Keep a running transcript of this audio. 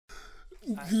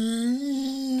Don't.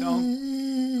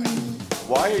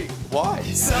 Why?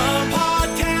 Some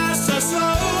podcasts are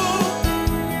slow,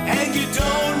 and you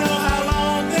don't know how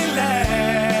long they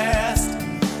last.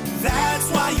 That's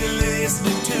why you're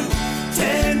listening to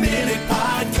 10-Minute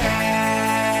Podcast.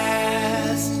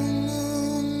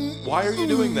 Why are you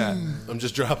doing that? I'm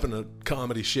just dropping a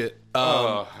comedy shit.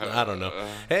 I don't know.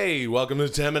 Hey, welcome to the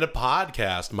 10-Minute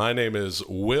Podcast. My name is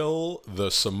Will the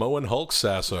Samoan Hulk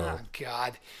Sasso. Oh,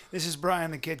 God. This is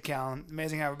Bryan the Kid Callen.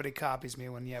 Amazing how everybody copies me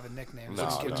when you have a nickname. No,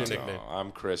 What's your nickname?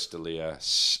 I'm Chris D'Elia.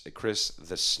 Chris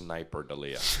the Sniper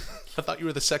D'Elia. I thought you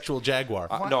were the sexual jaguar.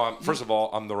 No, first of all,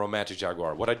 I'm the romantic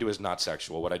jaguar. What I do is not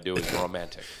sexual. What I do is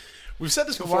romantic. We've said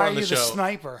this before Why are on the you show. the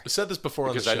sniper? We've said this before on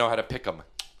the Because show. I know how to pick them.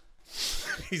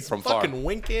 He's from fucking far.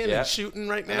 winking Yeah. and shooting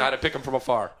right I know how now. to pick them from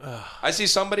afar. I see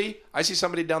somebody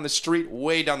down the street,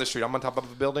 way down the street. I'm on top of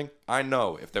a building. I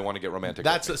know if they want to get romantic.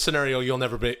 That's a scenario you'll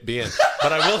never be in.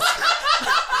 But I will.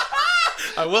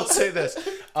 I will say this,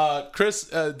 Chris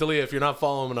D'Elia. If you're not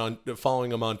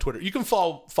following him on Twitter, you can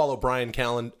follow Bryan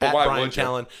Callen at why Bryan would you?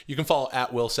 Callen. You can follow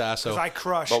at Will Sasso. Because I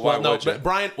crush. But why would you?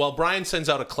 Brian sends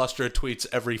out a cluster of tweets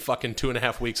every fucking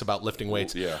 2.5 weeks about lifting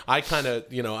weights. Yeah. I kind of,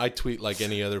 I tweet like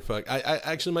any other fuck. I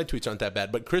actually, my tweets aren't that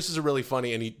bad, but Chris is really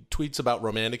funny and he tweets about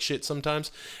romantic shit sometimes,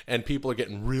 and people are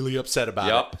getting really upset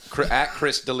about it. At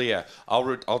Chris D'Elia.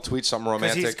 I'll tweet something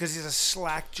romantic. Because he's a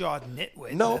slack-jawed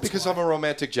nitwit. No, That's because why. I'm a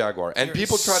romantic jaguar, and You're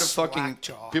people try to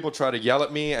slack-jaw. people try to yell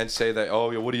at me and say that,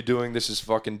 oh, what are you doing? This is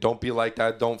fucking. Don't be like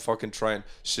that. Don't fucking try and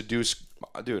seduce.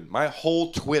 Dude, my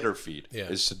whole Twitter feed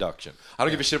is seduction. I don't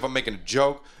give a shit if I'm making a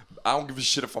joke. I don't give a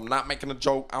shit if I'm not making a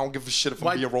joke. I don't give a shit if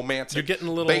I'm being romantic. You're getting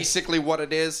a little. Basically, what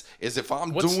it is if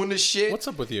I'm doing this shit. What's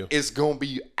up with you? It's gonna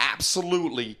be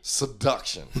absolutely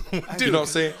seduction. Dude, you know what I'm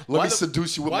saying? Let me the-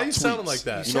 seduce you with why my are you tweets. sounding like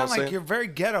that? You know what sound I'm like saying? you're very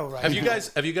ghetto right Have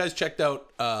now. you guys checked out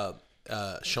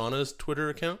Shauna's Twitter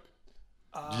account?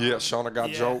 Yeah, Shauna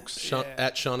got jokes.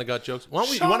 At Shauna Got Jokes. Why don't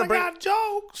we? You Shauna want to bring? got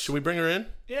jokes. Should we bring her in?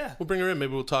 Yeah. We'll bring her in.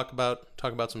 Maybe we'll talk about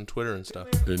some Twitter and stuff.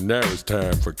 And now it's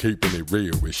time for Keeping It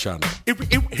Real with Shauna.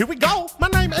 Here we go. My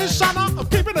name is Shauna. I'm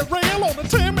keeping it real on the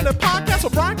 10-Minute Podcast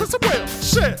with Bryan Chris and Will.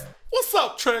 Shit. What's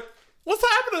up, Trick? What's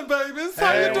happening, babies?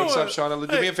 How you doing? What's up, Shauna?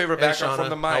 Do me a favor, back up Shauna. from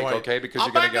the How mic, are you? okay? Because I'm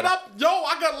you're gonna backing get up. Yo,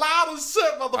 I got Loud as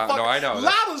Shit, motherfucker. No, I know that.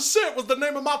 Loud as Shit was the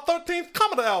name of my 13th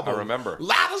comedy album. I remember.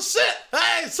 Loud as Shit.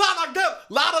 Hey, son, I get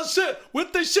Loud as Shit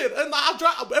with this shit. And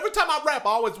every time I rap, I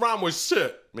always rhyme with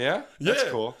shit. Yeah? That's Yeah.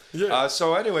 cool. Yeah.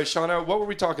 So anyway, Shauna, what were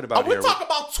we talking about We here? talk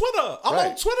about Twitter. I'm Right.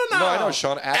 on Twitter now. No, I know,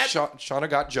 Shauna. Shauna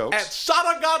got jokes. At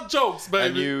Shauna Got Jokes, baby.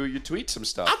 And you tweet some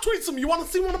stuff. I tweet some. You want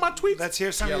to see one of my tweets? Let's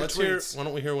hear some of your tweets. Why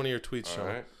don't we hear one of your tweets, Shauna? All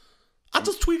right. I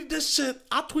just tweeted this shit.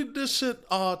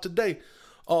 Today.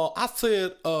 I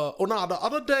said, the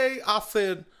other day I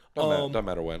said, Doesn't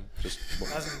matter when. Just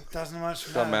Doesn't much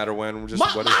matter. doesn't matter when. Just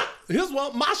what is it? here's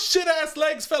one. My shit ass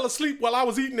legs fell asleep while I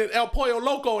was eating at El Pollo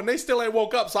Loco, and they still ain't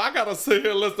woke up. So I gotta sit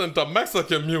here listening to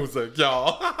Mexican music,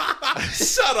 y'all.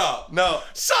 Shut up. No.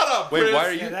 Shut up, Wait, Chris. why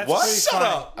are you? that's What? pretty Shut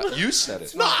funny. up. You said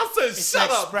it. No, I said It's shut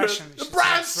an up, Chris. expression. It's an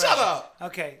Brian, expression. shut up.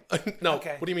 Okay. No,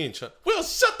 Okay. what do you mean? Will,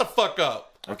 shut the fuck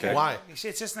up. Okay. Why? It's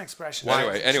just an expression.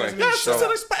 Anyway. Yeah, it's So- just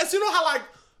an express. You know how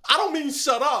I don't mean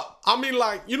shut up. I mean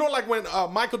like when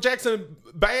Michael Jackson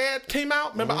Bad came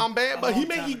out. Remember I'm Bad, but he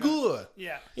made he good.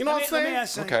 Yeah. You know what I'm saying? Let me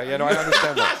ask you Okay, yeah, no, I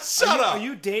understand that. Shut up. Are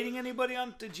you dating anybody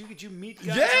on? Did you meet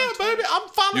guys? Yeah, on Twitter? baby. I'm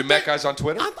finally. You met guys on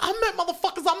Twitter? I met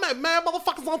motherfuckers. I met mad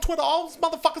motherfuckers on Twitter. All those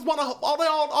motherfuckers all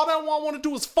they want to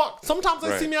do is fuck. Sometimes they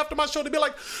Right. see me after my show. They be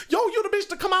like, "Yo, you the bitch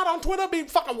to come out on Twitter, be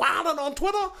fucking wilding on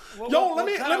Twitter." Yo, let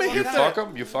me hit that. Fuck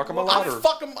them? You fuck them a lot? I Or?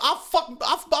 fuck him.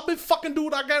 I've been fucking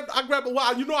dude. I grab a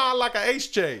while. You know I like a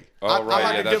HJ. Oh, I right, like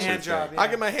yeah, to that's give hand your job, thing. yeah. I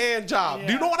give him a hand job. Do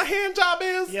you Yeah. know what a hand job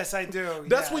is? Yes, I do.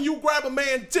 That's yeah. when you grab a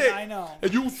man dick. I know.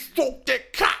 And you stroke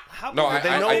that cock. How No, big,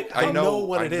 They I know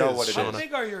what it is, how Shauna.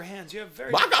 big are your hands? You have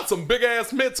very. I got some big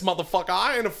ass mitts, motherfucker.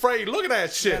 I ain't afraid. Look at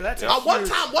that shit. Yeah, that's One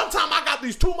huge. time I got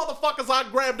these two motherfuckers. I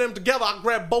grabbed them together. I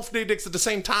grabbed both their dicks at the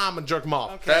same time and jerk them off.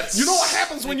 Okay. That's- You know what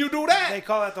happens when you do that? They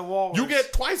call that the wall. You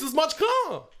get twice as much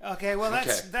cum. Okay, well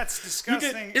that's Okay. that's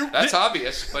disgusting. That's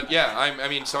obvious, but yeah, I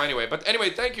mean, so anyway. But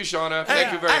anyway, thank you, Shauna.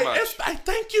 Thank you very much.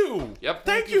 Thank you. Yep.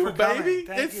 Thank Thank you you, for coming. baby.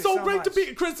 Thank It's you so so great to much.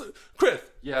 be Chris.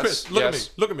 Yes, Chris, look at me. yes.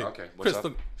 Look at me. Okay, what's Chris, up?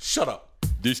 look. Shut up.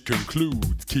 This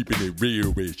concludes Keeping It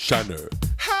Real with Shauna.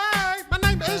 Hey, my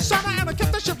name is Shauna and I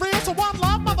kept that shit real, so one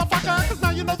love, motherfucker, cause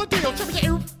now you know the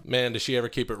deal. Man, does she ever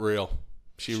keep it real?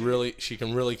 She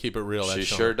can really keep it real. She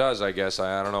Shauna. sure does, I guess.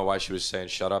 I don't know why she was saying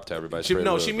shut up to everybody. She, It's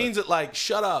no, really she rude, means it like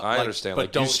shut up. I understand. but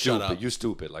Like, don't you shut stupid. up. You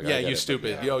stupid. Like, I Yeah, get you it,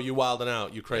 stupid. but- Yo, you wilding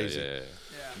out. You crazy. Yeah.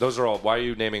 Those are all. Why are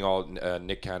you naming all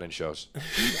Nick Cannon shows?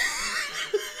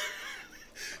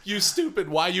 You stupid.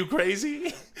 Why you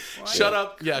crazy? Shut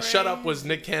up. Yeah, shut up was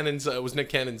Nick Cannon's. That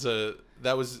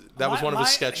was one of his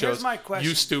sketch shows. Here's my question.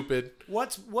 You stupid.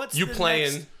 What's you the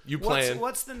playing? Next, you playing?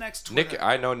 What's the next Twitter? Nick,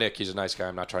 I know Nick. He's a nice guy.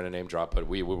 I'm not trying to name drop, but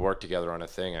we work together on a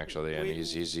thing actually, and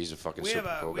he's a fucking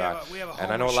super cool guy.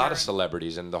 And I know a lot of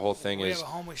celebrities, and the whole thing is. We have a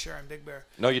home we share in Big Bear.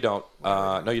 No, you don't.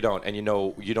 No, you don't. And you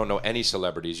don't know any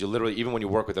celebrities. You literally, even when you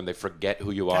work with them, they forget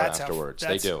who you are afterwards.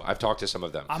 They do. I've talked to some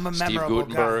of them. I'm a Steve memorable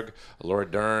Guttenberg, guy. Laura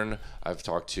Dern. I've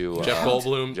talked to Jeff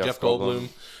Goldblum. Jeff Goldblum.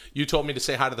 You told me to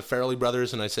say hi to the Farrelly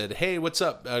brothers, and I said, "Hey, what's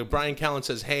up?" Bryan Callen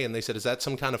says, "Hey," and they said, "Is that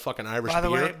some kind of fucking Irish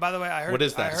beer?" By the way, I heard. What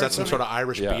is that? Is that some sort of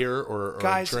Irish beer or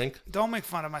guys, drink? Don't make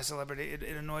fun of my celebrity. It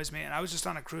annoys me. And I was just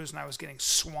on a cruise, and I was getting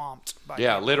swamped by.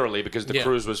 Yeah, people. literally, because the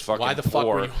cruise was fucking Why the fuck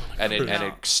poor, were you and it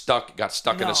got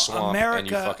stuck in a swamp, and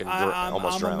you fucking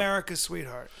almost drowned. I'm America's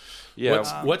sweetheart.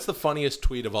 Yeah. What's the funniest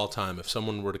tweet of all time? If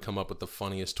someone were to come up with the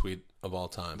funniest tweet of all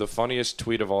time, The funniest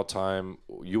tweet of all time.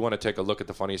 You want to take a look at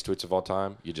the funniest tweets of all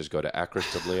time? You just go to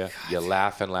 @ChrisDelia. You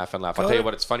laugh and laugh and laugh. I'll tell you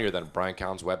what, it's funnier than Bryan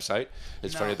Callen's website.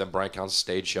 It's funnier than Bryan Callen's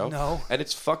stage show. No. And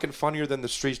it's fucking funnier than the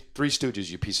Three Stooges,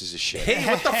 you pieces of shit. hey,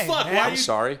 what the fuck? hey, Why I'm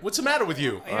sorry. What's the matter with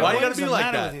you? Yeah, Why you what gotta is be the like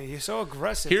matter that? with you? You're so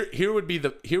aggressive. Here would be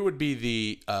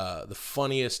the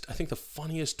funniest. I think the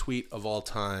funniest tweet of all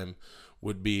time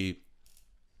would be.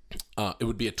 It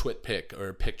would be a twit pic or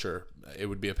a picture. It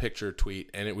would be a picture tweet,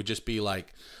 and it would just be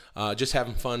like, just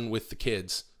having fun with the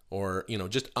kids, or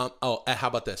just how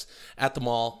about this? At the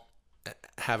mall,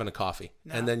 having a coffee,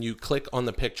 and then you click on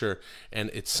the picture, and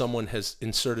it's someone has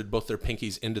inserted both their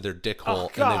pinkies into their dick hole,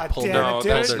 and God they pulled damn their, it, No,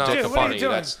 dude. that's their not dick. Dude, what are funny. you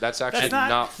doing? That's actually That's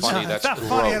not funny. That's not gross.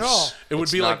 funny at all. It would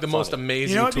It's be like not the most funny. amazing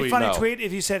You know what'd be tweet. funny No. tweet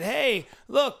if you said, "Hey,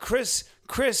 look, Chris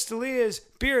D'Elia's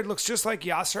beard looks just like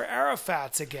Yasser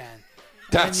Arafat's again."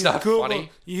 That's And not Google, funny.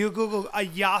 You Google a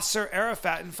Yasser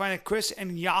Arafat and find that Chris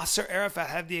and Yasser Arafat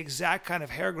have the exact kind of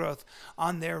hair growth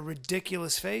on their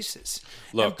ridiculous faces.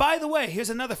 Look. And by the way, here's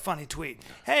another funny tweet.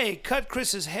 Hey, cut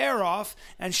Chris's hair off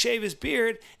and shave his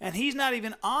beard, and he's not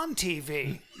even on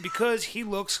TV because he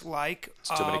looks like It's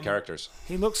too many characters.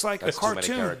 He looks like That's a too many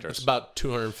cartoon. characters. It's about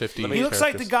 250. He looks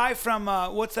like the characters. guy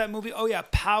from what's that movie? Oh yeah,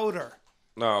 Powder.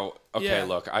 No, okay, Yeah.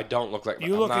 look, I don't look like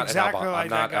You I'm look not exactly an albino, like I'm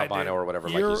that not guy, albino dude. or whatever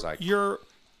You're, like he's like. You're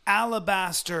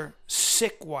alabaster,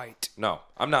 sick white. No,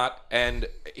 I'm not. And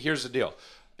here's the deal.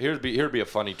 Here'd be a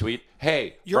funny tweet.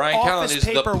 Hey, Your Bryan Callen office is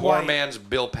the paper poor white. man's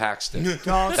Bill Paxton.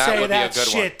 Don't say would that be a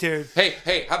good shit, one. dude.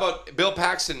 Hey, how about Bill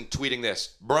Paxton tweeting this?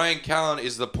 Bryan Callen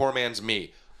is the poor man's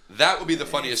me. That would be the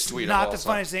funniest tweet of all Not the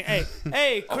time. funniest thing.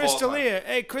 Hey, Chris all time. D'Elia.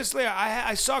 Hey, Chris D'Elia.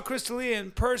 I saw Chris D'Elia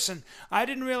in person. I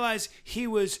didn't realize he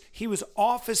was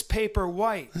office paper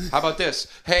white. How about this?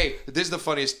 Hey, this is the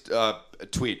funniest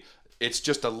tweet. It's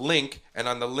just a link, and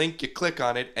on the link you click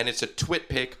on it, and it's a twit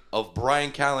pic of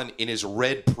Bryan Callen in his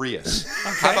red Prius.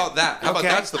 How about that? How about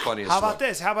that's the funniest How about one?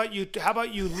 this? How about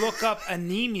you look up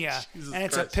anemia and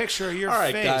it's a picture of your All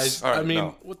right, face. guys. All right, I mean,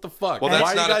 no. what the fuck? Well, Why that's are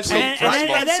you not a guys tweet. so And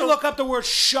First then of all- look up the word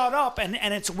 "shut up" and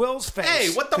it's Will's face. Hey,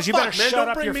 what the 'Cause you fuck, better man? shut Don't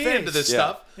up bring your me face. into this Yeah.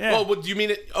 stuff. Yeah. Well, do you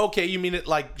mean it? Okay, you mean it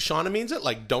like Shauna means it?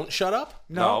 Like, don't shut up?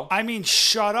 No, No. I mean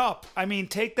shut up. I mean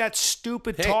take that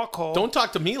stupid Hey, talk hole. don't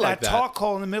talk to me like that. That talk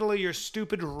hole in the middle of your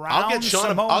stupid round. I'll get Shauna.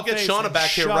 Samoan I'll get face Shauna and back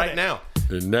here shut right it. now.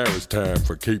 And now it's time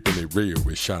for Keeping It Real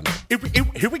with Shauna.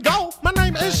 Here we go. My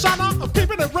name is Shauna. I'm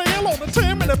keeping it real on the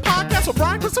 10-minute podcast with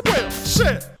Bryan Callen. Will.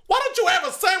 Shit. Why don't you have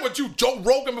a sandwich, you Joe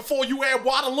Rogan, before you add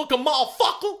water looking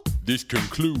motherfucker? This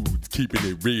concludes Keeping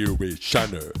It Real with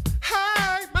Shauna.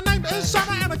 Hey, my name is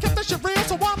Shauna and I kept that shit real,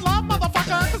 so one love,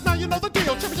 motherfucker. Cause now you know the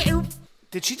deal.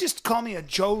 Did she just call me a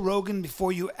Joe Rogan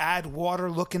before you add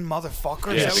water-looking motherfucker?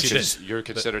 Yeah, Is that what she you did. just? You're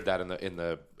considered that in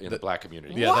the black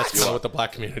community. Yeah, What? that's what the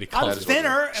black community I'm calls it.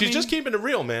 thinner. I She's mean, just keeping it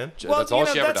real, man. Well, That's all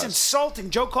she ever that's does. insulting.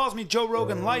 Joe calls me Joe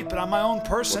Rogan light, but I'm my own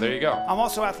person. Well, there you go. I'm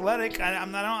also athletic. I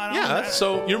don't. Yeah,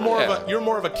 so you're more Yeah.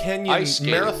 of a Ice Kenyan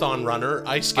skating. marathon runner,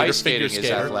 ice skater, Ice skating figure is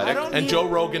skater, athletic. I don't and need- Joe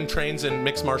Rogan trains in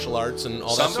mixed martial arts and all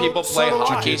Some that. people so play do I.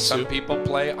 hockey. Jiu-jitsu. Some people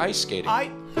play ice skating.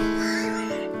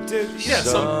 Dude, Yeah,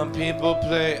 Some people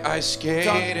play ice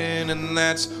skating, and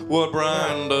that's what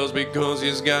Brian does because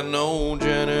he's got no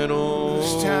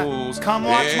genitals. Come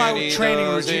watch my and he training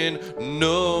routine. doesn't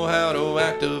know how to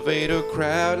activate a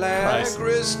crowd like Christ.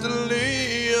 Chris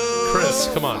D'Elia. Chris,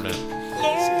 come on, man.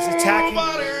 He's attacking.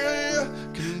 Nobody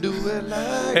can do it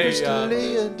like Hey, Chris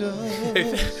D'Elia does.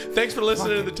 Hey, thanks for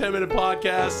listening to the 10-minute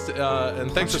podcast,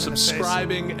 and thanks for Punch him in the face.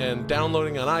 subscribing and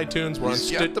downloading on iTunes. We're on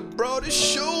He's got the broadest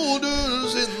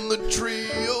shoulders in the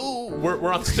trio.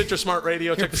 We're on Stitcher Smart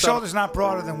Radio. Your Check us shoulder's out. not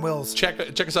broader than Will's. Check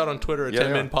us out on Twitter at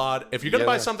 10minpod. If you're going to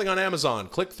buy something on Amazon,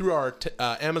 click through our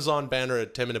Amazon banner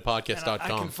at 10minutepodcast.com. I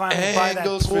can finally buy that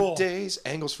pool.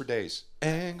 Angles for days.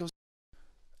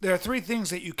 There are 3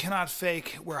 things that you cannot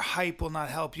fake where hype will not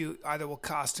help you. Either will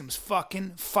costumes,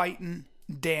 fucking, fighting,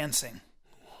 dancing.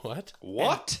 What?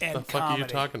 And the fuck comedy. are you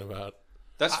talking about?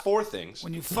 That's 4 things.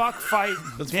 When you fuck, fight,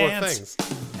 That's dance, 4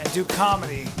 things. and do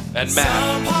comedy, And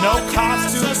math. no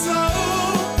costumes,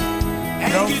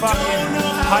 no fucking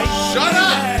hype, Shut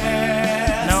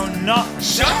up! no nothing.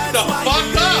 Shut the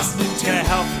fuck up! It's gonna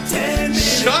help you.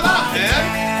 Shut up,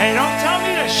 man! Hey, don't tell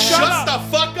me to shut up.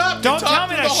 the fuck up! Don't you tell talked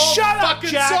me through to the whole shut up, fucking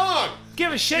Jack. song.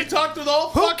 Give a shit. You talked through the whole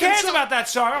Who fucking cares song. about that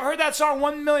song? I've heard that song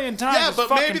 1 million times. Yeah, It's but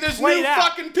fucking maybe there's played new out.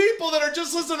 fucking people that are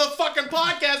just listening to the fucking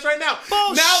podcast right now.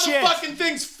 Bullshit. Now the fucking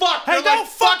thing's fucked. Hey, They're don't like,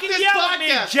 fuck fucking this yell podcast. at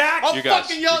me, Jack. I'll You guys,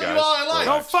 fucking yell at you all I like.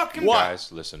 Don't fucking You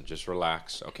guys, listen, just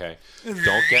relax, okay?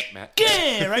 Don't get mad.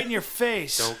 Yeah, right in your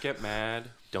face. Don't get mad.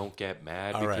 Don't get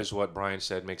mad All right. because what Brian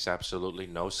said makes absolutely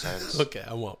no sense. Okay,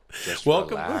 I won't. Just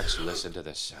Welcome, relax. Listen to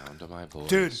the sound of my voice.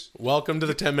 Dude. welcome to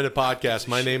the 10-minute podcast.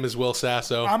 My name is Will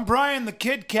Sasso. I'm Bryan the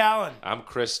Kid Callen. I'm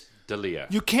Chris D'Elia.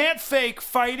 You can't fake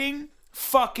fighting,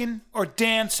 fucking, or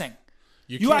dancing.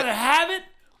 You can't- either have it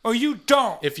or you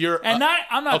don't. If you're- and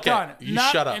I'm not okay, done. you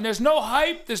shut up. And there's no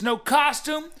hype. There's no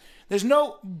costume. There's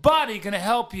nobody gonna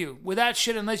help you with that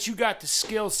shit unless you got the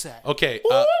skill set. Okay.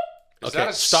 Is Okay, that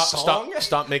a song?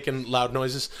 stop making loud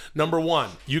noises. Number 1,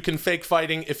 you can fake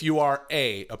fighting if you are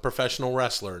A, a professional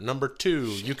wrestler. Number 2,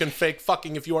 you can fake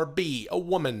fucking if you are B, a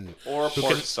woman. Or a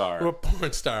porn star. Or a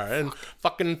porn star. And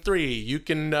fucking 3, you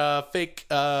can fake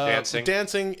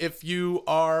dancing if you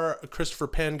are Christopher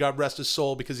Penn, God rest his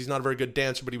soul, because he's not a very good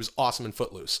dancer, but he was awesome in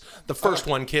Footloose. The first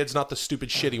one, kids, not the stupid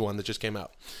shitty one that just came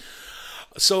out.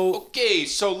 So Okay,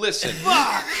 so listen.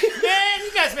 Fuck, man,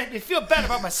 you guys make me feel bad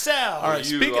about myself. all right,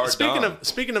 You are dumb.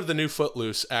 speaking of the new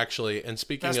Footloose, actually, and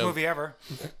speaking Best of movie ever.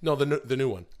 no, the new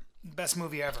one. Best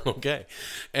movie ever. Okay,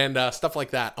 and stuff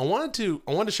like that. I wanted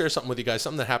to share something with you guys.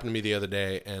 Something that happened to me the other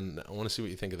day, and I want to see what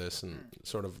you think of this. And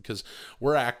sort of because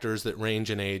we're actors that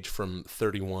range in age from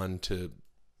 31 to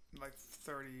Like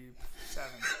 37.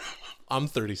 I'm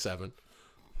 37.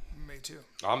 Me too.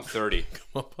 I'm 30.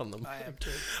 Up on them. I am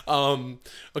too.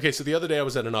 Okay, so the other day I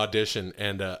was at an audition,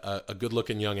 and a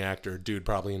good-looking young actor, dude,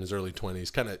 probably in his early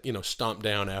 20s, kind of stomped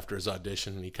down after his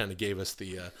audition, and he kind of gave us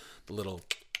the little.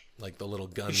 Like the little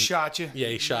gun. He shot you? Yeah,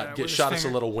 he with his shot us a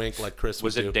finger. little wink like Chris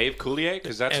Was would it do. Dave Coulier?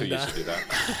 Because that's who And, used to do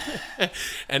that.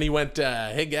 And he went,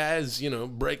 hey guys,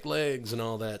 break legs and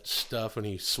all that stuff. And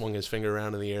he swung his finger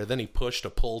around in the air. Then he pushed a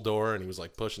pull door, and he was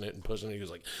like pushing it and pushing it. He was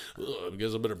like, I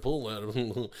guess I better pull that.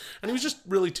 And he was just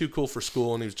really too cool for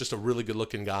school. And he was just a really good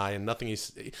looking guy. And nothing you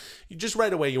just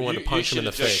right away you wanted to punch him in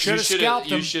the face. Should've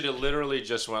scalped him. You should have literally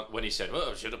just went, when he said,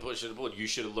 oh, should have pushed, you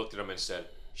should have looked at him and said,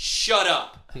 shut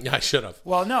up. Yeah, I should have.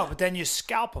 Well, no, but then you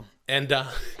scalp him. And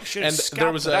should've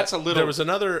there was scalped him. there was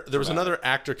another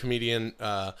actor comedian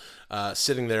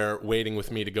sitting there waiting with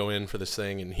me to go in for this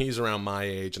thing, and he's around my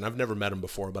age, and I've never met him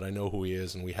before, but I know who he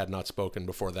is, and we had not spoken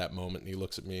before that moment. And he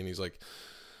looks at me and he's like,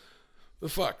 "The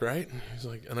fuck, right?" And he's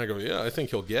like, and I go, "Yeah, I think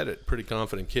he'll get it." Pretty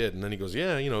confident kid. And then he goes,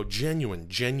 "Yeah,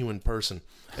 genuine person."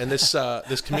 And this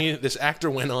this actor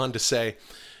went on to say,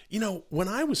 when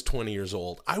I was 20 years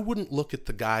old, I wouldn't look at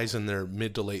the guys in their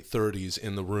mid to late 30s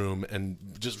in the room and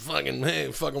just fucking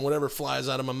whatever flies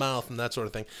out of my mouth and that sort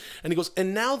of thing. And he goes,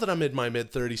 and now that I'm in my mid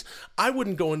 30s, I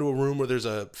wouldn't go into a room where there's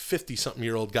a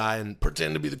 50-something-year-old guy and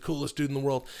pretend to be the coolest dude in the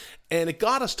world. And it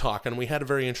got us talking. We had a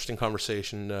very interesting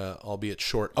conversation, albeit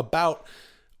short, about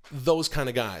those kind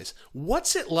of guys.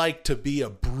 What's it like to be a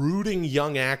brooding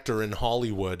young actor in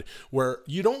Hollywood where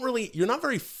you don't have a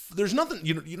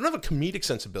comedic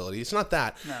sensibility. It's not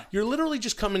that. No. You're literally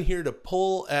just coming here to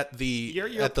pull at the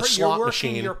slot you're working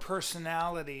machine. Your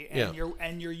personality, and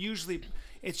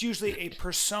it's usually a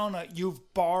persona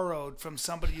you've borrowed from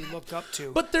somebody you looked up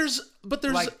to. But there's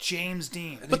like James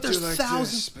Dean. But there's like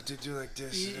thousands. but they do like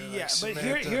this. Yeah, like, but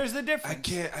Samantha, here's the difference.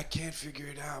 I can't figure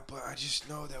it out, but I just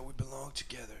know that we belong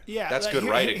together. Yeah, That's good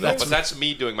writing, though. But that's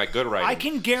me doing my good writing. I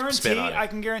can spin on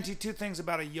it. guarantee two things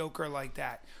about a yoker like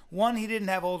that. One, he didn't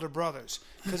have older brothers,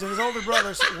 because if his older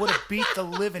brothers would have beat the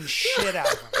living shit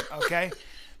out of him. Okay.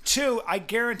 2, I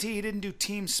guarantee he didn't do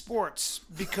team sports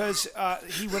because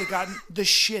he would have gotten the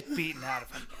shit beaten out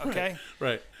of him. Okay.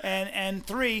 Right. And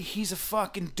 3, he's a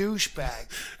fucking douchebag.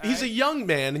 He's a young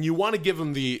man, and you want to give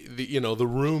him the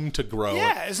room to grow.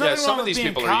 Yeah, it's Yeah, nothing some wrong of with these being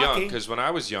people are young cocky, because when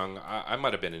I was young, I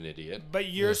might have been an idiot. but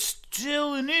you're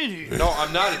still an idiot. No,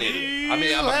 I'm not an idiot. I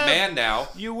mean, I'm a man now.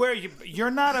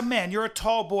 You're not a man. You're a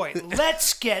tall boy.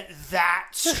 Let's get that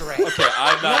straight. Okay,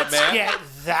 I'm not a man. Let's get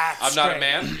that I'm straight. not a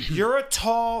man? You're a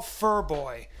tall fur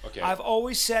boy. Okay. I've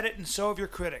always said it, and so have your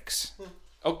critics.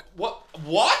 Oh, what?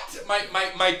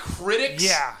 My critics?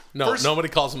 Yeah. No, nobody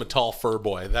calls him a tall fur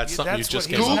boy. That's something that's you just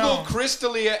what came he's up with. Google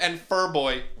Crystalia and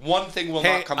Furboy. One thing will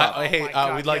not come up.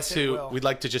 God, we'd like yes, it to will. we'd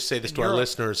like to just say this to our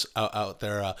listeners out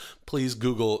there. Please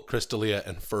Google Crystalia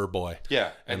and Furboy.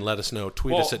 Yeah, and let us know.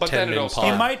 Tweet us at but then it'll-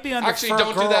 10minpod. He might be under Actually, fur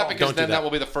don't girl. do that because Don't do then that. that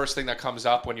will be the first thing that comes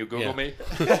up when you Google me.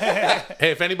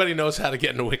 Hey, if anybody knows how to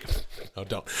get into Wikipedia, no,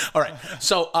 don't. All right.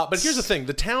 So, but here's the thing: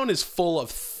 the town is full of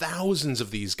thousands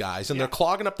of these guys, and they're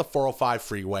clogging up the 405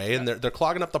 freeway, and they're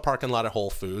clogging up the parking lot at Whole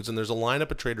Foods, and there's a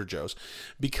lineup at Trader Joe's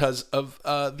because of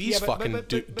these fucking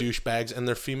douchebags and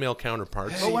their female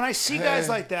counterparts. But when I see guys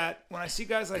like that,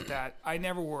 I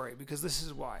never worry because this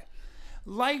is why.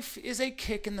 Life is a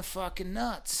kick in the fucking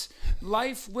nuts.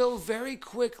 Life will very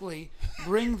quickly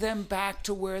bring them back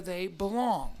to where they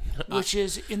belong, which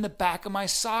is in the back of my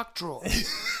sock drawer.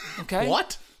 Okay?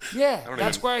 What? Yeah,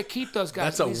 that's where I keep those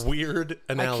guys. That's a weird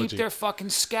analogy. I keep their fucking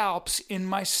scalps in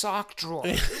my sock drawer.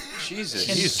 Jesus.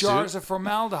 In jars of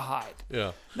formaldehyde.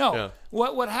 Yeah. No, Yeah.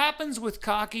 what happens with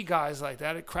cocky guys like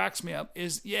that, it cracks me up,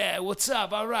 is, yeah, what's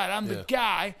up? All right, I'm the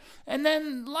guy. And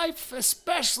then life,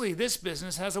 especially this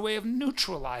business, has a way of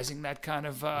neutralizing that kind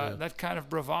of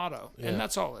bravado. And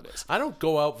that's all it is. I don't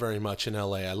go out very much in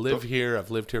LA. I live here.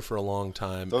 I've lived here for a long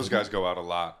time. Those guys go out a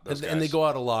lot. and they go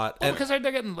out a lot. Well, And because they're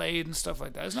getting laid and stuff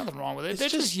like that. There's nothing wrong with it. They're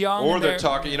just young. Or and they're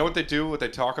talking. You know what they do? What they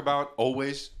talk about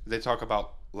always? They talk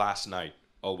about last night.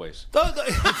 Always.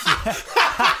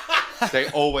 They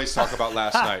always talk about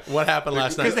last night. What happened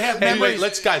last night? they have Hey, wait, memories.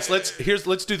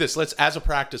 let's do this. Let's, as a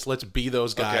practice, let's be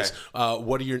those guys. Okay.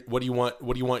 What do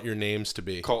you want your names to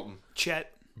be? Colton.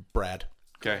 Chet. Brad.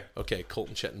 Okay.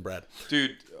 Colton, Chet, and Brad.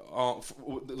 Dude,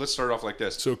 let's start off like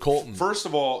this. So Colton. First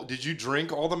of all, did you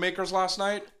drink all the makers last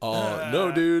night?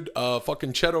 No, dude.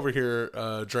 Fucking Chet over here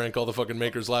drank all the fucking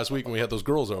makers last week when we had those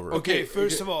girls over. Okay,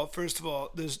 first of all,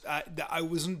 I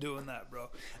wasn't doing that, bro.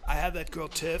 I had that girl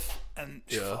Tiff, and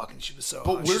she was so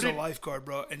hot. She's a lifeguard,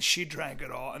 bro, and she drank it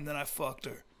all, and then I fucked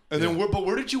her. And then,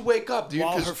 where did you wake up, dude?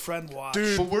 While her friend watched.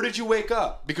 Dude, but where did you wake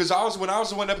up? Because when I was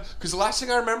the one that, because the last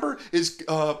thing I remember is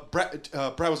Brad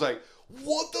was like,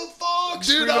 "What the fuck?" Dude,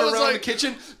 Screaming I was around like- the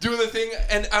kitchen, doing the thing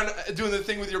and doing the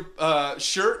thing with your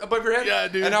shirt above your head. Yeah,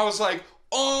 dude. And I was like,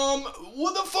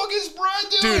 what the fuck is Brad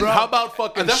doing? Dude, how about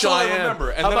fucking And that's all I Cheyenne? remember.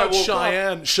 And how then I about woke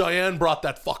Cheyenne? Cheyenne brought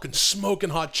that fucking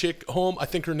smoking hot chick home. I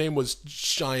think her name was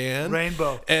Cheyenne.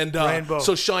 Rainbow. And Rainbow.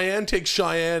 So Cheyenne takes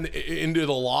Cheyenne into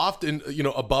the loft and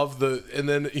above the, and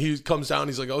then he comes down.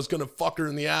 He's like, I was gonna fuck her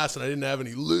in the ass and I didn't have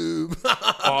any lube.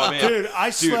 Oh man, Dude,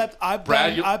 I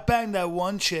Brad, banged that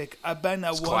one chick. I banged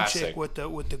that one classic. chick with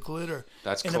the glitter.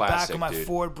 That's in the back classic, of my dude.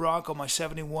 Ford Bronco, my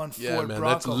 '71 Yeah, Ford man,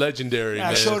 Bronco. that's legendary, And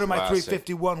I man. showed her my Classic.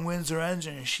 351 Windsor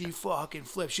engine, and she fucking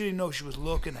flipped. She didn't know what she was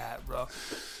looking at, bro.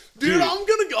 Dude, I'm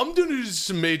gonna do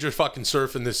some major fucking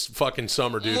surfing this fucking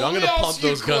summer, dude. I'm gonna pump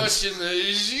those guns.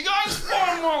 Is you guys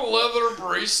find my leather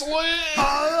bracelet?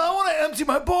 I want to empty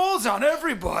my balls on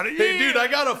everybody. Hey, dude, I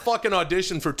got a fucking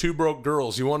audition for Two Broke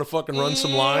Girls. You want to fucking run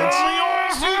some lines?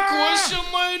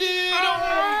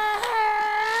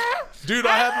 Dude,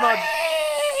 I have not.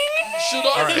 Should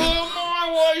I right. cut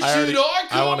my way? Should I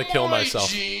cut I want to kill my myself.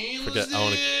 jeans? Forget. I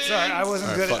want to. Sorry, I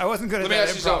wasn't good. fuck. I wasn't good Let at me that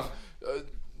ask you improv. something.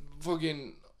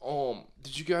 Fucking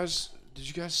did you guys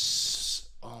Let's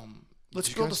did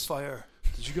you build guys- a fire.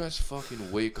 Did you guys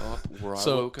fucking wake up where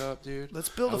So- I woke up, dude? Let's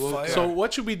build a woke fire. So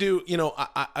what should we do? You know,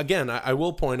 I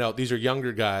will point out these are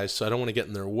younger guys, so I don't want to get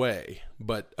in their way,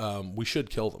 but we should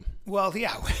kill them. Well,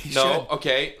 yeah, we No, should.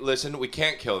 okay, listen, we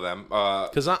can't kill them.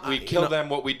 'Cause we kill them.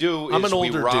 What we do I'm is an we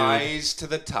older dude. rise to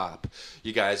the top.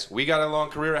 You guys, we got a long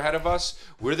career ahead of us.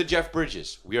 We're the Jeff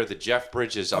Bridges. We are the Jeff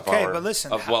Bridges of Okay, our. but listen,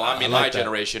 well, I I mean like my that.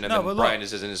 generation, and No, then but look. Brian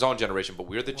is in his own generation. But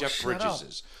we're the Jeff shut up.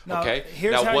 Bridgeses. Now, Okay.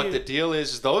 here's Now, how what you- the deal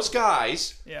is those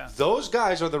guys. Yeah. Those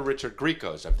guys are the Richard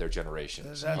Grieco's of their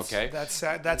generations. Okay.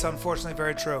 That's unfortunately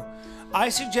very true. I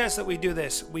suggest that we do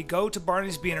this. We go to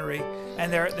Barney's Beanery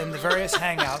and the various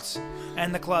hangouts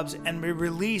and the clubs, and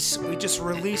we just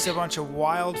release a bunch of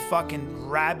wild fucking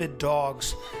rabid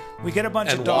dogs. We get a bunch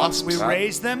And of dogs. wasps. We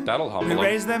raise them. That'll humble We them.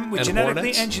 raise them. We And genetically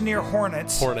hornets. engineer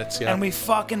hornets. Hornets, yeah. And we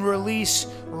fucking release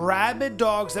rabid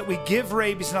dogs that we give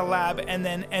rabies in a lab, and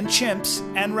chimps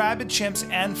and rabid chimps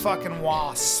and fucking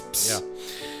wasps.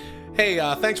 Yeah. Hey,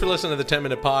 thanks for listening to the 10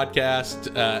 Minute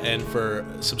Podcast and for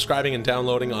subscribing and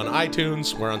downloading on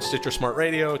iTunes. We're on Stitcher Smart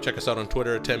Radio. Check us out on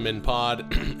Twitter at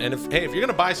 10minpod. And if you're going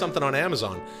to buy something on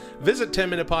Amazon, visit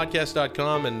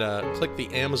 10minutepodcast.com and click the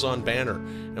Amazon banner.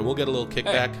 And we'll get a little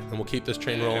kickback and we'll keep this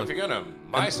train rolling. If you're going to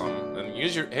buy something, then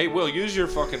use your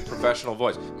fucking professional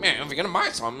voice. Man, if you're going to buy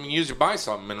something, buy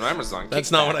something on Amazon. That's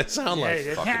not what I sound like.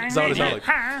 That's not what I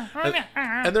sound like.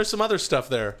 And there's some other stuff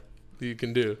there you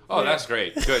can do. Oh, that's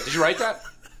great. Good. Did you write that?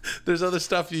 There's other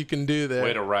stuff you can do there.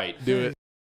 Way to write. Do it.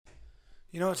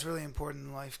 You know what's really important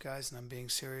in life, guys, and I'm being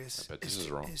serious, I bet this is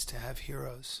wrong. Is to have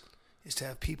heroes. Is to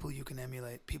have people you can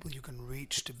emulate, people you can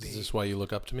reach to be. Is this why you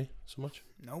look up to me so much?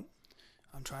 Nope.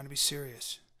 I'm trying to be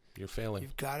serious. You're failing.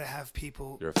 You've got to have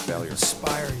people You're a failure.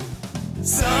 inspire you.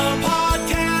 Some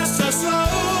podcasts are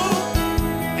slow,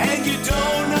 and you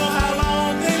don't know how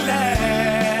long they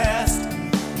last.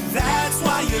 That's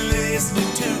why you're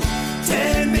listening to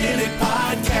 10 Minute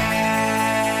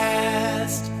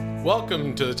Podcast.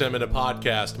 Welcome to the 10 Minute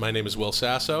Podcast. My name is Will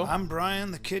Sasso. I'm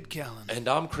Bryan the Kid Callen. And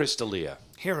I'm Crystalia.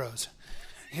 Heroes.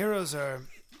 Heroes are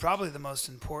probably the most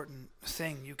important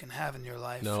thing you can have in your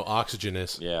life. No, oxygen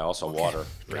is. Yeah, also water.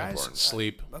 Very Guys, important.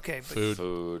 Sleep. Okay, but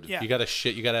Food. Yeah. You gotta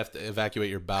shit. You gotta have to evacuate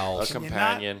your bowels. A Can you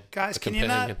companion. not, guys, A can you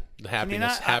not? companion.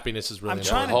 Happiness. Happiness is really I'm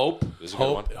trying important. to- Hope is a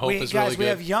good one. Hope is guys, really we good.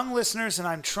 have young listeners, and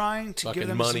I'm trying to give Fucking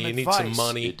them money. some You need advice. some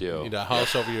money. You do. You need a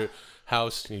house over your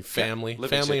house. You need family.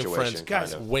 Living Family and situation, friends.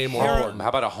 Guys, kind of. Way more Hero- important. How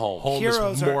about a home? Home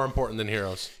Heroes is are- more important than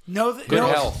heroes. No, Good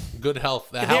health. Good health.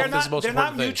 The They're health is the not. most They're not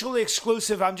important thing. mutually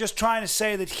exclusive. I'm just trying to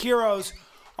say that heroes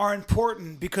are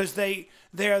important because they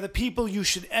are the people you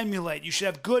should emulate. You should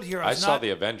have good heroes. I saw not-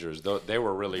 the Avengers. They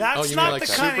were really... That's Oh, you not mean like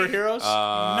the kind of- superheroes?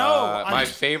 No, my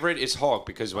favorite is Hulk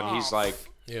because when he's like...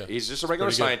 Yeah. He's just a regular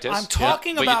Pretty good. scientist. I'm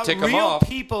talking but about you take him real off,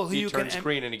 people who he you can turns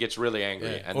green and he gets really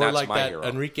angry, and or that's like my that hero.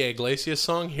 Enrique Iglesias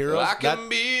song, Heroes. I can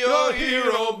be your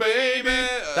hero, baby.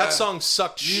 That song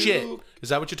sucked shit. Is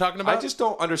that what you're talking about? I just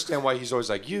don't understand why he's always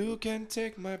like, you can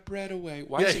take my bread away.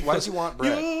 Why does he want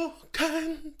bread? You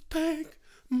can take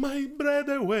my bread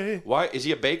away. Why? Is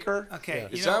he a baker? Okay,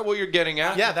 Is you know- that what you're getting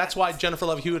at? Yeah, that's why Jennifer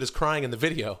Love Hewitt is crying in the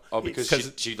video. Oh, because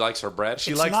she likes her bread?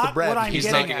 She It's likes the not bread. what I'm He's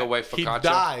getting taking at. away He focaccia.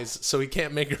 dies, so he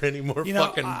can't make her any more You know,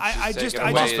 fucking. I taking just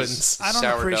away muffins. his I don't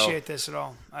sourdough. appreciate this at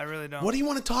all. I really don't. What do you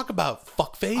want to talk about,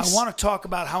 fuckface? I want to talk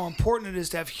about how important it is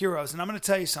to have heroes, and I'm going to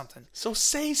tell you something. So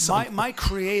say something. My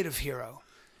creative hero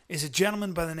is a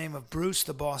gentleman by the name of Bruce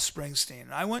the Boss Springsteen.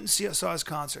 And I went and saw his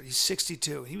concert. He's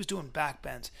 62. He was doing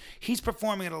backbends. He's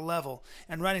performing at a level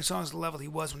and writing songs at the level he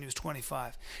was when he was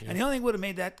 25. And the only thing that would have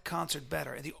made that concert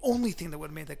better, and the only thing that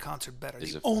would have made that concert better,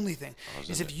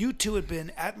 is if you two had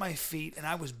been at my feet and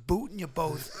I was booting you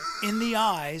both in the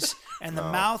eyes and the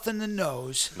mouth and the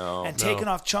nose and taking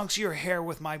off chunks of your hair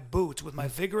with my boots, with my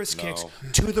vigorous kicks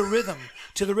to the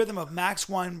rhythm of Max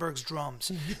Weinberg's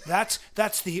drums.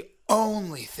 That's the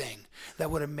only thing that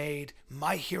would have made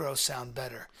my hero sound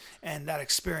better and that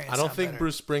experience. I don't sound think better.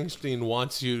 Bruce Springsteen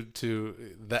wants you to.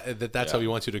 That's how he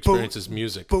wants you to experience his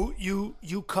music. Boot you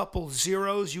couple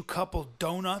zeros, you couple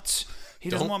donuts. He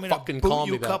doesn't Don't want me to fucking boot call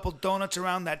you me that. couple donuts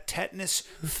around that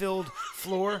tetanus-filled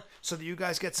floor so that you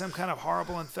guys get some kind of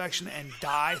horrible infection and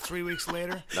die 3 weeks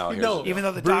later. No, Even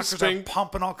though the Bruce doctors are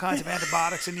pumping all kinds of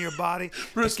antibiotics into your body.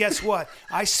 But guess what?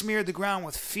 I smeared the ground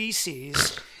with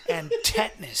feces and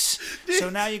tetanus. So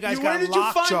now you guys Where got did you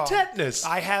lockjaw. find tetanus?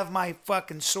 I have my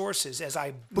fucking sources as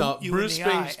I boot No, you Bruce in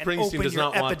the eye and Springsteen open does your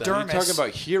not want that. You're epidermis. You're talking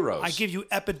about heroes. I give you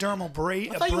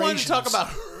epidermal I thought you wanted to talk about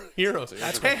heroes.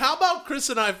 Hey, how about Chris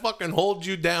and I fucking hold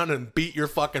you down and beat your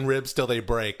fucking ribs till they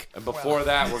break? And before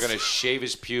that, we're going to shave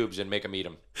his pubes and make him eat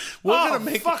them. We're Oh, gonna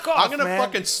make. fuck off, I'm gonna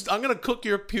man. I'm gonna cook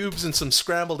your pubes in some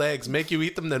scrambled eggs, make you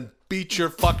eat them, then beat your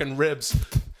fucking ribs.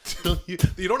 Till you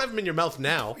don't have them in your mouth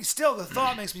now. Still, the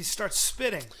thought makes me start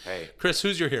spitting. Hey, Chris,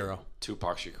 who's your hero?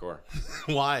 Tupac Shakur.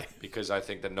 Why? Because I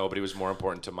think that nobody was more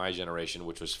important to my generation,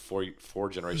 which was four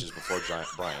generations before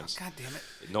Brian's. God damn it.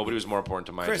 Nobody was more important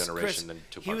to my Chris, generation than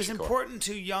Tupac he was Shakur. important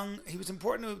to he was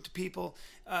important to people,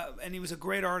 and he was a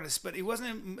great artist, but he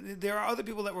wasn't. There are other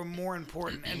people that were more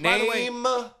important. And by the way, Name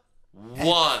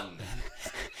one.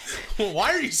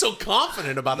 Why are you so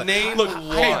confident about that? Name Look,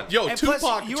 one. hey, yo, And plus,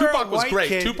 Tupac you were a was white great.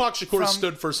 kid Tupac Shakur from-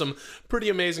 stood for some pretty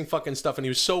amazing fucking stuff, and he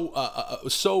was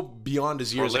so beyond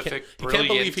his years. Prolific, I can't believe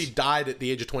brilliant. he died at the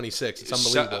age of 26. It's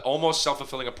unbelievable. Almost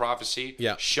self-fulfilling a prophecy.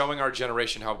 Yeah. Showing our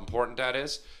generation how important that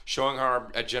is. showing our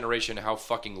generation how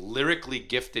fucking lyrically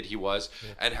gifted he was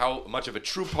and how much of a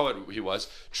true poet he was.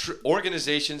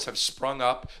 Organizations have sprung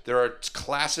up. There are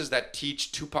classes that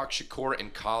teach Tupac Shakur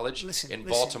in college in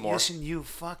Baltimore. Listen, you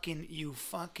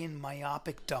fucking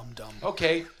myopic dum-dum.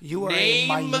 Okay. You are a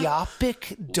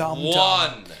myopic dum-dum.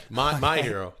 One. My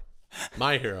hero.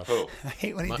 My hero. Who? I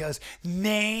hate when he does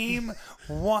name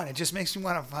one. It just makes me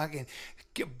want to fucking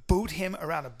boot him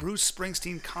around a Bruce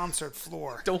Springsteen concert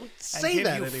floor. Don't say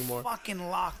that anymore. Fucking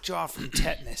lockjaw from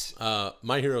tetanus.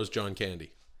 My hero is John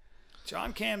Candy.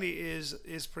 John Candy is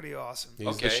pretty awesome.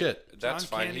 He's the shit. That's John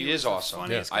fine. Candy He was is the awesome.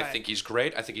 funniest I guy. think he's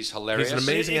great. I think he's hilarious. He's an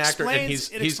amazing actor, and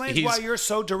It explains why you're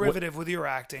so derivative with your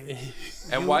acting.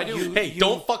 And why do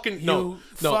don't fucking no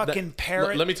fucking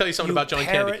parrot. Let me tell you something about John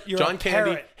parrot, Candy. you're John a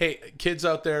Candy. parrot. Hey, kids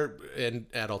out there and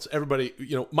adults, everybody.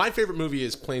 My favorite movie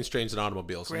is Planes, Trains, and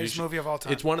Automobiles. Greatest movie of all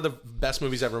time. It's one of the best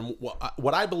movies ever.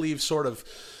 What I believe, sort of.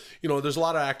 There's a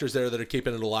lot of actors there that are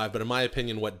keeping it alive, but in my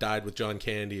opinion, what died with John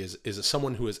Candy is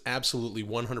someone who is absolutely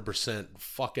 100%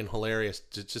 fucking hilarious,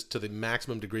 just to the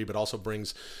maximum degree, but also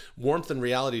brings warmth and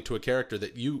reality to a character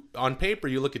that on paper,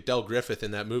 you look at Del Griffith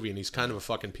in that movie, and he's kind of a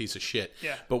fucking piece of shit.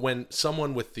 Yeah. But when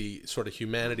someone with the sort of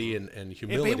humanity and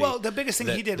humility, the biggest thing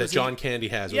he did that was John Candy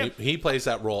has, when he plays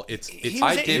that role, it's.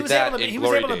 I did that in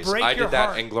Glory Days. I did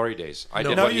that in Glory Days. I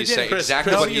did what he's saying.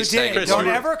 Exactly what he's saying. Don't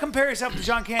ever compare yourself to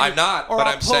John Candy. I'm not, or but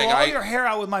I'll I'm pull saying all your hair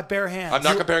out with my bare hands. I'm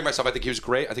not comparing myself. I think he was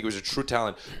great. I think he was a true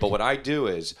talent. But what I do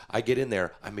is I get in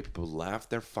there. I make people laugh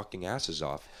their fucking asses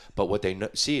off. But what they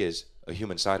see is a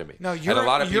human side of me. No, and a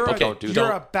lot of people don't do that.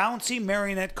 You're a bouncy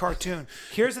marionette cartoon.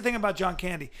 Here's the thing about John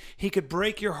Candy. He could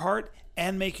break your heart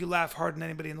and make you laugh harder than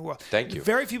anybody in the world. Thank you.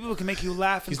 Very few people can make you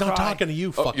laugh and He's cry. not talking to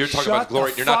you. You're talking about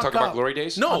Glory. You're not talking about Glory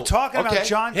Days. No, I'm talking about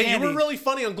John Candy. Hey, you were really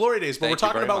funny on Glory Days, but Thank we're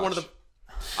talking you very about one of much. the.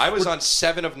 I was on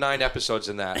 7 of 9 episodes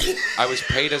in that. I was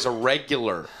paid as a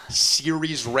regular,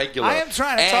 series regular. I am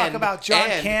trying to talk about John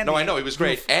Candy. No, I know, he was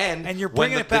great. And you're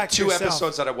bringing when it back the to 2 yourself.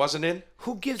 episodes that I wasn't in,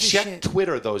 Who gives a check shit?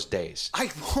 Twitter those days. I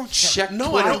won't check check.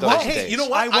 Twitter I those won't. days. Hey, you know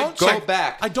what? I won't Go check.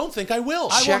 back. I don't think I will.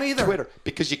 I Check won't either. Twitter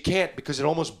because you can't, because it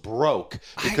almost broke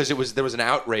because there was an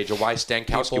outrage of why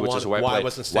Stankowski, which is who I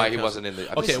played, why he wasn't in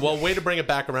the. Okay, well, way to bring it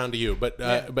back around to you, but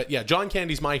yeah, John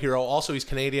Candy's my hero. Also, he's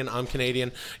Canadian. I'm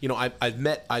Canadian.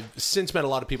 I've since met a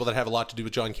lot of people that have a lot to do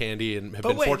with John Candy and have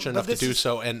been fortunate enough to do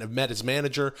so, and have met his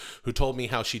manager who told me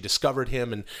how she discovered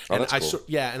him, and that's I cool.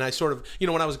 and I sort of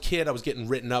when I was a kid, I was getting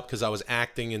written up because I was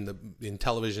acting in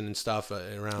television and stuff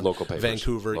around Local papers.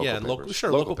 Vancouver, Local and papers.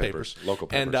 local papers, Local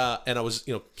papers. and I was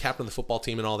captain of the football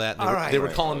team and all that. And All they were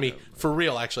right. calling me for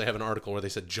real. Actually, I have an article where they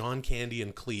said John Candy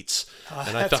and cleats,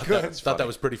 and I that's thought good. thought that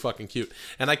was pretty fucking cute.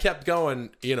 And I kept going,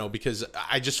 because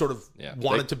I just sort of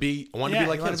wanted to be like you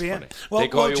him. wanna be him. They Well,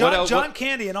 call you- what else- John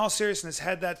Candy, in all seriousness,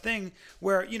 had that thing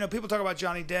where people talk about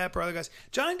Johnny Depp or other guys.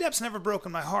 Johnny Depp's never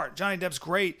broken my heart. Johnny Depp's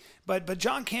great, but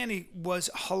John Candy was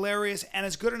hilarious and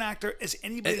as good an actor as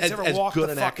anybody that's ever walked the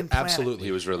fucking planet. Absolutely,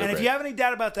 He was really And great. if you have any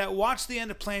doubt about that, watch the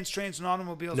end of Planes, Trains, and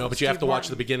Automobiles. No, with but you have Steve to watch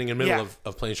Martin. the beginning and middle Yeah.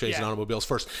 of Planes, Trains, and Yeah. Automobiles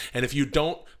first. And if you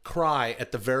don't cry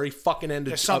at the very fucking end,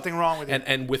 There's something wrong with you.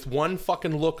 And with one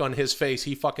fucking look on his face,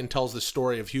 he fucking tells the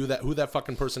story of who that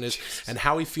fucking person is and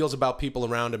how he feels about people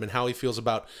around him and how he feels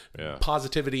about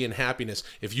positivity and happiness.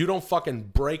 If you don't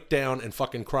fucking break down and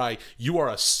fucking cry, you are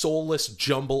a soulless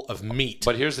jumble of meat.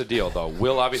 But here's the deal, though.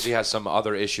 Will obviously has some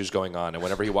other issues going on, and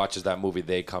whenever he watches that movie,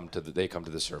 they come to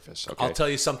the surface. Okay, I'll tell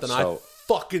you something. So- I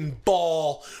fucking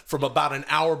bawl from about an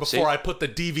hour before See? I put the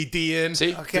DVD in.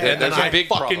 See? Okay. And then There's a I big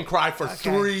fucking problem. cry for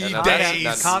 3 Now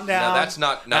days. Calm down. Now that's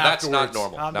not Afterwards.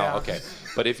 normal. Calm No, down. okay.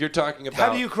 But if you're talking about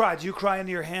How do you cry? Do you cry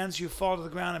into your hands? You fall to the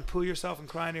ground and poo yourself and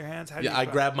cry into your hands? How do you I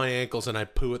cry? grab my ankles and I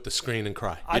poo at the screen and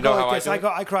cry. I know go how like I this. do it?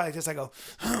 I cry like this. I go.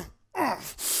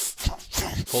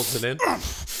 Holds it in.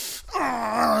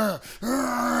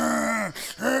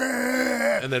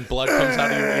 And then blood comes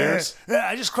out of your ears.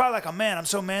 I just cry like a man. I'm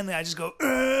so manly. I just go, and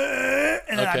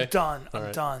then Okay. I'm done. All I'm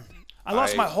right. done. I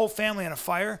lost I- my whole family in a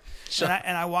fire,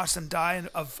 and I watched them die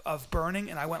of burning,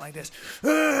 and I went like this,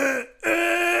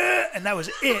 and that was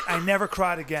it. I never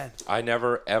cried again. I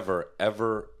never, ever,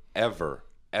 ever, ever,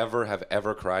 ever have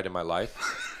ever cried in my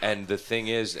life. And the thing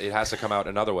is, it has to come out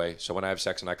another way. So when I have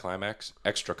sex and I climax,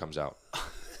 extra comes out.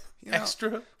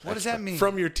 Extra? What does that mean?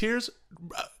 From your tears?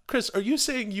 Chris, are you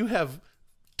saying you have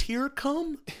tear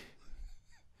cum?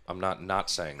 I'm not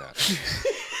saying that.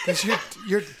 'Cause You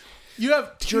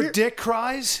have tear? your dick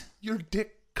cries, Your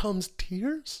dick comes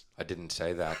tears? I didn't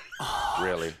say that.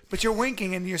 Really. but you're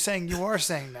winking and you're saying you are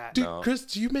saying that. Dude, Chris,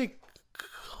 do you make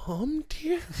Cum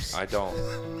tears? I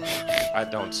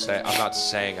don't say. I'm not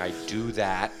saying I do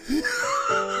that.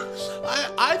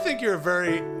 I think you're a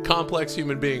very complex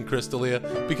human being, Chris D'Elia,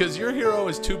 because your hero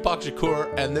is Tupac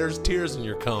Shakur, and there's tears in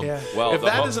your cum. Yeah. Well, if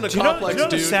that isn't a Do you know, complex do you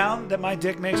know the dude, sound that my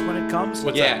dick makes when it comes?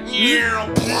 what's Yeah. that?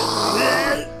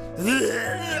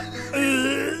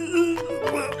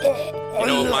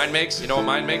 You know what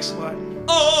mine makes? What?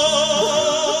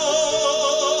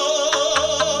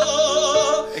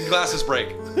 And glasses break.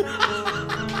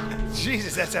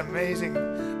 Jesus, that's amazing.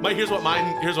 Here's what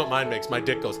mine makes. My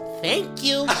dick goes, Thank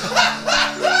you.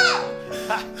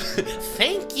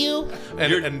 Thank you.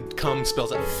 and cum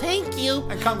spells out. Thank you.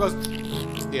 And cum goes.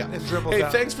 Yeah. It dribbles Hey,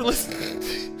 out. thanks for listening.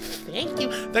 Thank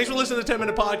you. Thanks for listening to 10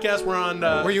 Minute Podcast. We're on.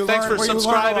 you Thanks learn- for where you learn a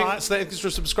subscribing. lot. Thanks for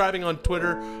subscribing on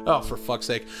Twitter. Oh, for fuck's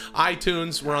sake!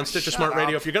 iTunes. We're on Stitcher shut Smart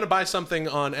Radio. up. If you're gonna buy something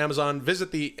on Amazon,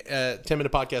 visit the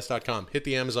 10minutepodcast.com. Hit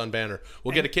the Amazon banner.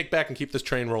 We'll get a kickback and keep this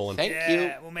train rolling. Thank Yeah,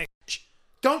 you. we'll make.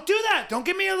 Don't do that. Don't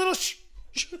give me a little.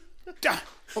 Stop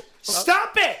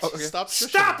it. Stop.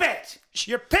 Stop it.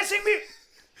 You're pissing me.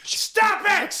 Stop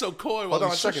it. So coy. Hold on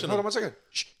one second.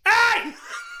 Hey.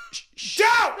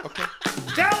 Don't. Okay.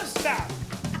 Don't stop.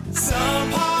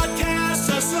 Some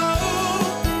podcasts are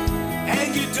slow,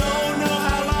 and you don't know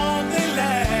how long they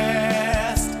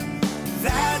last.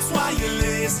 That's why you're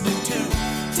listening to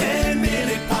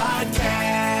 10-Minute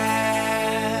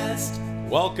Podcast.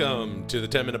 Welcome to the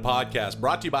 10 Minute Podcast,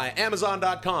 brought to you by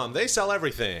Amazon.com. They sell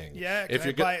everything. Yeah. If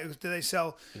you're Do they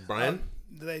sell? Brian?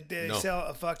 Do they No. sell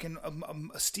a fucking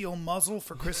a steel muzzle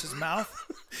for Chris's mouth?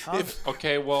 Huh?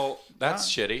 Okay, well, that's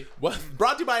shitty. Well,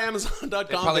 brought to you by Amazon.com. They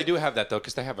probably do have that though,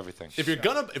 because they have everything. If you're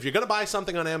gonna buy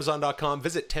something on Amazon.com,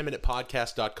 visit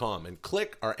 10minutepodcast.com and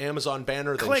click our Amazon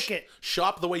banner. Then Click it.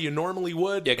 Shop the way you normally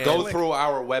would. Yeah, and go through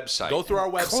our website. Go through our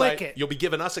website. Click it. You'll be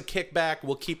giving us a kickback.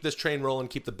 We'll keep this train rolling.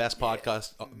 Keep the best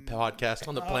podcast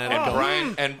on the planet. And going.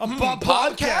 Brian and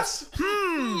podcast.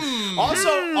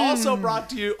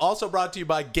 Also brought to you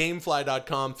by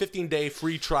Gamefly.com. 15-day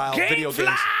free trial video games.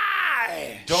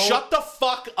 Shut the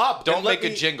fuck up. don't and let make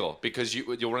a me- jingle because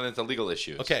you'll run into legal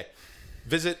issues. Okay.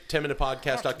 Visit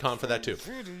 10minutepodcast.com for that too.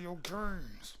 Video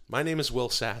games. My name is Will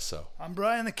Sasso. I'm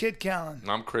Bryan the Kid Callen.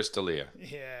 I'm Chris D'Elia.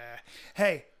 Yeah.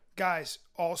 Hey, guys,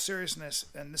 all seriousness,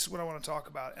 and this is what I want to talk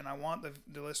about, and I want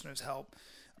the listeners' help.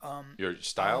 Your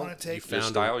style? wanna take- your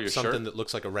style, your something shirt? that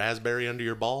looks like a raspberry under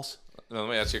your balls. No,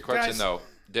 let me ask you a question Guys. though.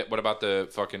 What about the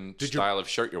fucking style of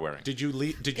shirt you're wearing? Did you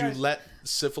Guys. let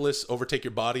syphilis overtake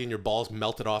your body and your balls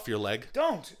melted off your leg?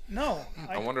 Don't. No.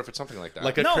 I wonder if it's something like that.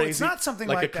 Like a No, crazy, it's not something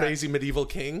like like a that. crazy medieval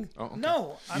king. Oh, okay.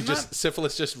 No. I'm not.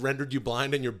 Syphilis just rendered you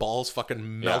blind and your balls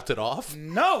fucking melted off.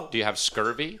 No. Do you have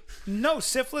scurvy? No.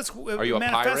 Syphilis. Are you a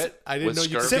pirate? I didn't with know you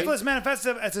could- scurvy? Syphilis manifests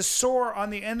as a sore on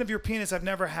the end of your penis I've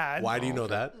never had. Why do you know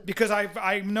that? Because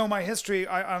I know my history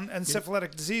and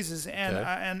syphilitic diseases and Okay.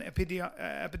 and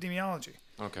epidemiology.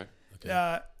 Okay.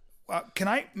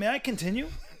 May I continue?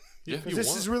 Yeah. Because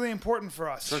this is really important for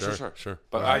us. Sure.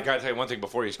 But I gotta tell you one thing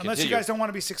before you continue. Unless you guys don't want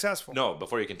to be successful. No,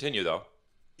 before you continue though.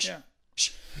 Yeah.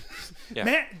 Yeah.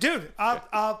 Man, dude, I'll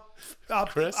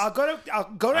Chris? go to I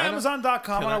know.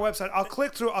 Amazon.com on our website. I'll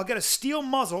click through. I'll get a steel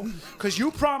muzzle because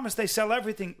you promised they sell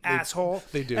everything, asshole.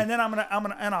 they do. And then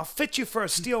I'll fit you for a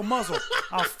steel muzzle.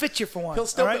 I'll fit you for one. He'll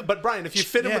still, all right? but Brian, if you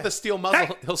fit him Yeah. with a steel muzzle,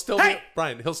 Hey! he'll still Hey!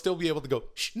 he'll still be able to go.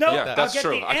 Shh. No, Yeah, that's I'll get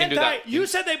true. the I can do that. You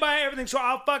said they buy everything, so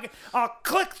I'll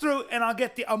click through and I'll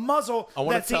get a muzzle wanna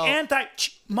that's tell- the anti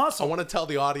muzzle. I want to tell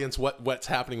the audience what's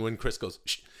happening when Chris goes.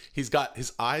 Shh. He's got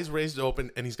his eyes raised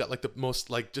open and he's got like the most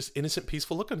like just innocent,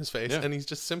 peaceful look on his face, and he's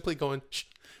just simply going. Shh.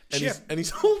 And he's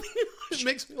holding. It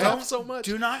makes me laugh so much.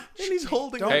 Do not. And he's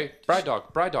holding. Don't- Hey, Bride Dog.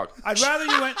 I'd rather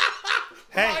you went.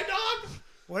 Hey, My dog.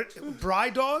 what?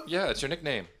 Bride dog? Yeah, it's your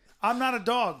nickname. I'm not a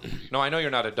dog. No, I know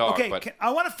you're not a dog, Okay, but I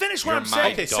want to finish what you're I'm my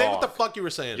saying. Okay, say what the Dog. fuck you were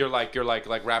saying. you're like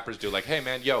rappers do. Like, hey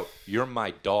man, yo, you're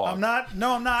my dog. I'm not.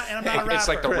 No, I'm not, and I'm not a rapper. It's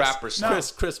like the rapper song.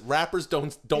 Chris, rappers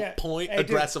don't Yeah. point Hey, dude.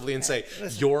 aggressively and say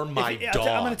you're my I'm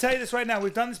dog. going to tell you this right now.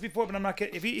 We've done this before, but I'm not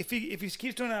kidding. If he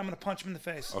keeps doing that, I'm going to punch him in the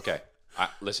face. Okay,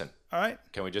 listen. All right.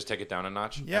 Can we just take it down a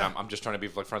notch? Yeah. And I'm just trying to be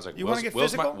like friends. Like, You wanna get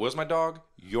physical? Will's my dog.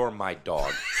 You're my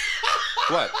dog.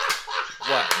 What?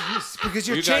 Because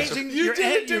you're You guys changing. are- You're,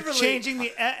 did it you're differently. changing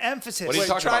the emphasis. What are you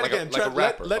talking try about? it again. Like a Try-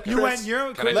 rapper. let Okay. You went.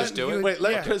 You're. Can I just do it? Wait,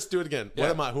 let yeah. Chris do it again. Yeah.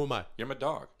 Who am I? You're my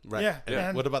dog. Right. Yeah, And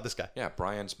man. what about this guy? Yeah,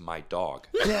 Brian's my dog.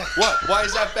 Yeah. What? Why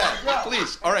is that bad?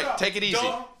 Please. All right, take it easy.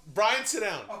 Don't Brian, sit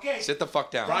down. Okay. Sit the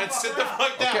fuck down. Brian, sit the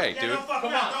fuck down. Okay, Yeah, dude. don't fuck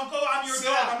around. Don't go. I'm your Sit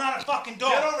dog. down. I'm not a fucking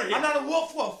dog. Get over here. I'm not a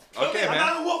wolf. Okay, I'm man.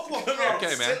 not a wolf. Okay,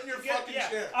 man. Sit in your fucking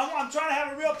chair. I'm trying to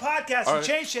have a real podcast All and right.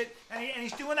 change shit, and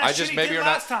he's doing that I shit just he maybe did you're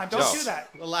last not. time. Don't No. do that.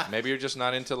 Relax. Maybe you're just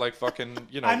not into like fucking,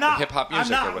 I'm not. hip hop music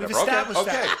I'm not. or whatever. We've established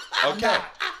Okay. that. I'm Okay. not.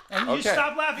 And you Okay.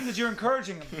 stop laughing because you're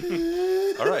encouraging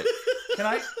him. All right. Can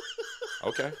I?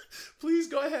 Okay. Please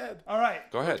go ahead. All right.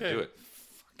 Go ahead. Okay. Do it.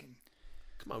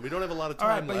 Come on, we don't have a lot of All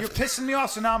time right, but left. you're pissing me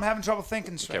off, so now I'm having trouble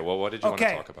thinking straight. Okay. Well, what did you want to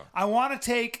talk about? I want to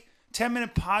take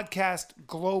 10-minute podcast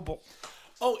global.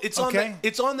 Oh, it's Okay.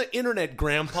 on the internet,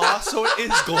 Grandpa. So it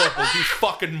is global. You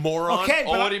fucking moron. Okay,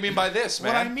 Oh, but what do you mean by this,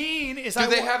 man? what I mean is Do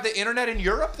they have the internet in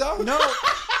Europe though? No.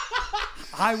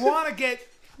 I want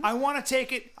to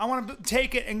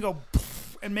take it and go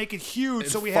and make it huge.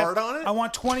 And so we fart have. on it? I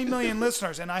want 20 million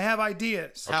listeners, and I have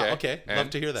ideas. Okay. Okay. Love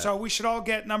And? to hear that. So we should all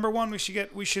get number one. We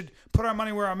should put our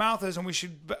money where our mouth is, and we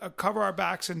should cover our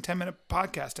backs in 10-minute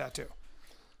podcast tattoo.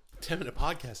 10-minute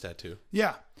podcast tattoo.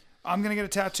 Yeah, I'm gonna get a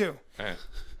tattoo. Eh.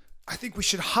 I think we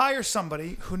should hire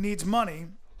somebody who needs money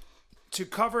to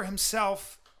cover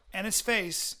himself and his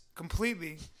face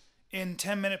completely in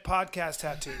 10-minute podcast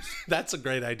tattoos. That's a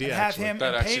great idea. Have actually. him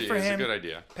That and pay actually for is a him. good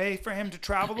idea. Pay for him to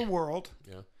travel the world.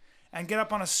 Yeah. And get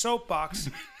up on a soapbox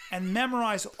and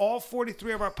memorize all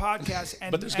 43 of our podcasts.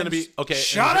 And, But there's going to be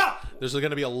Shut up. There's going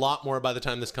to be a lot more by the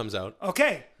time this comes out.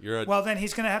 Okay. You're a- well, then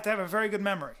he's going to have a very good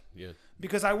memory. Yeah.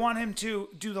 Because I want him to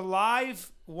do the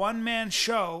live one-man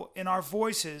show in our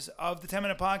voices of the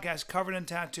 10-minute podcast covered in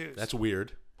tattoos. That's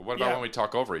weird. But what about Yeah. when we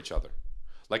talk over each other?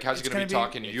 Like, how's he going to be gonna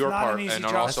be- talking it's your not an part easy and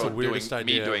job. also That's the doing weirdest me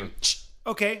idea doing?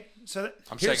 ever. okay. So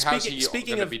I'm saying, how's he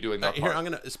going to be doing that here, part? I'm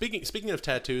gonna speaking of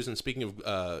tattoos and speaking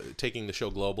of taking the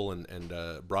show global and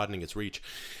broadening its reach.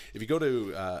 If you go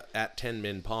to at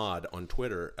tenminpod on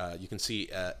Twitter, you can see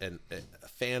a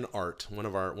fan art. One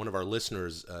of our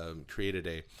listeners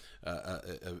created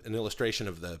an illustration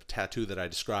of the tattoo that I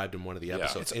described in one of the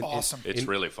episodes. It's awesome. It's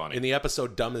really funny. In the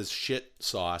episode "Dumb as Shit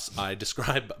Sauce," I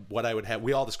describe what I would have.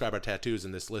 We all describe our tattoos,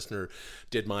 and this listener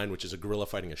did mine, which is a gorilla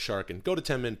fighting a shark. And go to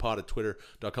 10minpod at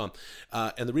twitter.com.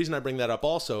 And the reason I bring that up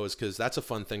also is because that's a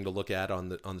fun thing to look at on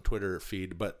the Twitter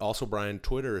feed. But also, Brian,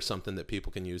 Twitter is something that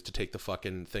people can use to take the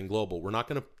fucking thing global. We're not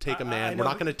going to take a man. We're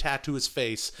not going to tattoo his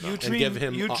face and give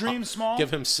him. You dream small. Give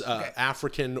him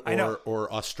African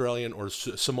or Australian or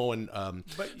Samoan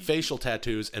facial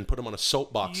tattoos and put them on a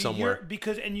soapbox somewhere.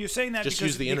 You're saying that Just because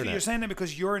use the internet. You're saying that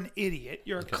because you're an idiot.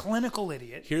 You're a clinical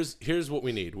idiot. Here's what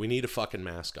we need. We need a fucking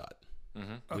mascot. We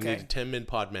need a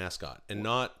 10minpod mascot, and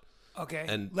not. Okay.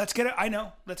 And let's get it. I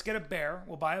know. Let's get a bear.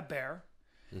 We'll buy a bear,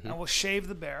 and we'll shave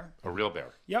the bear. A real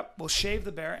bear. Yep. We'll shave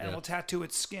the bear and we'll tattoo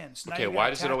its skin. So now Okay, you got why a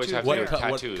does it always tattooed have to bear.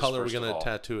 be what tattoos, color are we first of going to all?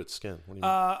 tattoo its skin? What do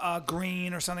you mean?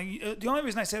 Green or something. The only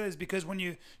reason I say that is because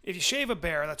if you shave a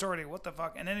bear, that's already what the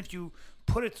fuck. And then if you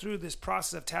put it through this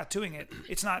process of tattooing it,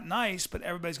 it's not nice, but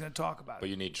everybody's going to talk about But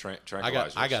it. you need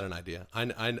tranquilizers. I got an idea.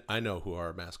 I know who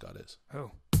our mascot is. Who?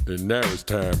 And now it's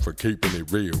time for Keeping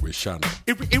It Real with Shana.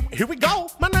 Here we go.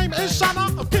 My name is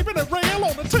Shana. I'm keeping it real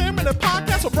on the 10-minute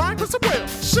podcast with Bryan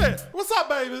Callen. Shit. What's up,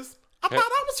 babies? I thought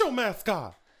I was your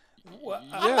mascot. I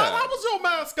thought I was your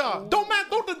mascot. Don't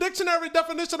the dictionary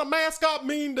definition of mascot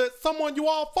mean that someone you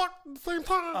all fuck at the same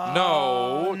time?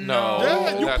 No.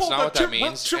 Yeah, you That's pulled not the what that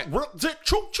means.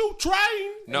 choo-choo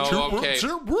train. No, okay.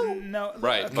 No.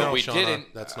 Right, Okay. but we Shauna,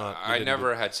 didn't. that's not- we I didn't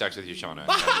never had sex with you, Shauna.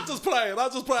 I just playing. Okay.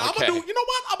 I'm gonna do. You know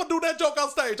what? I'm gonna do that joke on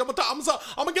stage. I'm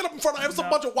gonna get up in front of some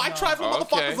bunch of white trifling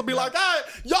motherfuckers and be like, "Hey,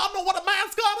 y'all know what a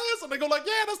mascot is?" And they go like,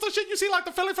 "Yeah, that's the shit you see like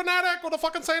the Philly Fanatic or the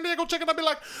fucking San Diego Chicken." I'd be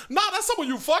like, "Nah, that's some of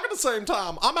you fucking at the same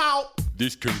time. I'm out."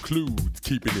 This concludes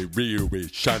Keeping It Real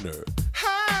with Shana.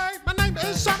 Hey, my name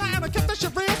is Shana and I kept this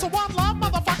shit real. So one love,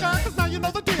 motherfucker, because now you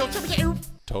know the deal.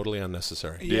 Totally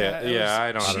unnecessary.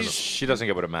 I don't know. She doesn't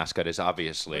get what a mascot is,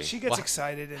 obviously. She gets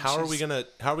excited. And How are we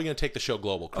gonna take the show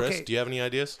global, Chris? Okay. Do you have any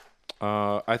ideas?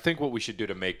 I think what we should do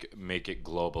to make it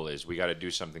global is we got to do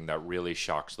something that really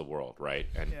shocks the world, right?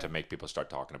 And to make people start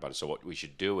talking about it. So what we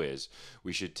should do is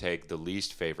we should take the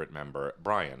least favorite member,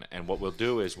 Brian, and what we'll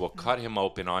do is we'll cut him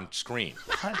open on screen.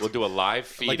 We'll do a live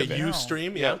feed Like a of it.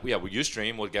 Ustream? Yeah, we'll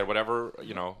Ustream. We'll get whatever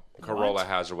Corolla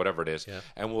has or whatever it is,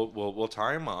 and we'll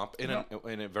tie him up in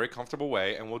a very comfortable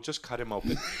way, and we'll just cut him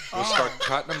open. We'll start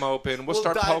cutting him open. We'll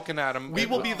start poking at him. We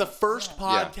will be the first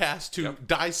podcast to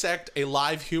dissect a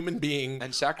live human being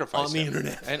and sacrifice on the him.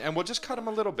 internet. And we'll just cut him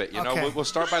a little bit. You know, Okay. we'll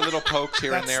start by little pokes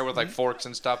here and there with like forks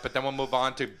and stuff, but then we'll move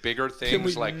on to bigger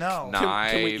things like knives.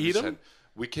 Can we eat him? And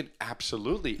we can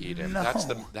absolutely eat him. No.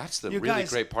 That's the You really guys-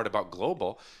 great part about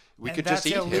global. We and could that's just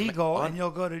eat illegal, him. and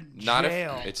you'll go to Not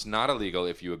jail. if it's not illegal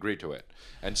if you agree to it.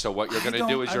 And so what you're I going to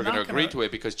do is don't- you're I'm going to not agree gonna- to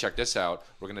it because check this out.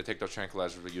 We're going to take those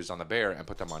tranquilizers we used on the bear and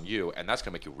put them on you, and that's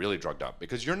going to make you really drugged up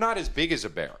because you're not as big as a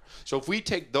bear. So if we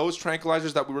take those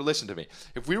tranquilizers that we were listening to me,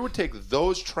 if we were to take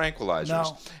those tranquilizers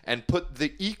No. and put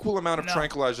the equal amount of No.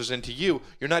 tranquilizers into you,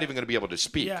 you're not even going to be able to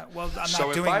speak. Yeah, well, I'm so not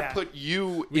if doing I that. put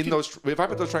you in those, if I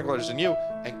put those tranquilizers in you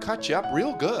and cut you up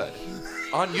real good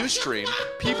on Ustream,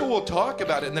 people will talk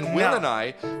about it, and then Will No. and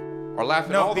I are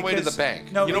laughing No, all the way to the because-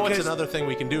 bank. No, You know what's because- another thing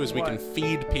we can do is we What? can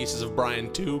feed pieces of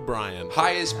Brian to Brian.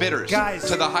 Highest bidders. Guys.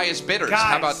 To the highest bidders.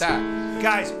 How about Guys. that?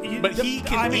 Guys, But he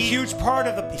can I'm a eat- huge part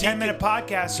of the 10-minute can-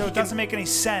 podcast, so it doesn't make any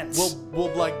sense. We'll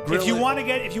like grill if you it. want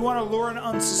to lure an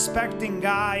unsuspecting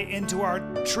guy into our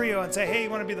trio and say, "Hey, you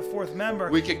want to be the fourth member?"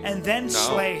 We could- and then No.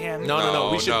 slay him. No.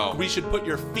 No. We should put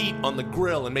your feet on the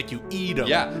grill and make you eat them.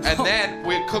 Yeah, and then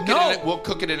we'll cook No. we'll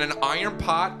cook it in an iron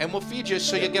pot, and we'll feed you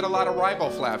so you get a lot of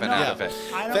riboflavin out of it.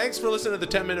 I don't- Thanks for listening to the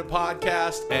 10-Minute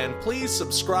Podcast, and please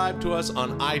subscribe to us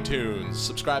on iTunes.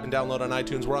 Subscribe and download on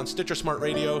iTunes. We're on Stitcher Smart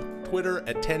Radio, Twitter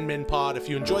at 10minpod. If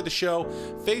you enjoyed the show,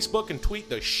 Facebook and tweet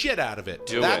the shit out of it.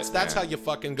 That's man. how you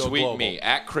fucking go Tweet global. me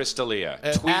at Crystalia.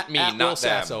 Tweet at me, Will not them.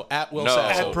 Sasso. At Will no.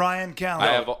 Sasso. At Bryan Callen. I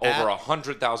have over at-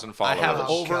 100,000 I followers. have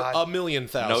over God.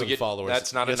 1,000,000 No, you- followers.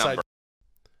 that's not a Yes, I number. do.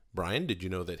 Brian, did you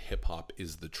know that hip hop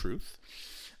is the truth?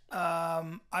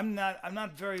 I'm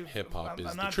not very. Hip hop is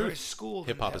I'm the not truth. very schooled.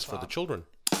 Hip in hop is for the children.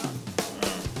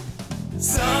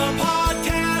 Some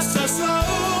podcasts are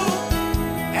slow,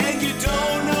 and you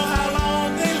don't know how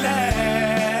long they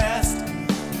last.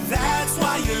 That's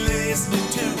why you're listening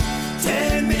to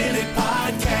 10-Minute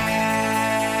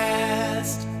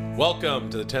Podcast. Welcome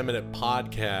to the 10-Minute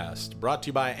Podcast, brought to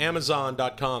you by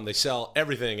Amazon.com. They sell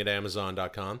everything at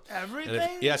Amazon.com.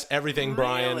 Everything? Yes, everything,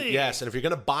 Brian. Really? Yes, and if you're going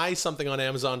to buy something on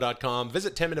Amazon.com,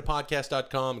 visit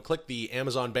 10minutepodcast.com, click the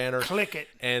Amazon banner. Click it.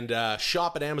 And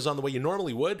shop at Amazon the way you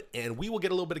normally would, and we will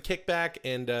get a little bit of kickback,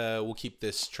 and we'll keep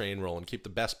this train rolling, keep the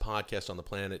best podcast on the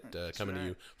planet coming to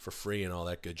you for free and all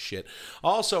that good shit.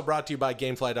 Also brought to you by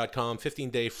Gamefly.com,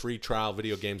 15-day free trial,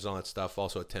 video games and all that stuff,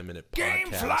 also a 10-minute podcast.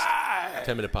 Gamefly!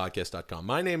 10minutepodcast.com.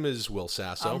 My name is Will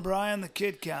Sasso. I'm Brian the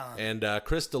Kid Callen. And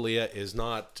Chris D'Elia is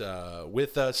not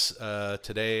with us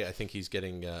today. I think he's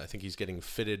getting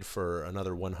fitted for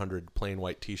another 100 plain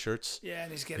white T-shirts. Yeah,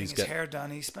 and he's getting his hair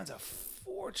done. He spends a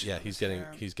fortune. Yeah, he's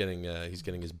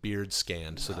getting his beard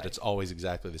scanned so that it's always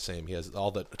exactly the same. He has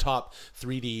all the top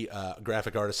 3D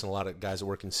graphic artists and a lot of guys that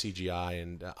work in CGI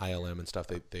and ILM and stuff.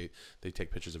 They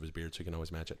take pictures of his beard so you can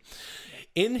always match it.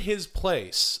 In his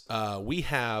place, we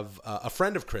have a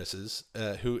friend of Chris's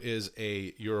who is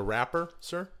you're a rapper,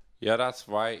 sir? Yeah, that's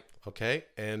right. Okay,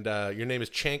 and your name is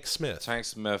Chank Smith. Chank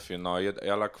Smith,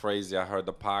 y'all are crazy. I heard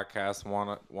the podcast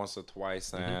once or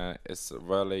twice, and it's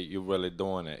really, you really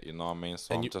doing it, you know what I mean?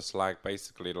 So I'm just like,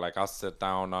 basically, like I'll sit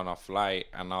down on a flight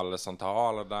and I'll listen to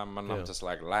all of them, and I'm just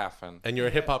like laughing. And you're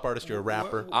a hip hop artist. You're a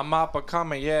rapper. I'm up and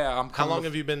coming, yeah. How long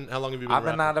have you been? I've been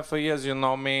rapping? at it for years, you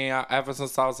know me. Ever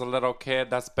since I was a little kid,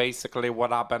 that's basically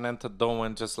what I've been into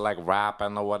doing, just like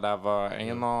rapping or whatever. And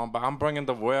you know, but I'm bringing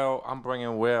real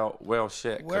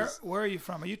shit. Where are you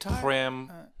from? Are you tired?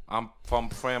 Prim. I'm from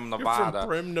Prim, Nevada. from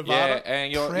Prim, Nevada? Yeah,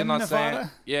 and you know Prim, what I'm saying?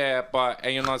 Nevada? Yeah,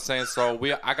 and you know what I'm saying? So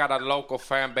I got a local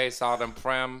fan base out in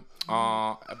Prim.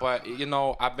 But you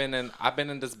know, I've been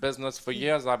in this business for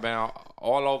years. I've been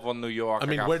all over New York. I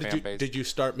mean, got where fan base. did you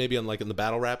start? Maybe in the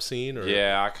battle rap scene, or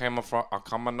Yeah, I'm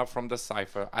coming up from the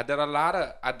cipher. I did a lot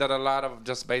of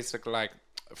just basic like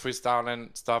freestyling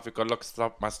stuff. You could look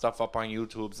my stuff up on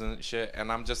YouTube's and shit. And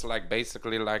I'm just like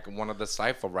basically like one of the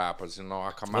cipher rappers. You know,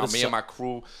 I come out. Me and my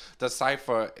crew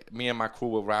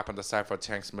were rapping the cipher.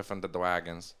 Chank Smith and the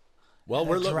Dragons. Well,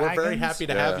 we're very happy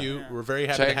to have you. We're very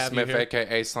happy to Chank have Smith, you here.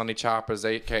 a.k.a. Sonny Choppers,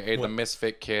 a.k.a. the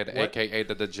Misfit Kid, a.k.a.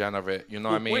 the Degenerate. You know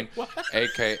what I mean?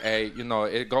 A.k.a. You know,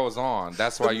 it goes on.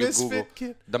 That's why you Google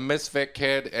the Misfit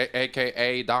Kid,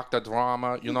 a.k.a. Dr.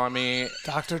 Drama. You know what I mean?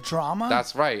 Dr. Drama?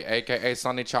 That's right. A.k.a.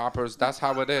 Sonny Choppers. That's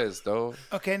how it is, though.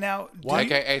 Okay, now...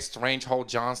 A.k.a. Strange Hole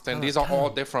Johnston. These are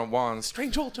all different ones.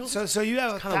 Strange Hole Johnston. So you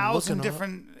have 1,000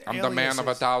 different I'm the man of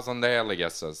aliases. 1,000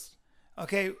 aliases.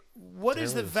 Okay, what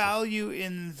is the value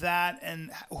in that,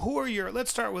 and let's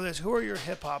start with this, who are your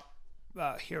hip-hop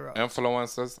heroes?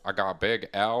 Influencers. I got Big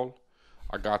L.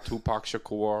 I got Tupac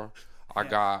Shakur.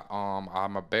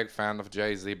 I'm a big fan of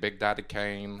Jay-Z, Big Daddy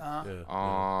Kane.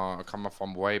 Coming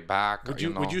from way back. Would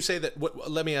you say that?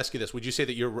 Let me ask you this: would you say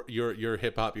that your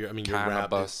hip hop, your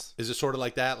rap, is it sort of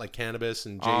like that, like Cannabis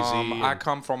and Jay-Z? I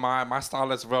come from my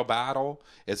style is real battle.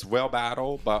 It's real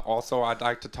battle, but also I'd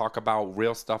like to talk about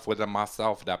real stuff within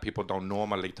myself that people don't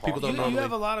normally talk about. You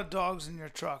have a lot of dogs in your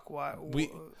truck. Why?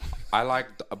 I like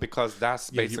because that's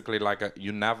basically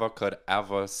you never could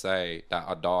ever say that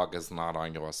a dog is not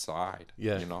on your side.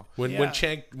 Yeah, you know. When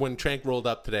Chank rolled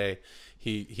up today,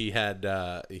 he had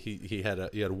a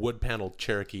wood paneled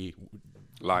Cherokee.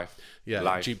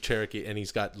 Jeep Cherokee, and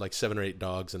he's got like 7 or 8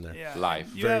 dogs in there. Yeah.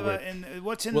 Life. You have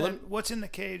what's in the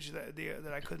cage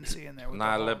that I couldn't see in there?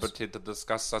 Not at liberty to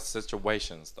discuss such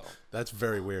situations, though. That's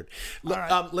very weird.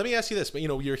 Right. Let me ask you this: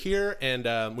 you're here,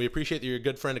 and we appreciate that you're a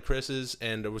good friend of Chris's.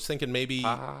 And I was thinking maybe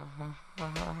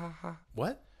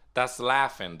what? That's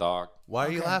laughing, dog. Why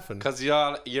are you laughing? Because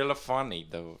you're funny,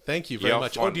 dude. Thank you very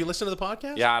much. Funny. Oh, do you listen to the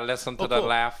podcast? Yeah, I listen to the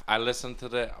laugh. I listen to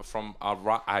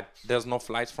there's no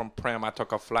flights from Prim. I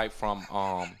took a flight from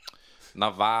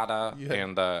Nevada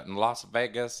in Las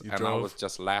Vegas, and I was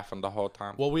just laughing the whole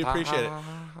time. Well, we appreciate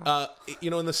it.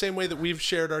 In the same way that we've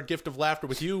shared our gift of laughter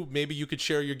with you, maybe you could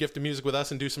share your gift of music with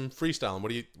us and do some freestyling. What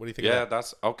do you think? Yeah, of that?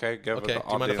 that's okay. Do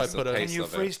you mind if I put a? Can you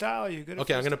freestyle? Are you good?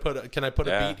 Okay, I'm gonna put. Can I put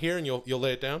a beat here and you'll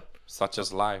lay it down? Such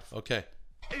as life. Okay.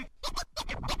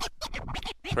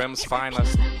 Prim's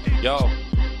finest. Yo.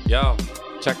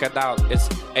 Check it out, it's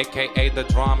AKA the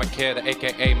Drama Kid,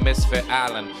 AKA Misfit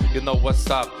Allen. You know what's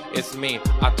up, it's me,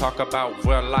 I talk about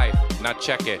real life. Now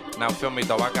check it, now feel me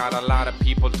though, I got a lot of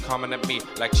people coming at me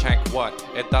like Chank what?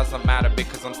 It doesn't matter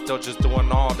because I'm still just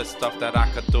doing all the stuff that I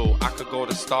could do. I could go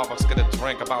to Starbucks, get a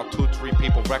drink, about 2-3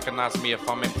 people recognize me if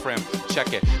I'm in Prim.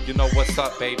 Check it, you know what's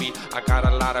up baby, I got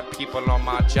a lot of people on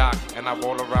my jock, and I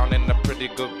roll around in a pretty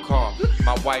good car.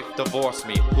 My wife divorced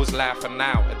me, who's laughing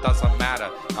now? It doesn't matter,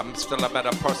 I'm still a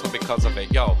better person because of it.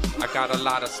 Yo, I got a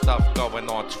lot of stuff going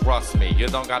on, trust me. You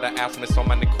don't gotta ask me so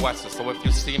many questions. So if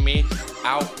you see me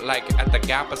out like at the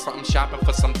Gap or something shopping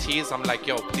for some teas, I'm like,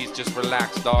 yo, please just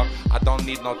relax, dog. I don't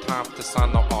need no time to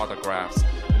sign no autographs.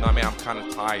 You know what I mean? I'm kind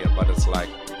of tired, but it's like,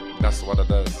 that's what it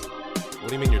is. What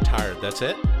do you mean you're tired? That's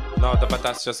it? No, but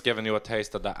that's just giving you a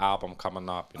taste of the album coming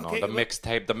up. You know, the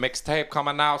mixtape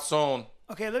coming out soon.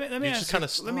 Okay, let me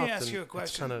ask you a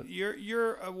question.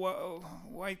 You're a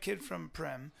white kid from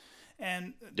Prim,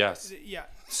 and yes, yeah.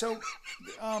 So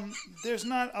there's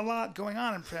not a lot going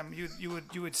on in Prim.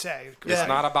 You would say it's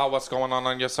not about what's going on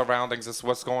in your surroundings. It's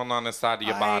what's going on inside of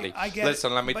your body. I get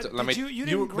Listen, let me. You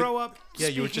didn't grow up. Yeah,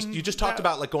 you just talked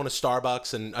about like going to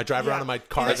Starbucks, and I drive around in my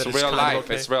car. It's real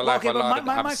life. It's real life.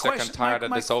 I'm sick and tired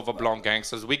of this overblown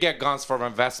gangsters. We get guns for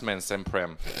investments in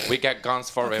Prim. We get guns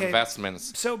for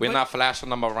investments. So we're not flashing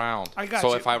them around.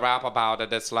 So if I rap about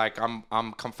it, it's like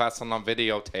I'm confessing on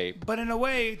videotape. But in a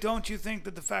way, don't you think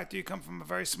that the fact that you come from a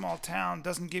very small town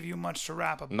doesn't give you much to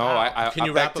rap about? No, I Can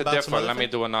you beg rap to about differ. some Let me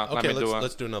do another. Okay,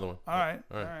 let's do another one. All right.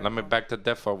 Let me beg to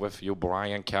differ with you,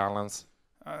 Bryan Callen.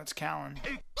 It's Callen.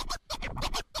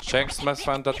 Chank Smith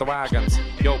under the wagons.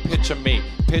 Yo, picture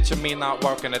me not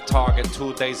working at Target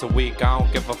 2 days a week. I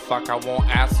don't give a fuck, I won't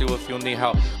ask you if you need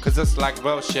help, cause it's like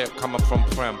real shit coming from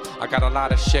Prim. I got a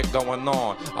lot of shit going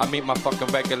on. I meet my fucking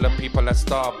regular people at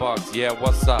Starbucks. Yeah,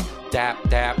 what's up? Dap,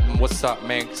 what's up,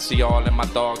 man? See y'all and my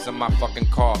dogs in my fucking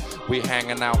car. We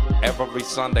hanging out every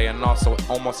Sunday and also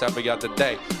almost every other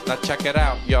day. Now check it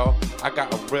out, yo, I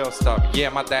got a real stuff. Yeah,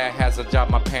 my dad has a job,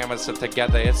 my parents are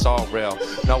together, it's all real.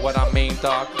 Know what I mean,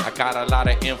 dog? I got a lot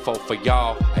of info for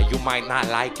y'all, and you might not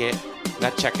like it. Now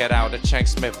check it out, the Chank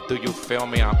Smith, do you feel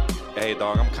me? Hey,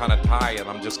 dog, I'm kind of tired.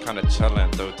 I'm just kind of chilling,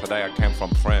 dude. Today I came from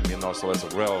Prim, you know, so it's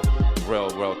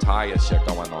real tired shit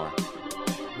going on.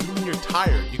 What do you mean you're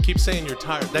tired? You keep saying you're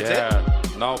tired. That's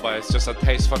it? No, but it's just a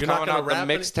taste for coming out. The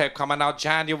mixtape coming out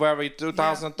January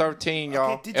 2013,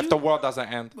 y'all. Okay, if the world doesn't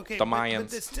end, the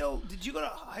Mayans. But still, did you go to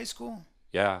high school?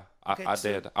 Yeah, I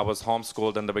did. I was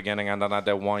homeschooled in the beginning, and then I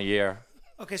did 1 year.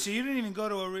 Okay, so you didn't even go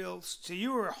to a real. So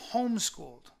you were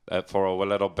homeschooled. For a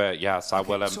little bit, yes, I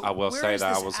will say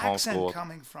that I was homeschooled. Where is this accent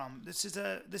coming from? This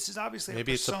is obviously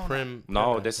maybe a persona. It's a Prim.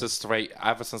 No, this is straight.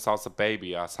 Ever since I was a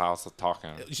baby, that's how I was talking.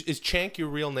 Is Chank your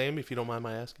real name? If you don't mind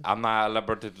my asking. I'm not at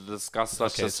liberty to discuss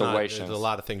such situations. There's a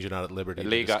lot of things you're not at liberty to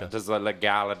discuss. There's a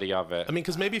legality of it. I mean,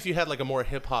 because maybe if you had like a more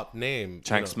hip hop name,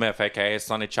 Chank Smith, aka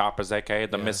Sonny Choppers, aka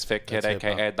the Misfit Kid,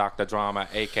 aka Dr. Drama,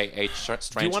 aka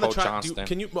Strange Ho Johnston.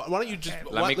 Why don't you just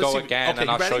let me go again, and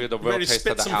I'll show you the real taste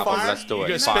of the album. Let's do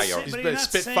it. Fire.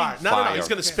 Spit fire. No, he's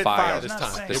gonna spit fire this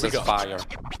time. This is fire.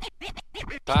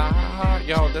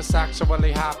 Yo, this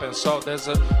actually happened. So there's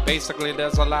a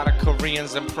lot of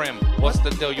Koreans in Prim. What's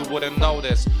the deal? You wouldn't know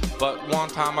this. But one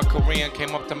time a Korean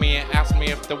came up to me and asked me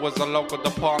if there was a local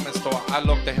department store. I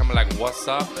looked at him like, what's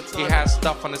up? He had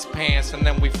stuff on his pants, and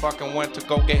then we fucking went to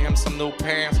go get him some new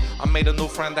pants. I made a new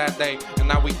friend that day, and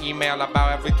now we email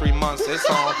about every 3 months. It's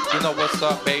on, you know what's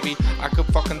up, baby. I could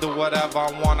fucking do whatever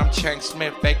I want. I'm Chank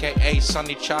Smith, aka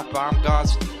Sonny Chopper. I'm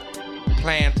God's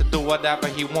plan to do whatever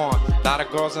he want. Lot of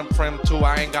girls in Prim too.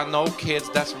 I ain't got no kids,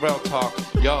 that's real talk.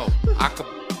 Yo, I could,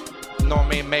 you know what I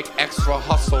mean, make extra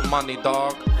hustle money,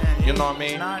 dog. You know what I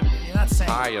mean? You're not saying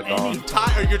Tired, dog.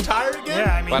 anything. You're tired again?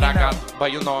 Yeah, I mean,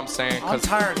 But you know what I'm saying? I'm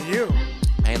tired of you.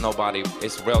 Ain't nobody,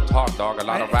 it's real talk, dog. A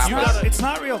lot of rappers. It's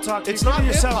not real talk. It's not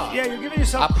hip-hop. Yeah, you're giving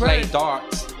yourself I play credit.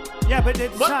 darts. Yeah, but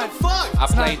it's What not. the fuck? I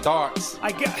play darts.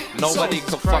 I get. Nobody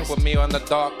Jesus could Christ. fuck with me on the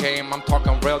dark game. I'm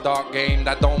talking real dark game.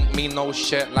 That don't mean no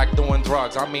shit like doing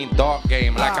drugs. I mean dark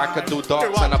game. Like I could do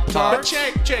darts in a pub.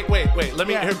 Jake, wait. Let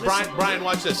me Yeah, hear listen. Brian,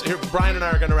 watch this. Here, Brian and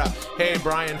I are gonna rap. Hey,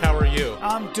 Brian, how are you?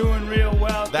 I'm doing real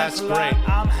well. That's Thanks a lot. great.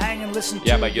 I'm hanging, listening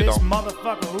Yeah, to but you this don't-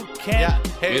 motherfucker who can't. Yeah.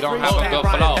 Hey, You don't freestyle. have a good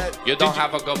Brian, flow. did You don't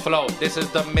have a good flow. This is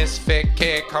the misfit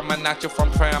kid coming at you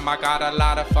from Prim. I got a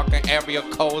lot of fucking area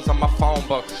codes on my phone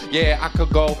book. Yeah, I could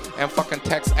go and fucking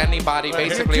text anybody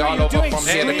basically You're all over doing from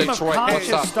here to stream of Detroit. What's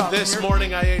conscious up? stuff. This You're-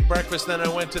 morning I ate breakfast, then I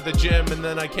went to the gym, and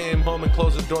then I came home and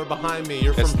closed the door behind me.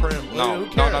 You're It's- from Prim. No, Who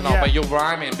no, cares? no, no. Yeah. But you're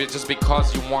rhyming just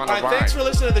because you want All to right, rhyme. thanks for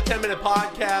listening to the 10-minute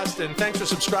podcast, and thanks for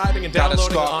subscribing and Got a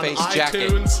downloading on Scarface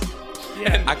jacket. iTunes.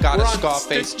 And I got we're a on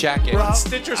Scarface jacket. We're on Bro,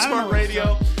 Stitcher I don't Smart know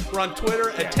Radio. We're on Twitter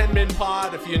at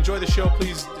 10minpod. If you enjoy the show,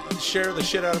 please share the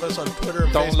shit out of us on Twitter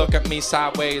and Don't Facebook. look at me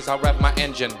sideways, I rev my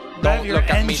engine. Don't your look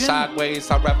at me engine? sideways,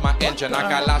 I rev my engine. I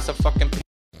got lots of fucking.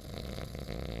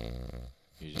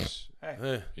 You just.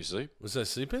 Hey, You sleep? was that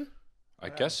sleeping? I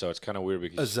guess so. It's kind of weird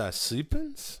because. Was that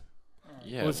sleeping?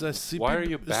 Yeah. Was that sleepy? Why are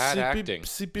you bad acting?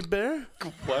 Sleepy bear?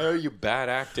 Why are you bad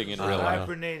acting in real life?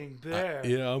 Hibernating bear.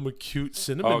 Yeah, I'm a cute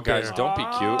cinnamon Oh, guys, bear. don't be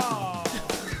cute.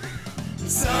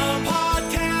 Some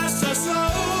podcasts are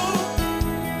slow,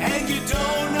 and you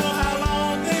don't know how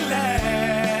long they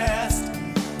last.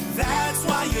 That's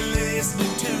why you're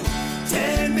listening to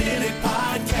 10-Minute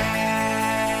Podcast.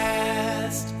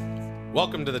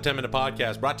 Welcome to the 10-Minute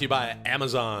Podcast, brought to you by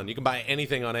Amazon. You can buy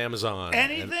anything on Amazon.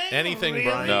 Anything? Anything, Really?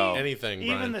 Brian. No. Anything,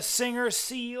 Even Brian. the singer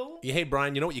seal. Hey,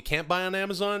 Brian, you know what you can't buy on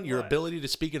Amazon? Your ability to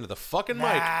speak into the fucking mic,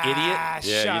 Nah, idiot. Yeah,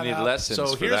 shut you need up. lessons So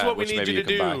for here's that, what we which need maybe you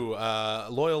to can buy.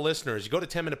 do, loyal listeners. You go to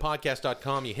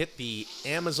 10minutepodcast.com, you hit the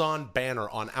Amazon banner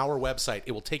on our website.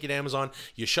 It will take you to Amazon.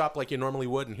 You shop like you normally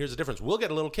would, and here's the difference. We'll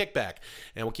get a little kickback,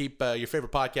 and we'll keep your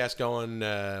favorite podcast going.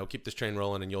 We'll keep this train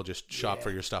rolling, and you'll just shop for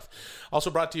your stuff. Also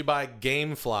brought to you by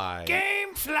Gamefly.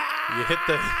 Gamefly. You hit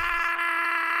the...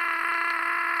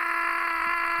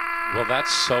 Well,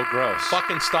 that's so gross.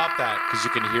 Fucking stop that. Because you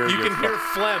can hear You your can hear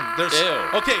phlegm. There's Ew.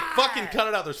 Okay, fucking cut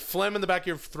it out. There's phlegm in the back of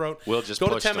your throat. We'll just go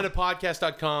to push them.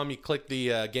 10minutepodcast.com. You click the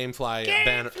Gamefly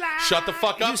banner. Shut the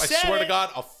fuck up. I said swear to it. God,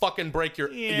 I'll fucking break your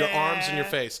arms and your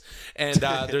face. And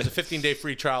there's a 15-day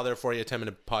free trial there for you at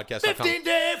 10minutepodcast.com.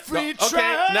 15-day free Okay,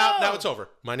 trial. now it's over.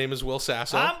 My name is Will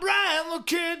Sasso. I'm Bryan the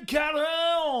Kid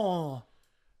Callen.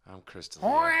 I'm Kristen.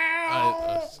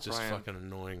 It's just Brian. fucking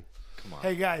annoying.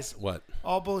 Hey guys, What?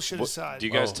 all bullshit aside. Do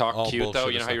you guys Oh, talk all cute though?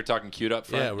 bullshit You know how aside. you're talking cute up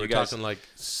front? Yeah, we're you guys, talking like do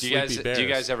sleepy you guys bears. do you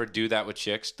guys ever do that with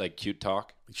chicks? Like cute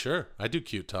talk? Sure, I do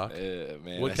cute talk.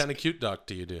 Man, What kind of cute talk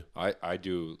do you do? I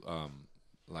do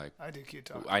like I do cute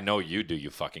talk. I know you do, you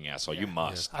fucking asshole. You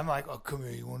must. I'm like, oh, come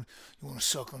here. You want to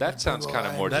suck on That my sounds big kind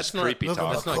of eye? more That's just not- creepy Look at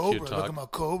my That's talk. not cobra. cute Look talk. at my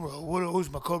cobra.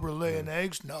 Who's my cobra laying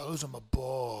eggs? No, those are my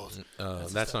balls.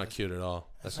 That's not cute at all.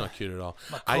 That's not cute at all.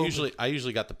 My I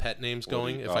usually got the pet names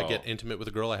going. If I get intimate with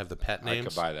a girl, I have the pet I names.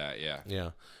 could buy that, yeah.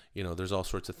 Yeah, there's all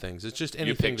sorts of things. It's just You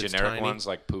anything pick that's generic tiny. ones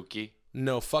like Pookie?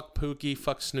 No, fuck Pookie,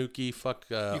 fuck Snooky, fuck.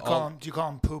 Do you call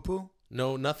him poo poo?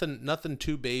 No, nothing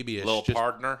too babyish. Little just,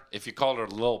 partner? If you called her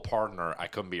little partner, I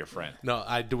couldn't be your friend. No,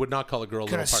 I would not call a girl a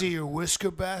Can I little see partner. your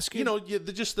whisker basket?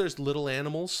 There's little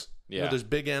animals. Yeah. There's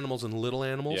big animals and little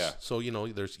animals. Yeah. So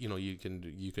there's you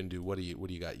can do what do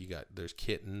you got? You got there's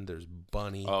kitten, there's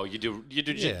bunny. Oh, you do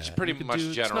Yeah, pretty you could much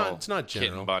do- general. it's not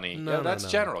general. Kitten bunny. No, yeah, no, that's no.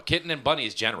 general. Kitten and bunny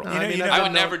is general. You know, you I know-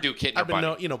 would never do kitten or I've been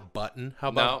bunny. button. How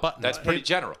about No, button? that's pretty Hey,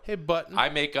 general. Hey, button. I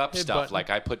make up Hey, stuff button. like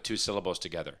I put two syllables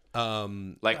together.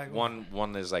 Like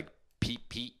one is like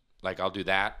Pete. Like I'll do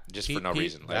that just for no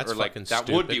reason. That's or like fucking that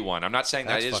stupid. would be one. I'm not saying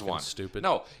That's that is fucking one. stupid.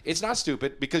 No, it's not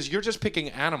stupid because you're just picking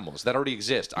animals that already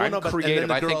exist. Well, I'm no, but- creative.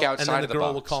 I think outside and then of the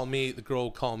girl box. the girl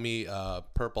will call me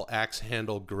purple axe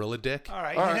handle gorilla dick. All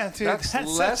right, All you right, know, dude, that's that's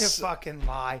less- such a fucking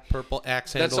lie. Purple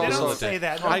axe handle That's They also- gorilla don't say dick.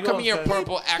 that. I Don't come here, say-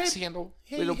 purple axe handle.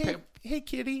 Little Hey,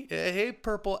 kitty. Hey,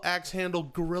 purple axe handle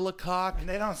gorilla cock.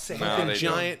 They don't say No, that. Fucking they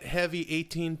giant, heavy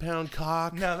 18-pound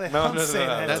cock. No, they don't say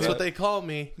that. That's dude. what they call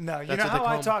me. No, you That's know what they how call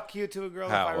I me. talk cute to a girl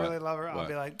How? if I What? really love her? I'll What?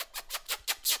 be like,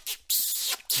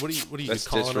 What are you That's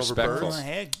calling over disrespectful. birds?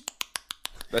 hey,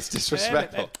 That's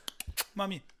disrespectful.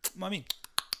 mommy.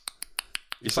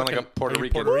 You sound like a Puerto Are you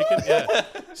Rican. Puerto Rican? Yeah.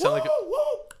 Sound like Woo, woo.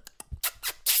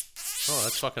 oh,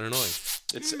 that's fucking annoying.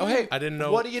 Hey, I didn't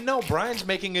know- What do you know? Brian's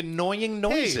making annoying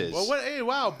noises. Hey,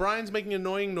 wow, Brian's making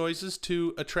annoying noises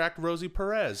to attract Rosie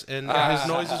Perez, and his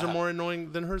noises are more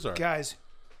annoying than hers are. Guys,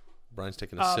 Brian's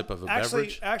taking a sip of a actually,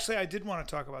 beverage. actually, I did want to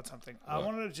talk about something. I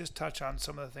wanted to just touch on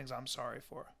some of the things I'm sorry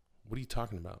for. What are you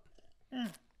talking about?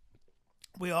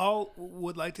 We all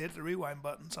would like to hit the rewind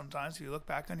button sometimes. If you look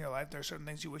back on your life, there are certain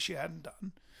things you wish you hadn't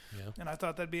done. Yeah. And I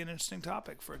thought that'd be an interesting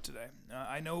topic for today.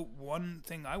 I know one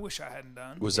thing I wish I hadn't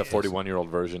done Was a is- 41-year-old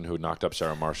version who knocked up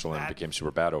Sarah Marshall and That- became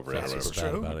super bad over it. That is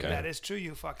bad true. about it, yeah. That is true,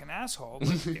 you fucking asshole.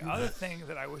 But the other thing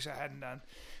that I wish I hadn't done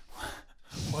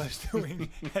was doing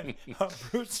a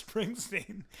Bruce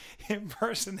Springsteen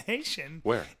impersonation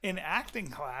Where? in acting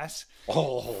class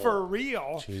Oh. for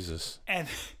real Jesus,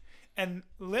 and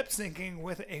lip syncing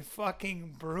with a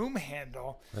fucking broom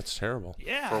handle. that's terrible.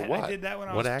 Yeah, For what? I did that when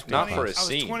I What was acting 20. Not for a I was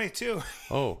scene. 22.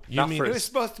 Oh, you Not mean for It was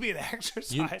supposed to be an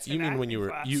exercise. you in mean when you acting were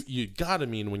class. you gotta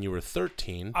mean when you were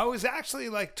 13? I was actually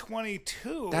like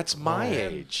 22. That's my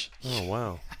age. Oh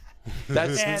wow.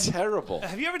 That's And- terrible.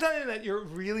 Have you ever done anything that you're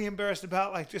really embarrassed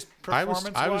about, like just I was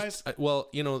performance-wise? well,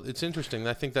 you know, it's interesting.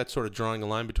 I think that's sort of drawing a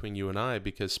line between you and I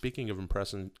because speaking of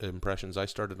impressions, I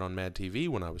started on Mad TV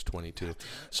when I was 22.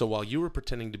 So while you were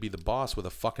pretending to be the boss with a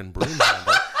fucking broom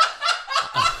handle,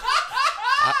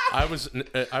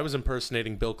 I was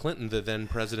impersonating Bill Clinton, the then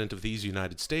president of these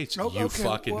United States. Oh, You okay,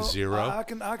 fucking well, zero. I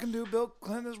can do Bill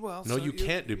Clinton as well. No, so you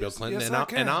can't do Bill yes, Clinton, yes, and I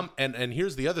can. and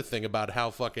here's the other thing about how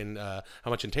fucking how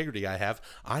much integrity I have.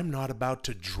 I'm not about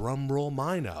to drum roll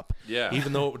mine up. Yeah.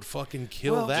 Even though it would fucking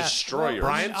kill Well, that. Destroy yours.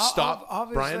 Brian, I'll- stop.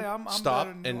 obviously, Brian, I'm stop.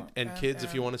 better than And you are. and kids,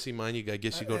 if you And- want to see mine, I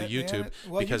guess you go to and- YouTube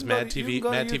well, you because can go Mad to- you TV can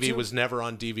go to Mad TV YouTube. was never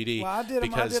on DVD Well, I did 'em- I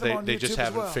because did 'em on they just YouTube as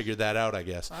haven't well. figured that out. I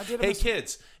guess. I did 'em Hey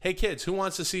as- kids, who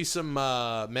wants to see some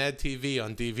Mad TV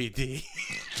on DVD?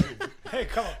 Hey,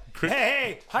 come on.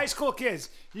 Hey, high school kids,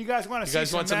 you guys want to You see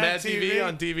guys want some Mad TV TV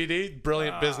on DVD?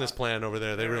 Brilliant business plan over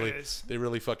there. They there it really, is. they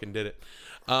really fucking did it.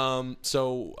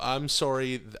 So I'm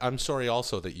sorry. I'm sorry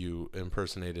also that you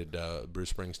impersonated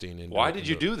Bruce Springsteen. Why did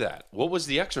you do that? What was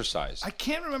the exercise? I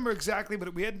can't remember exactly,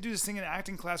 but we had to do this thing in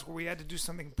acting class where we had to do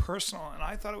something personal, and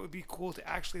I thought it would be cool to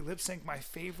actually lip sync my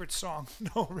favorite song,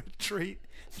 "No Retreat."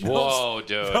 Whoa,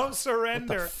 dude. No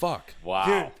surrender. Fuck. Wow.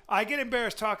 Dude, I get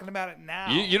embarrassed talking about it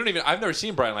now. You don't even. I've never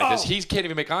seen Brian like this. Oh. He can't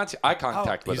even make eye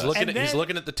contact with He's us. looking. And He's then-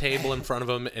 looking at the table in front of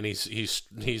him, and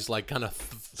he's like kind of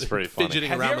pretty funny. fidgeting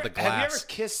have around you with ever, the have you glass. ever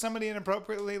kissed somebody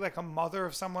inappropriately, like a mother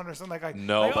of someone or something? Like,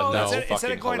 No, like, but that's instead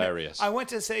fucking of going to- hilarious. I went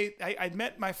to say I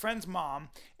met my friend's mom,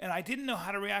 and I didn't know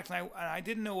how to react, and I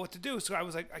didn't know what to do. So I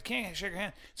was like, I can't shake her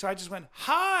hand. So I just went,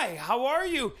 "Hi, how are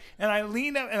you?" And I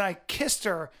leaned up and I kissed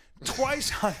her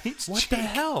twice on each What cheek. the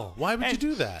hell? Why would you And-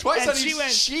 do that? Twice And on she each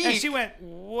went, cheek. and she went,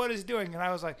 "What is he doing?" And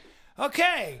I was like,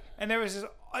 "Okay." And there was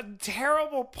a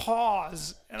terrible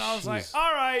pause, and I was like,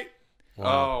 "All right."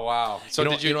 Oh wow! So You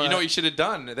know- did you? you know You know what? what you should have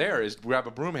done there is grab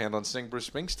a broom handle and sing Bruce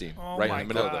Springsteen Oh right my in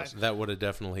the middle God. of this. That would have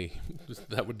definitely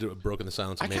have broken the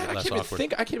silence and made it I less can't even awkward.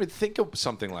 think. I can't even think of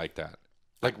something like that,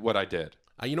 like what I did.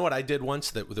 You know what I did once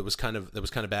that was kind of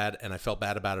bad, and I felt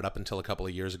bad about it up until a couple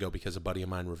of years ago because a buddy of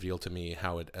mine revealed to me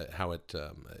how it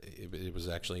was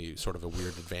actually sort of a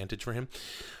weird advantage for him.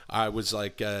 I was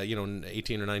like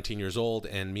 18 or 19 years old,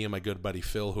 and me and my good buddy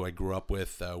Phil, who I grew up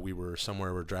with, we were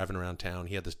driving around town.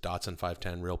 He had this Datsun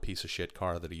 510, real piece of shit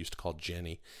car that he used to call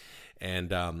Jenny.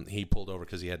 And he pulled over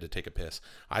because he had to take a piss.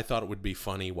 I thought it would be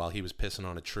funny while he was pissing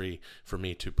on a tree for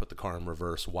me to put the car in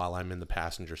reverse while I'm in the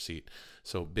passenger seat.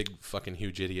 So big fucking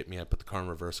huge idiot me. I put the car in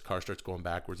reverse. The car starts going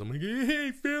backwards. I'm like,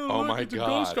 hey, Phil, Oh look, my it's a God.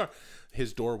 ghost car.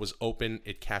 His door was open.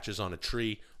 It catches on a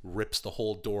tree, rips the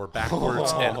whole door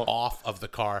backwards and off of the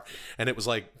car. And it was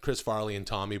like Chris Farley and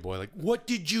Tommy Boy, like, what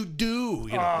did you do?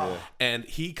 You know? And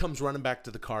he comes running back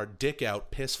to the car, dick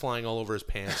out, piss flying all over his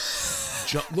pants.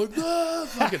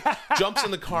 Fucking jumps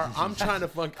in the car. I'm trying to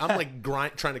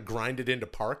trying to grind it into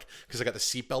park because I got the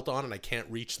seatbelt on and I can't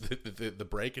reach the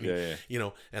brake. And you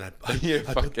know, and you're a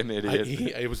fucking idiot.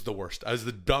 It was the worst. I was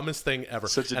the dumbest thing ever.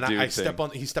 Such a and dude thing.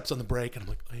 He steps on the brake and I'm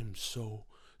like, I am so.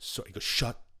 He goes,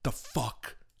 shut the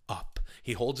fuck up.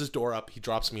 He holds his door up. He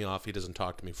drops me off. He doesn't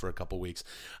talk to me for a couple weeks.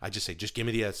 I just say, just give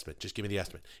me the estimate. Just give me the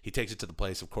estimate. He takes it to the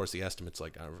place. Of course, the estimate's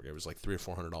like, I forget, it was like $300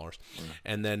 or $400.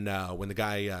 And then when the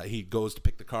guy, he goes to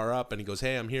pick the car up and he goes,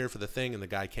 hey, I'm here for the thing. And the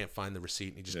guy can't find the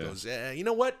receipt. And he just goes, you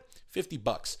know what?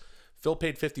 $50. Phil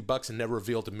paid $50 and never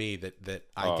revealed to me that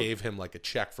I gave him like a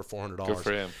check for $400. Good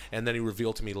for him. And then he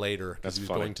revealed to me later, because he was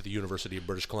going to the University of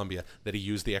British Columbia, that he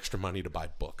used the extra money to buy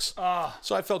books.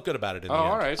 So I felt good about it in the end.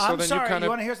 All right. So I'm then sorry. you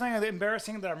want to hear something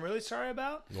embarrassing that I'm really sorry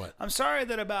about? What? I'm sorry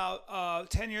that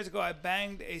about 10 years ago I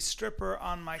banged a stripper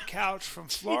on my couch from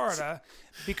Florida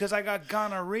because I got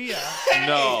gonorrhea.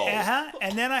 No.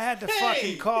 And then I had to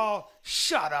fucking call.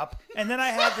 Shut up. And then I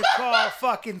had to call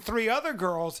fucking 3 other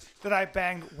girls that I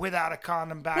banged without a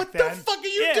condom back then. What the fuck are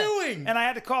you doing? And I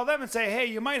had to call them and say, hey,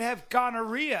 you might have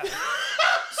gonorrhea.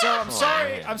 So I'm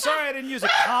sorry. I'm sorry I didn't use a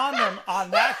condom on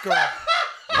that girl.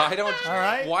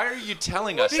 Why are you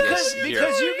telling us this here?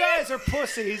 Because you guys are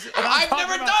pussies. And I've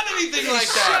never done anything like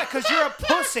that. Because you're a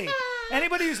pussy.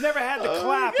 Anybody who's never had the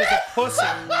clap is a pussy.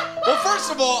 Well,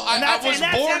 first of all, I was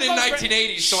born in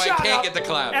 1980, so I can't get the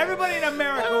clap. Everybody in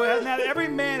America who hasn't had, every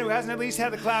man who hasn't at least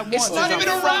had the clap once. It's not even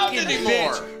around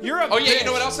anymore. Bitch. You're a bitch. Yeah, you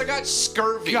know what else I got?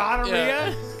 Scurvy.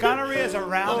 Gonorrhea? Gonorrhea is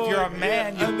around if you're a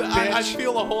man, you bitch. I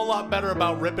feel a whole lot better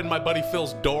about ripping my buddy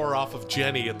Phil's door off of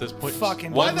Jenny at this point.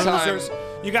 Fucking One losers. time-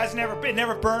 You guys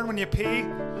never burn when you pee?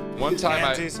 One time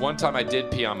I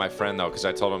did pee on my friend though, because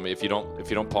I told him if you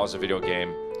don't pause the video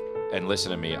game and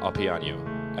listen to me, I'll pee on you.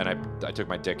 And I took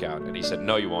my dick out, and he said,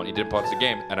 no, you won't. He didn't pause the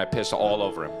game, and I pissed all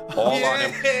over him, all on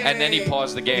him. And then he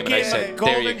paused the game, and I said,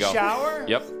 there you go. Shower?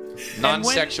 Yep.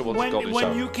 Non-sexual golden shower.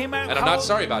 When you came out, and I'm not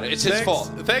sorry about it. It's his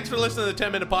fault. Thanks for listening to the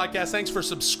 10 Minute Podcast. Thanks for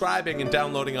subscribing and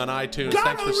downloading on iTunes.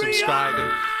 Thanks for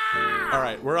subscribing. All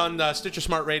right, we're on Stitcher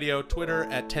Smart Radio, Twitter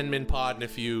at 10minpod. And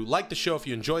if you like the show, if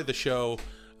you enjoy the show,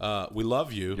 we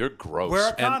love you. You're gross. Wear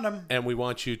a condom. And we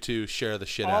want you to share the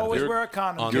shit out of it. Always wear a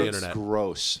condom. On the internet.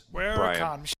 Gross. Wear Bryan. a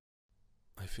condom.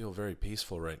 I feel very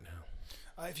peaceful right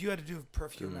now. If you had to do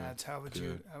perfume ads, how would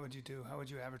you do? How would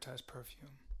you advertise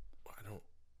perfume? I don't.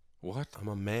 What? I'm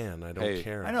a man. I don't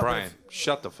care. I know, Bryan,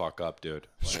 shut the fuck up, dude.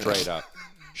 Straight up.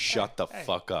 Shut the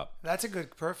fuck up. That's a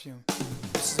good perfume.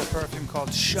 This is a perfume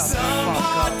called Shut the Some Fuck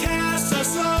Up. podcasts are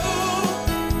slow,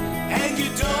 and you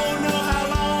don't know how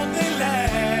long they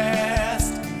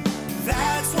last.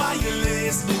 That's why you're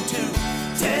listening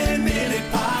to 10 Minute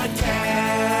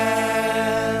Podcast.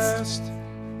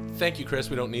 Thank you, Chris.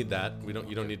 We don't need that. You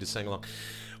don't need to sing along.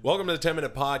 Welcome to the 10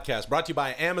 Minute Podcast, brought to you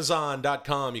by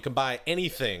Amazon.com. You can buy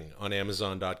anything on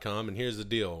Amazon.com, and here's the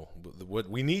deal. What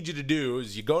we need you to do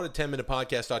is you go to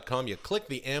 10minutepodcast.com, you click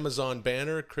the Amazon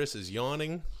banner. Chris is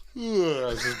yawning.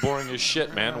 This is boring as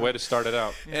shit, man. Way to start it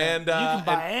out. And you can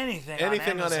buy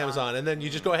anything on Amazon. And then you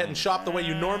just go ahead and shop the way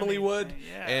you normally would.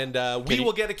 Yeah. And we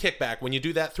will get a kickback. When you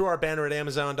do that through our banner at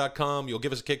Amazon.com, you'll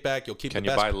give us a kickback. You'll keep Can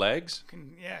the you best. buy legs?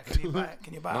 Can you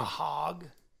buy a hog?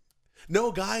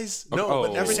 No, guys. No,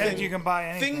 but You everything. said you can buy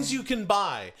anything. Things you can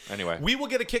buy. Anyway. We will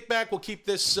get a kickback. We'll keep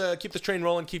this train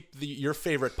rolling. Keep your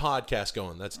favorite podcast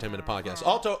going. That's 10 Minute Podcast.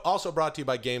 Also brought to you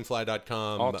by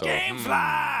Gamefly.com. Alto.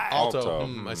 Gamefly!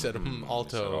 Alto. I said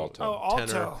Alto. Alto.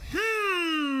 Alto.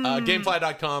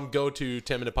 Gamefly.com. Go to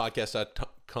 10minutepodcast.com.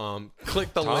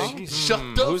 Click the link. Shut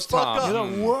the Who's fuck Tom? up. You're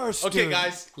the worst, Okay, dude.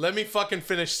 guys, let me fucking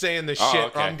finish saying this Oh, shit,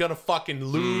 okay. or I'm gonna fucking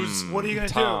lose. What are you going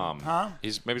to Tom. do? Huh?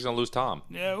 Maybe he's gonna lose Tom.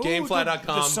 Yeah, Gamefly.com.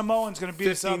 The Samoan's going to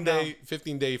beat us up now.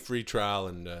 15-day free trial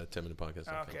and 10-minute podcast.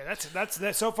 Okay,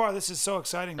 that's so far this is so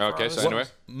exciting. For Okay, our so listeners. anyway.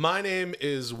 My name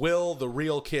is Will, the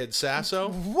real kid Sasso.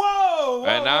 Whoa!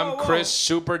 And I'm Chris,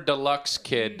 Super Deluxe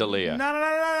Kid Dalia.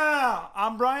 No.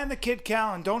 I'm Brian the Kid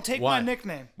Callen. Don't take Why? my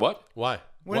nickname. What? Why?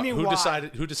 What do you mean, who why?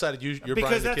 decided? Who decided you're Brian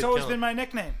Because the that's Kid always Callen? been my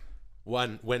nickname.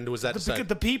 When was that decided?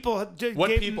 The people. What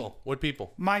gave people? What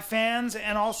people? My fans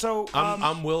and also.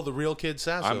 I'm Will, the real kid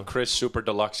Sasso. I'm Chris, Super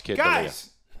Deluxe Kid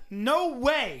guys, no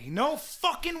way, no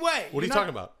fucking way. What are you talking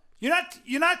about?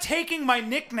 You're not taking my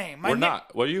nickname. Dalia. We're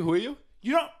not. What are you? Who are you?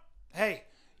 You don't. Hey,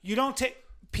 you don't take.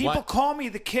 People call me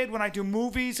the kid when I do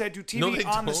movies. I do TV No, they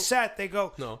on the don't. set. They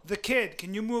go, No. the kid,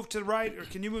 can you move to the right or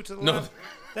can you move to the No. left?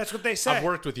 That's what they say. I've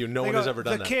worked with you. No They one go, has ever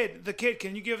done the that. The kid,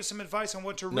 can you give us some advice on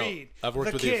what to No, read? I've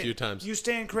worked The with you a kid, few times. You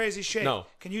stay in crazy shape. No.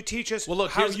 Can you teach us Well,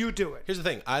 look, how here's- you do it? Here's the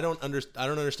thing. I don't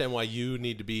understand why you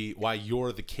need to be. Why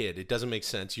you're the kid. It doesn't make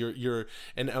sense. You're.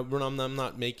 And I'm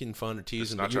not making fun or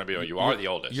teasing. not but trying to be. You are the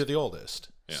oldest. You're the oldest.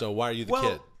 So why are you the Well,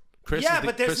 kid? Chris yeah, is the,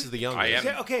 but there's- Chris is the youngest. I am.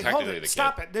 Yeah, okay, hold technically it. the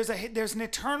Stop kid. it. There's an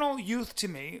eternal youth to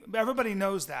me. Everybody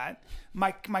knows that.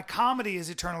 My comedy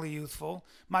is eternally youthful.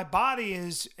 My body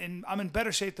is, and I'm in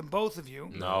better shape than both of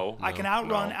you. No. I can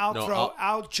outrun, no. outthrow,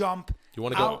 outjump. You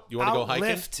want to go? You want to go hiking?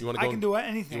 Lift. You want to go? I can do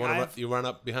anything. You run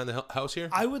up behind the house here?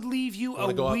 I would leave you a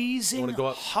wanna go up- you wheezing wanna go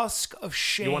up- husk of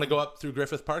shame. You want to go up through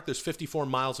Griffith Park? There's 54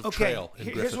 miles of Okay, trail in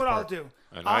here's Griffith what Park. I'll do.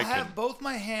 And I'll I have can- both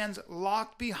my hands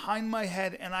locked behind my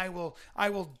head, and I will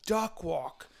duck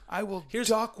walk. I will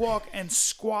duck walk and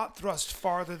squat thrust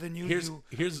farther than you do.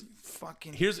 Here's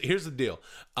the deal.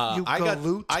 You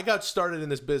galoot. I got started in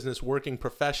this business working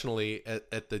professionally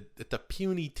at the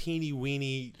puny teeny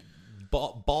weeny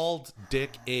bald dick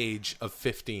age of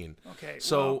 15. Okay,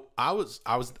 So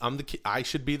I'm the kid. I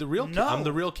should be the real kid. No, I'm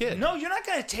the real kid. No, you're not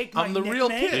gonna take my I'm the real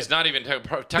nickname. kid. He's not even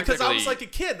technically. Because I was like a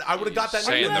kid. I would have got that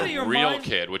saying you out of the your real mind?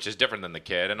 kid, which is different than the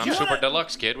kid, and I'm you super wanna-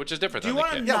 deluxe kid, which is different than you the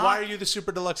wanna kid. Yeah, not- why are you the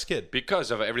super deluxe kid?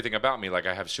 Because of everything about me, like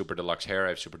I have super deluxe hair, I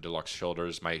have super deluxe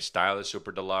shoulders, my style is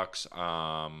super deluxe,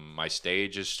 my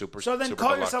stage is super. So then super call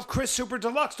deluxe. yourself Chris Super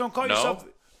Deluxe. Don't call No, yourself.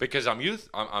 because I'm youth.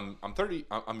 I'm 30.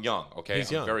 I'm young. Okay, He's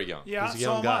I'm young. very young. Yeah, He's a so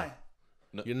young am guy.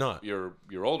 I. You're not.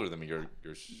 You're older than me. You're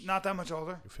Not that much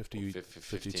older. 50, 15.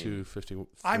 52, 50.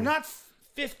 I'm not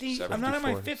 50. I'm not in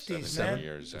my 74, 50s, 7 man.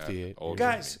 years 58 older.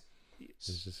 Guys,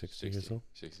 Is it 60 years old?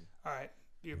 60. all right.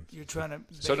 You're trying to.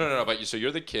 So no. But so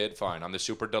you're the kid. Fine. I'm the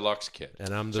super deluxe kid.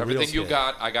 And I'm the so real everything you kid.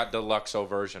 got, I got deluxo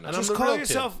version. Of And it. I'm Just the call real kid.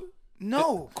 yourself.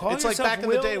 No, call It's like yourself back in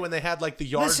Will, the day when they had like the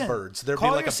Listen, Yardbirds. There'd be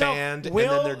call like a yourself band, Will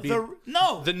and then there'd be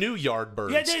the new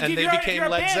Yardbirds, Yeah, and if they you're, if became you're a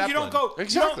Led band, Zeppelin. you don't go.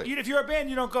 Exactly. If you're a band,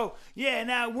 you don't go. Yeah,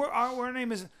 now our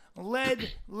name is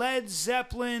Led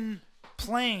Zeppelin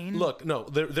Plane. Look, no,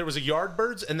 there was a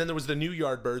Yardbirds, and then there was the new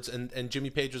Yardbirds, and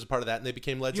Jimmy Page was a part of that, and they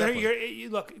became Led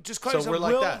Zeppelin. Look, just call So yourself we're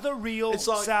like Will that. the Real It's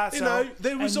like, Sasso.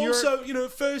 there was and you're- also,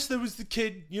 at first there was the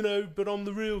kid, but I'm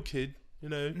the real kid,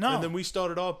 No. and then we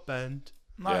started our band.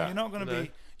 No, Yeah. you're not gonna No.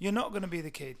 be. You're not gonna be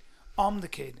the kid. I'm the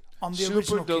kid. I'm the super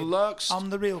original deluxe. kid. I'm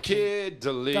the real kid. Kid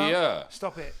Delia.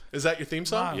 Stop it. Is that your theme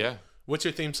song? No. Yeah. What's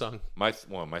your theme song? My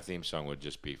theme song would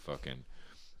just be fucking.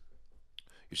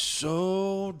 You're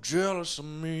so jealous of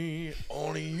me,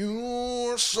 only you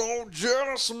are so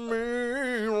jealous of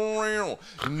me. You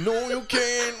know you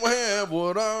can't have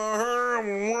what I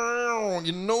have.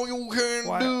 You know you can't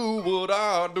What? do what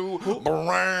I do.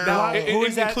 Now, who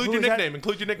is that? Include Who your is that? nickname.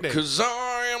 Include your nickname. Cause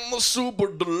I am the super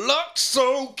deluxe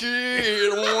soul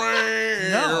kid.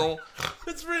 No.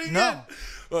 That's pretty No.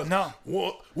 good. No.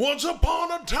 Once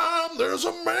upon a time, there's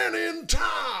a man in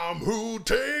time who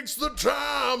takes the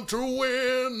time to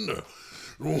win.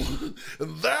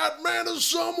 That man is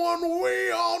someone we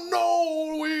all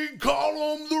know. We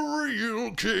call him the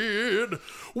real kid.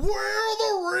 We're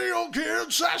the real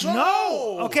kid, Sasso.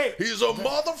 No. Okay. He's a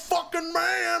motherfucking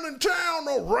man in town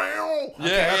around.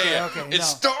 Yeah. okay, It no.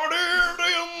 started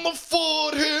in the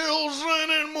foothills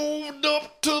and it moved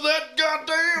up to that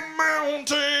goddamn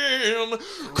mountain.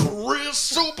 Chris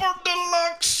Super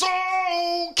Deluxe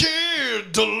Soul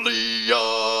Kid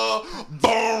Delia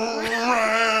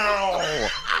Brown.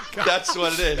 That's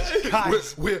what it is.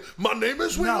 Guys, My name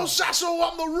is Will No. Sasso.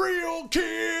 I'm the real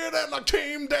kid, and I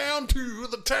came down to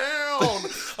the town.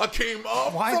 I came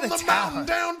up Why from the the town? mountain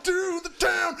down to the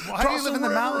town. Why do you Crossed live in the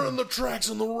the river mountain? and the tracks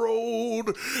in the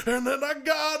road. And then I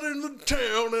got in the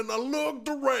town and I looked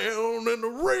around and I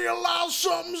realized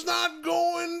something's not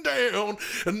going down.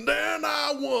 And then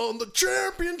I won the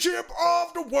championship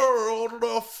of the world,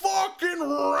 the fucking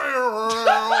round.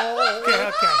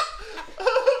 okay.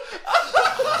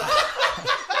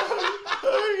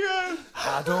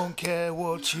 I don't care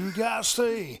what you guys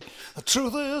say. The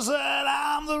truth is that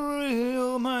I'm the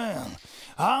real man.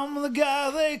 I'm the guy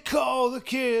they call the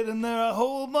kid, and there are a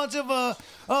whole bunch of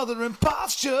other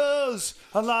imposters.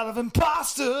 A lot of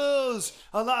imposters.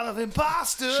 A lot of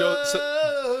imposters.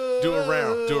 Do a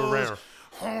round. Do a round.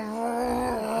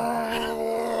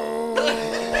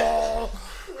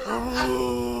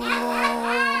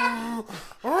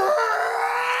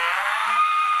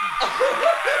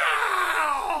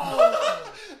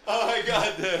 Oh my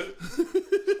god, dude.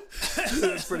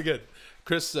 That's pretty good.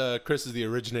 Chris is the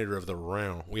originator of the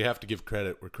round. We have to give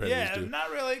credit where credit is Yeah, due.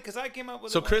 not really, because I came up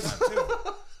with So it one Chris- time,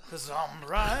 too. 'Cause I'm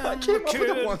Bryan the Kid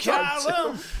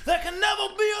Callen. There can never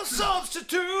be a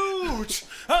substitute.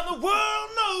 And the world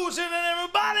knows it and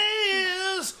everybody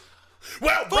is.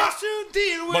 Well, Forced to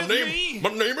deal with me. my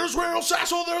name is Will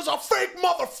Sasso. There's a fake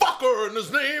motherfucker, and his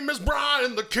name is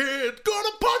Bryan the Kid. Gonna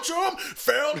punch him.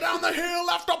 Fell down the hill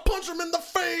after I punched him in the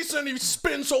face, and he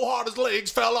spun so hard his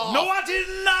legs fell off. No, I did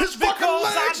not, His fucking because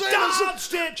legs ain't I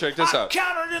dodged it. Check this out. I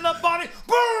countered in the body.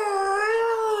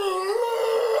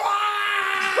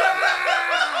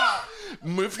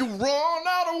 If you run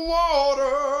out of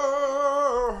water,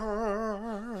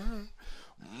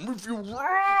 if you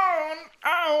run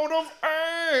out of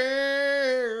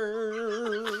air,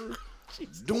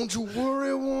 don't you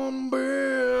worry one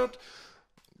bit,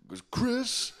 'cause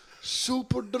Chris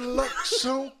Super Deluxe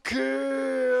on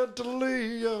Catalia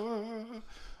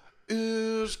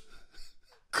is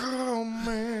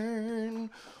coming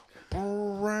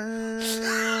around.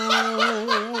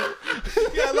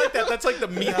 Yeah, I like that. That's like the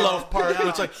meatloaf part. Where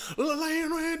it's like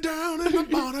laying way down in the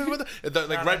body with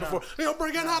right before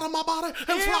breaking out of my body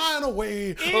and flying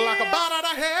away like a bat out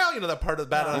of hell. You know that part of the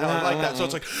bat out of hell. I like that. So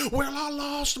it's like, well, I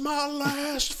lost my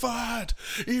last fight,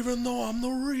 even though I'm the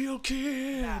real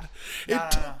kid. It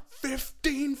took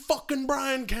 15 fucking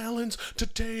Bryan Callens to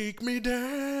take me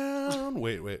down.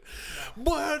 Wait.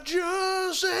 But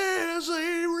just as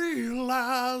they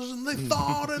realized and they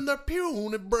thought in their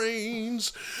puny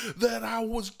brains that I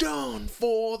was done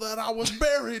for, that I was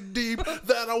buried deep,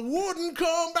 that I wouldn't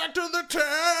come back to the town,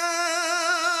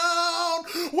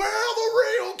 well, the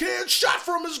real kid shot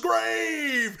from his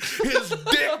grave. His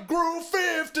dick grew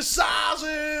 50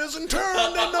 sizes and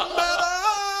turned into metal.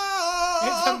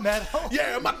 Into metal?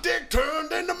 Yeah, my dick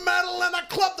turned into metal and I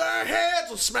clubbed their heads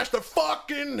and smashed their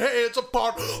fucking heads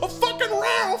apart. A fucking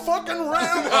round.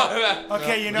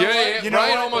 Okay, you know what? You know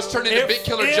Bryan what? almost turned into Bit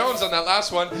Killer Jones on that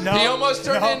last one. No, he almost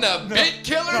turned into no. Bit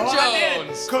Killer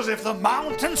Jones. Because if the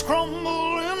mountains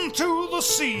crumble into the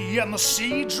sea and the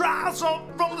sea dries up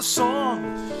from the sun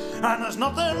and there's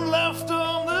nothing left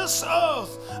on this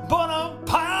earth but a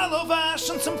pile of ash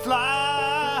and some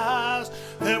flies,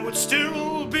 there would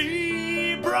still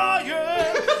be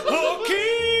Bryan the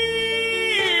Kid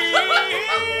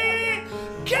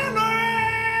Callen.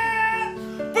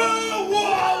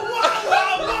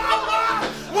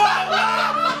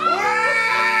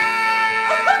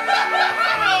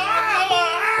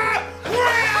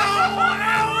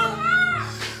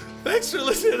 Thanks for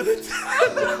listening to the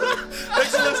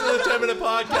 10-minute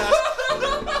podcast.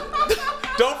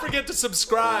 Don't forget to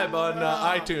subscribe on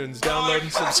iTunes. Download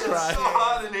and subscribe.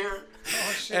 Hot in here.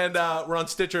 And we're on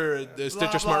Stitcher,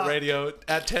 Stitcher Smart Radio,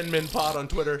 at 10minpod on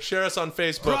Twitter. Share us on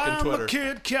Facebook and Twitter.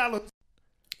 Bryan the Kid Callen.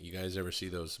 You guys ever see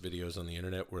those videos on the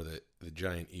internet where the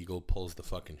giant eagle pulls the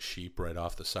fucking sheep right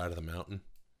off the side of the mountain?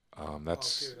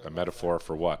 That's a metaphor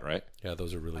for what, right? Yeah,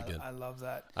 those are really good. I love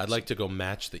that. I'd like to go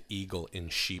match the eagle in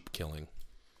sheep killing.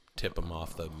 Tip him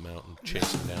off the mountain,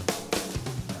 chase him down.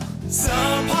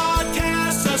 Some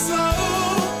podcasts are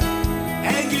slow,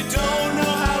 and you don't know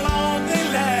how long they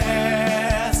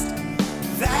last.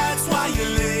 That's why you're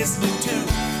listening to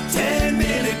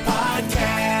 10-Minute Podcast.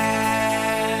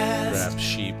 Grab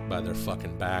sheep by their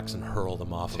fucking backs and hurl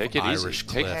them off Take of it Irish easy.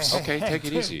 cliffs. Take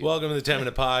it easy. Welcome to the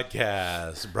 10-Minute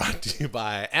Podcast, brought to you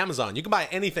by Amazon. You can buy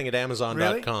anything at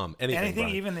Amazon.com. Really? Anything,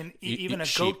 even a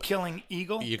sheep. goat-killing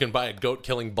eagle? You can buy a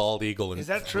goat-killing bald eagle. Is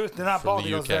that true? They're not from bald the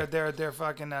eagles. UK. They're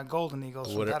fucking golden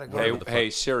eagles. What- Gotta go. Hey, the fuck? hey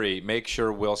Siri, make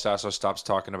sure Will Sasso stops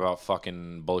talking about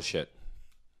fucking bullshit.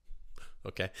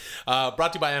 Okay.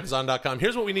 Brought to you by Amazon.com.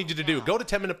 Here's what we need you to do. Go to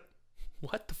 10-minute...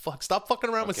 What the fuck? Stop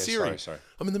fucking around with Okay, Siri. sorry.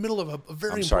 I'm in the middle of a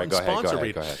very I'm sorry, important go ahead, sponsor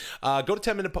read. go ahead. Go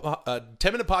to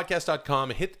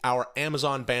 10minutepodcast.com, hit our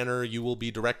Amazon banner. You will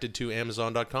be directed to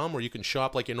Amazon.com where you can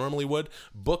shop like you normally would.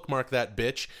 Bookmark that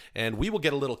bitch, and we will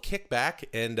get a little kickback,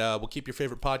 and we'll keep your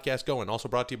favorite podcast going. Also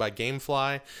brought to you by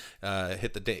Gamefly.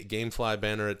 Hit the Gamefly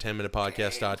banner at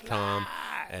 10minutepodcast.com,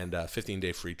 and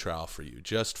 15-day free trial for you,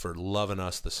 just for loving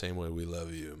us the same way we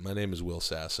love you. My name is Will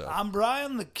Sasso. I'm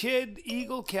Bryan the Kid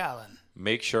Eagle Callen.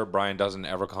 Make sure Bryan doesn't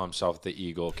ever call himself the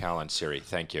Eagle Callen. Siri,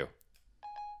 thank you.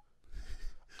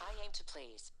 I aim to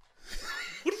please.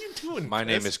 What are you doing, My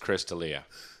Chris? name is Chris D'Elia.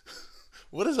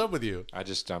 What is up with you?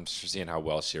 I'm seeing how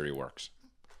well Siri works.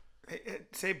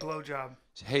 Say blowjob.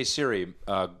 Hey Siri,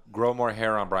 grow more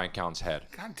hair on Bryan Callen's head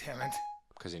God damn it.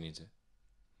 because he needs it.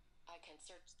 I can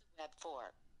search the web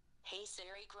for Hey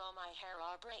Siri, grow my hair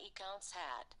Aubrey counts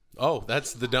hat. Oh,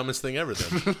 that's the dumbest thing ever.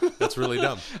 Then that's really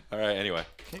dumb. All right. Anyway,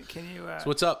 Can you? So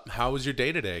what's up? How was your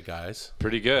day today, guys?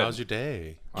 pretty good. How's your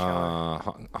day?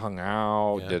 Hung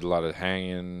out. Yeah. Did a lot of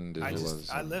hanging.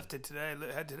 I lifted today.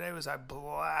 Today was I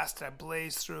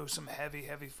blazed through some heavy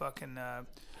fucking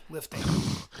lifting.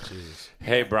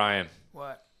 Hey, Brian.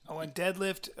 What? I went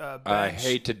deadlift. Bench. I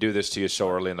hate to do this to you so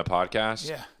early in the podcast.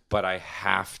 Yeah. But I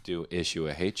have to issue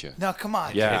a hate you. No, come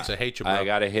on. Yeah. It's a hate you, bro. I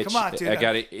gotta hit. Come on, dude. I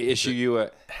gotta issue you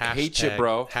a hate you,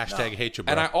 bro. Hashtag hate you,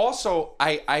 bro. And I also,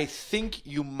 I think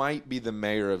you might be the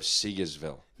mayor of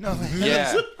Seeyasville. No,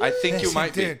 Yeah, I think you listen,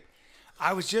 might dude. be.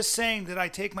 I was just saying that I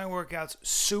take my workouts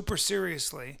super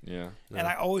seriously. Yeah. And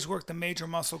I always work the major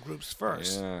muscle groups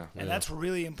first. Yeah. And that's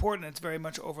really important. It's very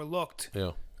much overlooked.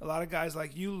 Yeah. A lot of guys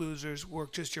like you losers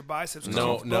work just your biceps.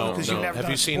 No. Because you've never Have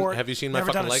done you a seen? sport, Have you seen my never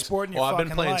fucking done a legs? sport in your I've been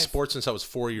fucking playing life. sports since I was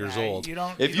 4 years old. You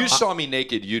don't. If you saw me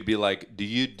naked, you'd be like, "Do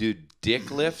you do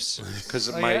dick lifts?" Because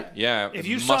Oh, my If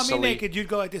you saw me muscly- naked, you'd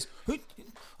go like this.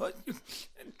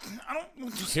 I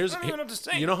don't. Here's, I don't even know what to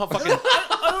say. you know how fucking.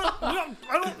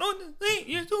 I don't know what to say.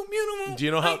 You're so beautiful. Do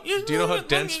you know how? You're Do you know how so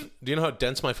dense? funny. Do you know how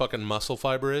dense my fucking muscle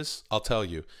fiber is? I'll tell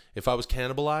you. If I was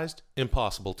cannibalized,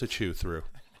 impossible to chew through.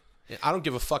 I don't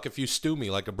give a fuck if you stew me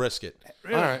like a brisket.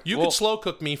 Really? All right. You Well, could slow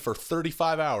cook me for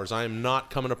 35 hours. I am not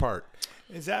coming apart.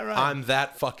 Is that right? I'm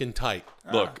that fucking tight.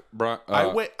 Look, bro.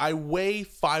 I weigh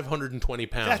 520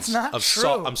 pounds. That's not of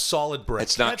true. I'm solid brick.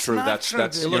 It's not That's true. not That's true,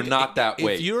 that's. dude. You're Look, not that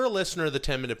way. If you're a listener of the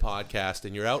 10-minute podcast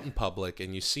and you're out in public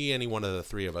and you see any one of the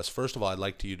three of us, first of all, I'd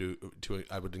like you to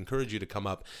I would encourage you to come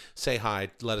up, say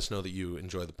hi, let us know that you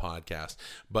enjoy the podcast.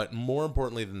 But more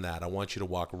importantly than that, I want you to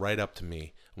walk right up to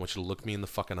me. I want you to look me in the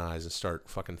fucking eyes and start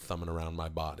fucking thumbing around my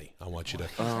body. I want you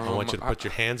to put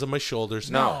your hands on my shoulders.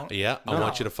 No. Yeah. I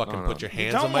want you to fucking put your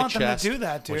hands don't on my want them to chest. do that,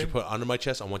 I want you to dude. put it under my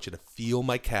chest. I want you to feel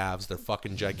my calves. They're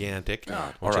fucking gigantic. I want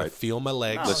you to Alright. feel my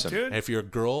legs. No, Listen. dude. And if you're a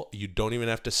girl, you don't even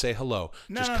have to say hello.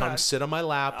 Just no, come no. sit on my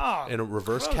lap Oh, in a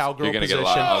reverse gross. cowgirl You're gonna get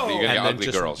position. a lot of ugly. You're gonna and get then ugly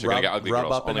just girls. You're gonna get ugly rub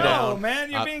girls. up and Only down. No,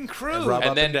 man, you're being crude. rub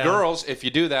And up then down. girls, if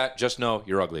you do that, just know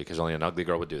you're ugly because only an ugly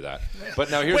girl would do that. But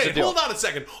now here's the Wait, deal. hold on a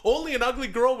second. Only an ugly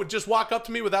girl would just walk up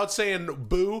to me without saying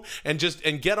boo and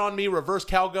get on me reverse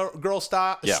cowgirl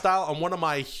style on one of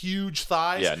my huge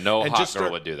thighs. Yeah, no and hot just girl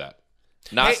start- would do that.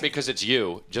 Not Hey- because it's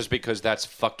you, just because that's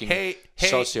fucking Hey,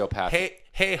 sociopathic.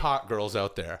 Hey, hot girls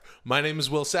out there. My name is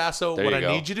Will Sasso. There What you I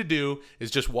go. need you to do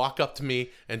is just walk up to me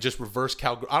and just reverse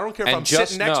cowgirl. I don't care if And I'm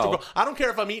just sitting next to a know- girl. I don't care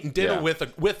if I'm eating dinner Yeah. with a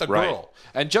Right. girl.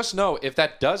 And just know, if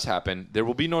that does happen, there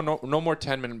will be no more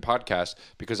 10-minute podcast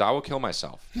because I will kill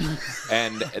myself.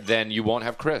 And then you won't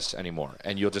have Chris anymore.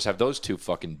 And you'll just have those two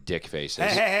fucking dick faces.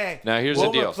 Hey. Now, here's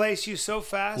we'll the deal. replace you so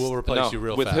fast. We'll replace you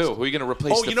real with fast. who? Who are you going to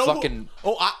replace Oh, the you know fucking...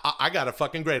 who? Oh, I got a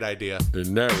fucking great idea.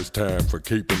 And now it's time for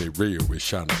keeping it real with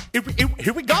Shana.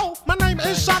 Here we go. My name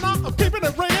is Shana. I'm keeping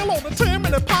it real on the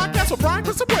 10-minute podcast with Bryan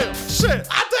Callen. Shit,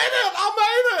 I did it. I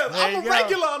made it. There I'm you a go.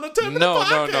 regular on the 10-minute No,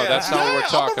 podcast. that's not what we're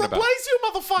talking I'm about. gonna replace you,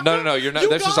 motherfucker. No, you're not. You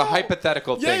This is a gone.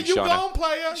 hypothetical Yeah, thing, you Shauna. gone,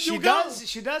 player. She You does. gone.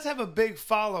 She does have a big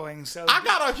following. So I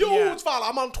got a huge Yeah. follow.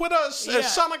 I'm on Twitter. Yeah.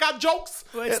 Shana got jokes.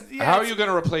 Well, it's- yeah, How are it's- you going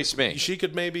to replace me? She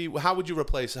could maybe. How would you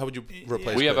replace? We have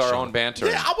Chris, our Sean? own banter.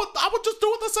 Yeah, I would just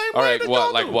do it the same All way right, that what?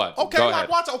 y'all Like do. what? Okay, Go like ahead.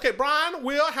 watch. Okay, Brian,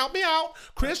 Will, help me out.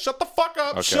 Chris, shut the fuck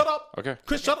up. Okay. Shut up. Okay.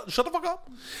 Chris, shut the fuck up.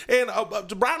 And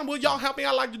Brian and Will, y'all help me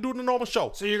out like you do the normal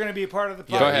show. So you're going to be a part of the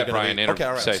podcast. Go ahead, You're gonna Brian. be- Okay,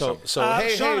 all right. Say So, something.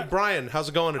 hey, Shauna- Brian, how's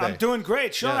it going today? I'm doing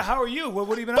great. Shauna, Yeah. how are you? What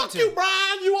have you been up Fuck to? you,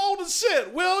 Brian. You old as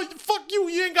shit. Will, fuck you.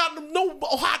 You ain't got no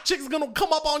hot chicks gonna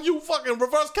come up on you. Fucking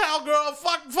reverse cowgirl.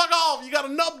 Fuck off. You got a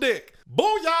nub dick.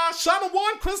 Booyah. Shana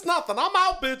 1, Chris nothing. I'm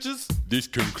out, bitches. This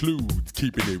concludes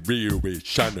keeping it real with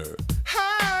Shana.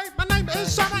 Hey, my name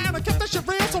is Shana and I kept this shit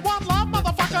real. So one love,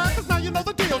 motherfucker. Cause now you know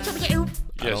the deal.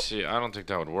 Yeah, see, I don't think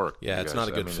that would work. Yeah, you it's guys. not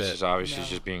a good This fit. is obviously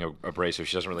just being abrasive.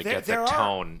 She doesn't really There- get the there are-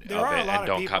 tone there of are a it. lot And of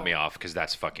don't cut people- me off because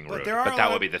that's fucking rude. there are But a that lot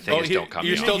would of- be the thing is don't cut me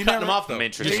You're off. still You cutting never- him off, though. I'm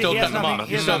interested. You're still He has cutting him nothing- off.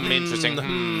 he has Something nothing- interesting.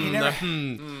 He never,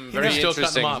 Very never- still cutting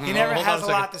interesting. him off. he never Hold on has a a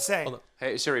second. lot to say. Hold on.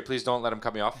 Hey, Siri, please don't let him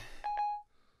cut me off.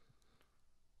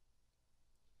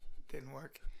 Didn't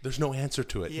work. There's no answer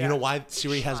to it. Yeah. You know why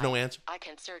Siri has no answer? I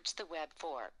can search the web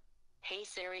for. Hey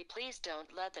Siri, please don't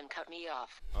let them cut me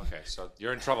off. Okay, so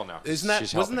you're in trouble now. Isn't that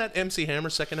She's wasn't helping. that MC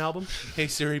Hammer's second album? Hey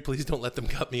Siri, please don't let them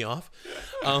cut me off.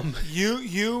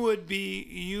 You would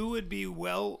be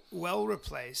well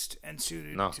replaced and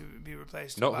suited No. to be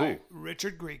replaced No, by who?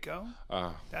 Richard Grieco,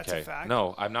 That's a okay. fact.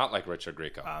 No, I'm not like Richard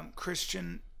Grieco.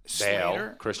 Christian Bale.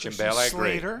 Slater, Christian Bale, I agree.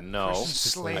 Slater, No,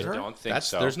 Christian I Slater. don't think That's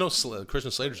so. there's no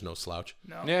Christian Slater's no slouch.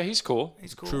 No, Yeah, he's cool.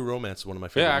 he's cool. True Romance is one of my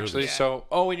favorite Yeah, actually. movies. So,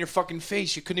 in your fucking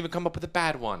face, you couldn't even come up with a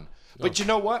bad one. But you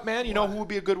know what, man? You know who would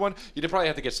be a good one? You'd probably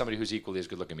have to get somebody who's equally as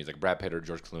good looking as me, like Brad Pitt or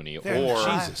George Clooney,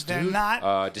 They're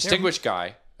not distinguished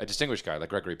guy. A distinguished guy like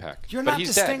Gregory Peck. You're but not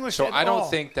he's distinguished dead, at so I don't all.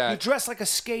 think that You dress like a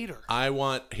skater.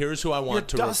 Here's who I want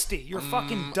to. You're dusty. You're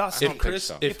fucking dusty. don't think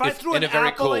so. If I threw in an a very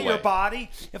apple cool at your way. body,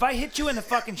 if I hit you in the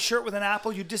fucking shirt with an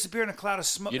apple, you'd disappear in a cloud of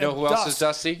smoke. You know who else is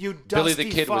dusty? You Billy dusty the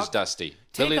Kid was fuck. dusty.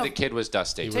 Take Billy a- the Kid was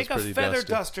dusty. Take a pretty feather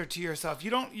dusty. duster to yourself.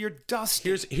 You're dusty.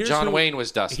 Here's John who- Wayne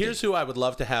was dusty. Here's who I would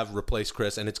love to have replace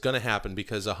Chris, and it's going to happen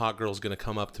because a hot girl's going to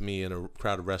come up to me in a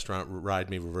crowded restaurant, ride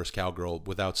me reverse cowgirl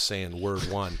without saying word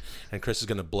one, and Chris is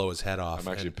going to blow his head off.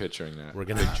 I'm actually and picturing that. We're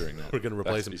going to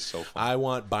replace him. That'd be so fun. I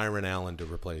want Byron Allen to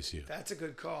replace you. That's a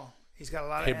good call. He's got a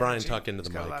lot of Hey, energy. Brian, tuck into the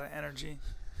He's got mic. a lot of energy.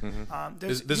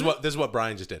 This is what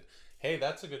Brian just did. Hey,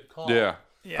 that's a good call. Yeah.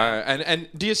 Yeah. And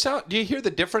do you hear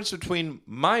the difference between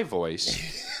my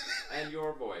voice and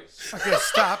your voice? Okay,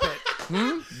 stop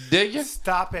it. Do you?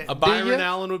 Stop it. A Byron ya?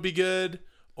 Allen would be good,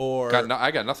 or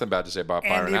I got nothing bad to say about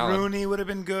Byron Andy Allen. Rooney would have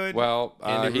been good. Well,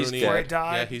 Andy he's Rooney. Before he dead.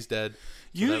 died. Yeah, he's dead.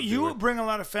 So You that'd be weird. bring a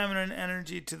lot of feminine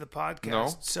energy to the podcast.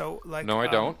 No. So like No, I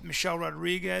don't. Michelle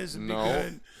Rodriguez would be No.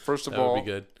 good. First of That all, would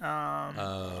be good.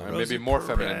 maybe Rosie more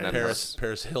feminine than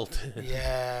Paris Hilton.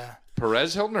 Yeah.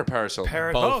 Perez Hilton or Paris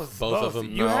Hilton? Both of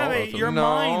them. You No, have both of your them. No.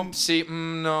 mind. See,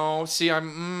 no. See, I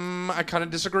kind of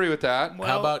disagree with that. Well,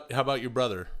 How about your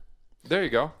brother, There you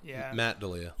go. Yeah. Matt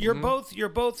D'Elia? You're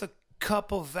both a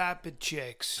couple vapid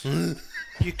chicks.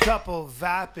 You couple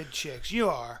vapid chicks. You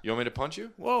are. You want me to punch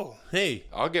you? Whoa. Hey,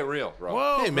 I'll get real, bro.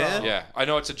 Whoa. Hey, man. Yeah, I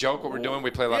know it's a joke what we're doing. We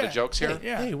play a lot Yeah. of jokes here.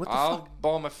 Yeah. hey, what the I'll fuck?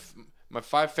 ball my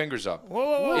 5 fingers up.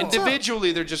 Whoa.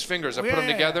 Individually, they're just fingers. I put them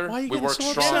Yeah. together. Why are you We getting work so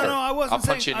upset? stronger. No, I wasn't I'll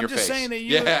saying. punch you in I'm your just face. saying that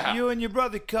yeah. you and your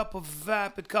brother couple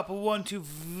 1-2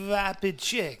 vapid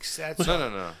chicks. That's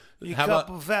No. You How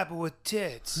couple vapid with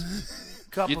tits.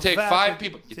 Couple You take vapid 5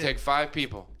 people. You tits. take 5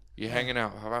 people. You hanging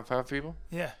out. How about 5 people?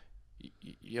 Yeah.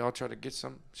 You all try to get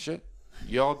some shit.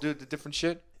 You all do the different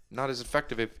shit. Not as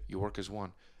effective if you work as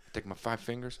one. I take my 5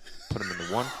 fingers, put them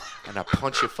into one, and I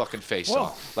punch your fucking face Whoa.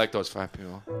 off like those 5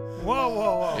 people.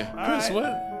 Whoa. Yeah. All Chris, right.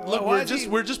 what? Look, Why is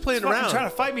we're just playing he's fucking around. trying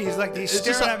to fight me. He's like he's It's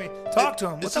staring just at me. Talk to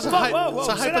him. What It's the just fuck? a Whoa. it's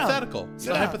a Sit down. hypothetical. It's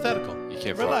Sit a down. hypothetical. You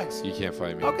can't Relax. fight. You can't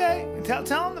fight me. Okay.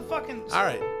 Tell him to fucking. All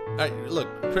right. Look,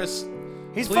 Chris.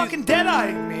 He's please- fucking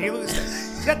dead-eyeing me.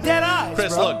 He's got dead eyes.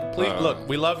 Chris, bro. look, please, look.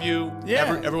 We love you.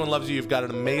 Yeah. Everyone loves you. You've got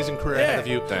an amazing career Yeah. ahead of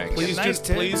you. Thanks. Please Nice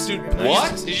do. tits. Please do.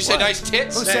 What? Did you say What? nice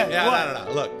tits? Who said Yeah, what?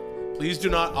 no. Look, please do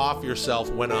not off yourself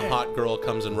when a hot girl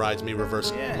comes and rides me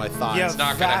reverse Yeah. my thighs. You It's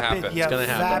not gonna happen. You It's gonna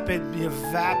happen. You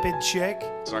vapid chick.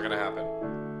 It's not gonna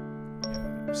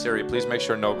happen. Siri, please make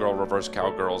sure no girl reverse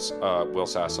cowgirls Will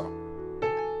Sasso.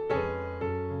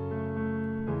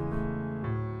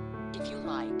 If you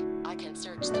like, I can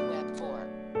search the web for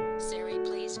Siri,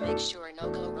 please make sure no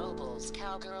go robles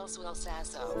cowgirls will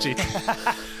sasso. Gee.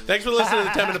 Thanks for listening to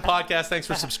the 10-Minute Podcast. Thanks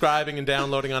for subscribing and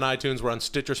downloading on iTunes. We're on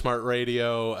Stitcher Smart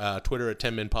Radio, Twitter at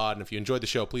 10minpod. And if you enjoyed the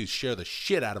show, please share the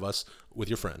shit out of us with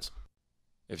your friends.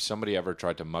 If somebody ever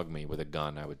tried to mug me with a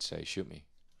gun, I would say, shoot me.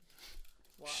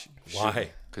 Why?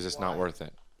 Because it's not worth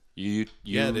it. You.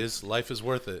 Yeah, it is. Life is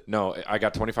worth it. No, I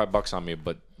got $25 on me,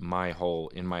 but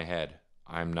in my head,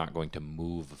 I'm not going to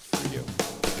move for you.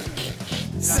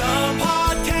 Some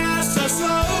podcasts are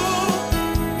slow,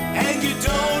 and you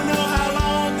don't know how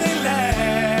long they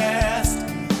last.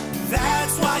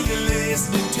 That's why you're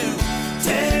listening to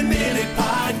 10-Minute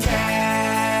Podcast.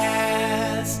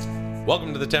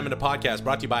 Welcome to the 10-Minute Podcast,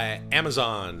 brought to you by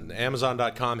Amazon.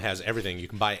 Amazon.com has everything. You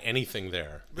can buy anything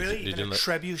there. Really? Did Even you a know-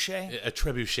 trebuchet? A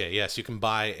trebuchet, yes. You can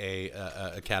buy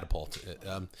a catapult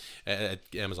at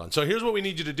Amazon. So here's what we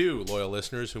need you to do, loyal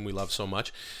listeners whom we love so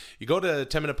much. You go to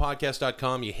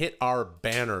 10minutepodcast.com, you hit our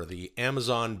banner, the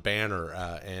Amazon banner,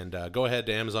 and go ahead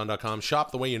to Amazon.com,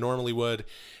 shop the way you normally would,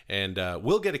 and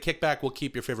we'll get a kickback. We'll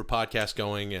keep your favorite podcast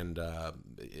going, and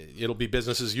it'll be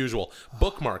business as usual.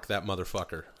 Bookmark that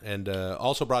motherfucker. And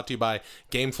also brought to you by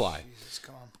Gamefly. Jesus,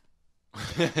 come on.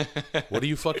 What are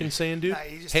you fucking saying, dude? Nah,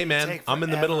 you just Hey, take man, I'm in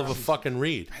the middle of a forever. fucking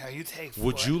read. Yeah, you take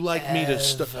Would you like me to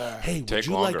stop? forever. Hey, would Take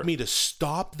you longer. like me to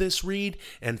stop this read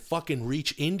and fucking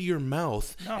reach into your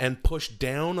mouth No. and push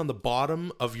down on the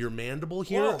bottom of your mandible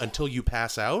here Whoa. until you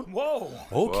pass out? Whoa.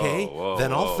 Okay, Whoa,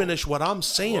 then I'll whoa. finish what I'm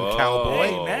saying, cowboy.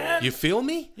 Hey, man. You feel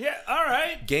me? Yeah, all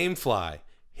right. Gamefly.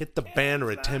 Hit the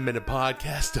banner at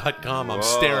 10minutepodcast.com.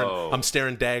 Whoa. I'm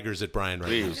staring daggers at Brian right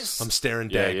Please. now. I'm staring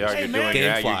Yeah, daggers. yeah, Hey, you're man. doing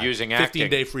that. Gamefly. You're using acting.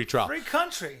 15-day free trial. Free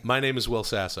country. My name is Will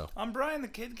Sasso. I'm Brian the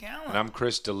Kid Callen. And I'm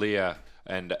Chris D'Elia,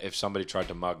 and if somebody tried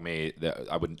to mug me,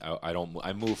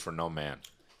 I move for no man.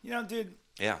 You know, dude,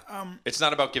 Yeah. It's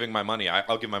not about giving my money.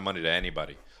 I'll give my money to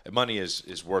anybody. Money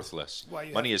is worthless.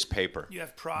 Money is paper. You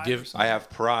have pride. I have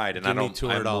pride, and I don't. Give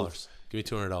me $200. Give me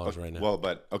 $200 right now. Well,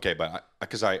 but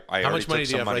because I How already much money took do you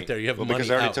some have right there? You have money because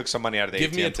I already out. took some money out of the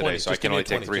Give me a ATM today, 20. so I Just can give me only a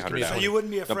take 20. Just give me a $300 So you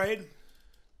wouldn't be afraid?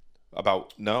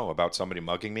 about somebody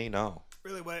mugging me? No.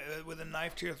 Really, with a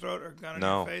knife to your throat or a gun in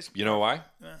No. your face? You know why?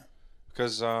 Yeah.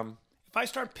 Because If I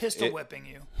start pistol whipping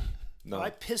you, no. if I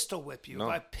pistol whip you, No.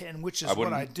 which is I what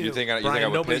wouldn't. I do. You think I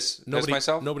Brian, would piss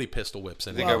myself? Nobody pistol whips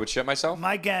You anyone. think I would shit myself?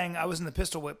 My gang, I was in the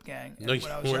pistol whip gang No, when you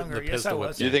I was weren't in younger. the Yes, I pistol whip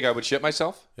was. Do you think I would shit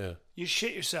myself? Yeah. You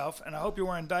shit yourself, and I hope you're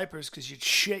wearing diapers because you'd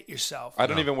shit yourself. I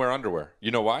don't even wear underwear. You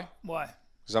know why? Why?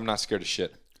 Because I'm not scared of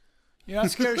shit. You're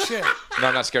not scared of shit. No,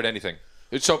 I'm not scared of anything.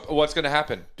 So what's going to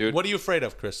happen, dude? What are you afraid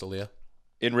of, Crystalia?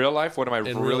 In real life, what am I In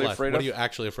real really life, afraid what of? are you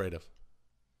actually afraid of?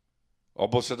 All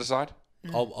bullshit aside,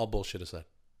 All bullshit aside.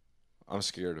 I'm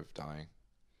scared of dying.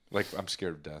 Like, I'm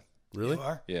scared of death. Really? You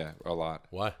are? Yeah, a lot.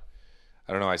 Why?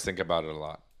 I don't know. I think about it a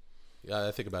lot. Yeah,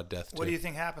 I think about death too. What do you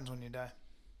think happens when you die?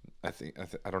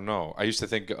 I don't know. I used to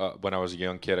think when I was a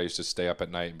young kid, I used to stay up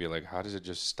at night and be like, how does it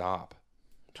just stop?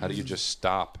 How do you just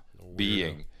stop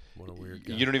being? What a weird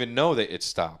guy. You don't even know that it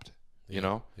stopped. You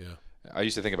know? Yeah. I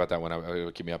used to think about that when it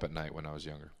would keep me up at night when I was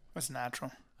younger. That's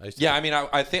natural. Yeah, I mean,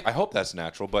 I hope that's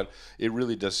natural, but it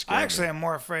really does scare me. I actually am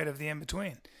more afraid of the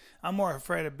in-between. I'm more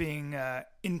afraid of being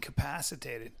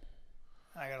incapacitated.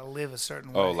 I got to live a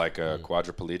certain way. Oh, like a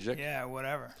quadriplegic? Yeah,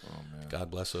 whatever.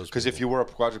 God bless those. Because if you were a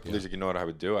quadriplegic, you know what I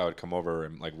would do? I would come over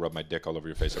and like rub my dick all over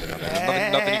your face every now and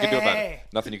then. Nothing you can do about it.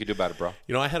 Nothing you can do about it, bro.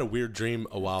 You know, I had a weird dream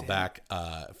a while back.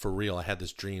 For real, I had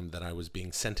this dream that I was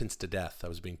being sentenced to death. I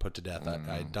was being put to death. I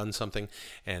had done something,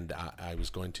 and I was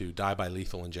going to die by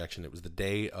lethal injection. It was the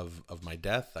day of my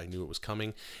death. I knew it was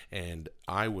coming, and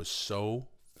I was so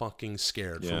fucking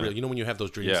scared for real. You know when you have those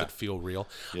dreams that feel real?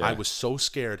 Yeah. I was so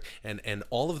scared, and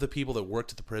all of the people that worked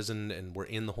at the prison and were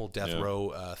in the whole death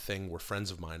row thing were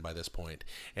friends of mine by this point.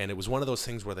 And it was one of those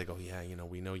things where they go, yeah, you know,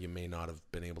 we know you may not have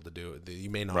been able to do it. You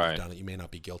may not have done it. You may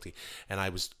not be guilty. And I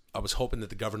was hoping that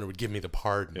the governor would give me the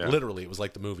pardon. Yeah. Literally, it was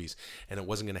like the movies, and it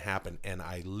wasn't going to happen. And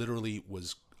I literally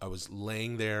was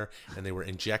laying there, and they were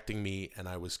injecting me, and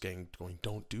I was going,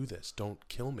 don't do this, don't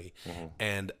kill me,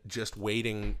 and just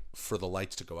waiting for the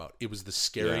lights to go out. It was the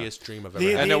scariest dream I've ever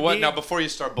had. And now, before you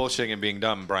start bullshitting and being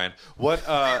dumb, Brian,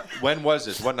 when was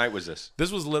this? What night was this?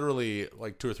 This was literally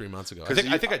like 2 or 3 months ago. I think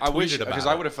I tweeted about it. Because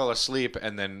I would have fell asleep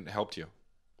and then helped you.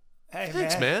 Hey,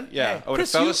 Thanks, man. Yeah, Hey, I would have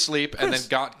Chris, fell asleep and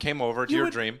then came over to your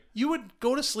dream. You would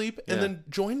go to sleep and then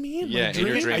join me in my in your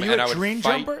dream? dream. Are you And I a would dream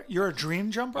fight- jumper? You're a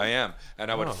dream jumper? I am, and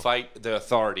I would fight the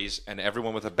authorities and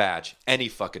everyone with a badge, any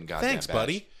fucking goddamn Thanks, badge.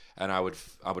 buddy. And I would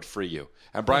free you.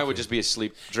 And Brian would just be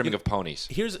asleep, dreaming of ponies.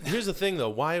 Here's the thing, though.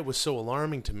 Why it was so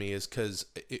alarming to me is because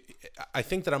I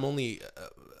think that I'm only...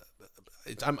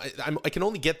 I can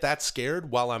only get that scared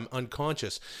while I'm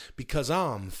unconscious because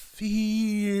I'm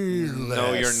fearless.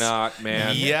 No, you're not,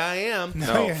 man. Yeah, I am.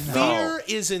 No, you're not. Fear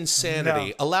is insanity.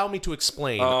 No. Allow me to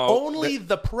explain. Oh, Only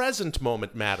the present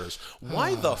moment matters.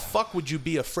 Why the fuck would you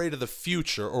be afraid of the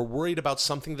future or worried about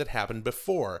something that happened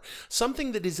before?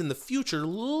 Something that is in the future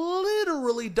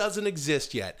literally doesn't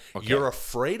exist yet. You're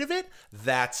afraid of it?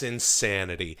 That's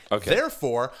insanity. Okay.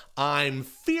 Therefore, I'm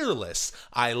fearless.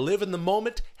 I live in the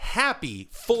moment, happy,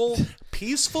 full,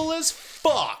 peaceful as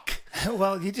fuck.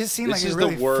 Well, you just seem This like is you're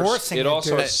really the worst. forcing It to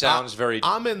also do it. sounds very.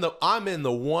 I'm in the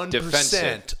 1%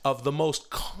 defensive. of the most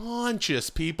conscious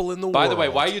people in the world. By the way,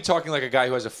 why are you talking like a guy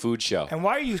who has a food show? And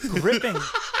why are you gripping?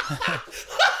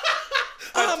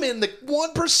 I'm in the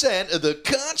 1% of the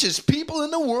conscious people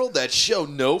in the world that show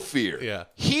no fear. Yeah.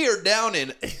 Here down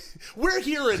in We're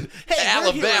here in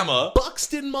Alabama.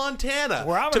 Buxton, Montana.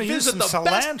 Where I'm to gonna use visit some the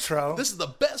cilantro. This is the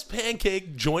best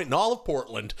pancake joint in all of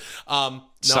Portland. I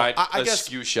guess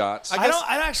skew shots. I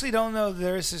actually don't know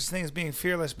there is such thing as being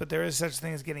fearless, but there is such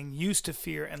thing as getting used to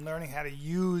fear and learning how to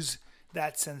use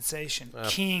that sensation,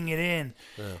 keying it in.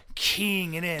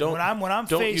 Don't- When I'm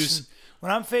don't facing use-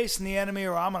 when I'm facing the enemy,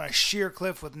 or I'm on a sheer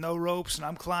cliff with no ropes and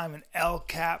I'm climbing El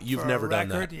Cap. You've for never a done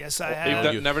record. that. Yes, I You've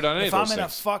have. never done any If of those I'm in a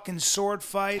things. fucking sword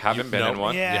fight, Haven't been in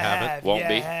one. yeah, You I haven't? have. Won't yeah,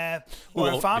 be. I have. Or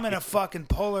Won't if I'm be. in a fucking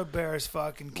polar bear's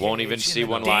fucking cage, Won't even see in a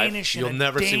one live? Danish, in You'll a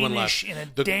never see one live. Danish- In a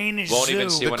The- Danish Won't zoo. even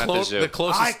see one at the zoo. The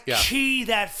closest, I yeah. key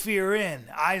that fear in.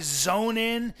 I zone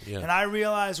in, Yeah. and I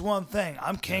realize one thing: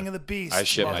 I'm king of the beast. I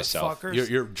shit myself. motherfuckers.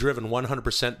 You're driven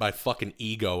 100% by fucking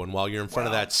ego, and while you're in front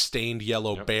of that stained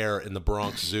yellow bear in the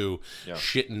Bronx Zoo,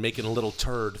 shitting, making a little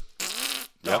turd.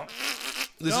 Yep.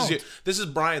 This is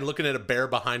Brian looking at a bear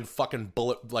behind fucking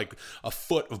a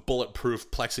foot of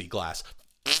bulletproof plexiglass.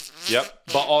 Yep.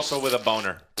 But also with a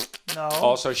boner. No.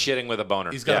 Also shitting with a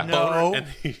boner. He's got a No. boner.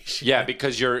 And Yeah,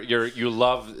 because you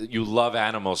love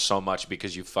animals so much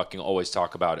because you fucking always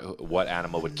talk about what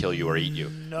animal would kill you or eat you.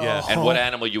 No. Yeah. And what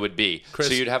animal you would be. Chris-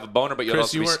 so you'd have a boner, but you'd Chris,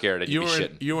 also be scared and you'd be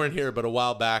shitting. You weren't here, but a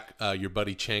while back, your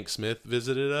buddy Chank Smith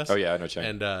visited us. Oh, yeah, I know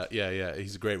Chank. And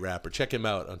he's a great rapper. Check him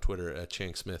out on Twitter at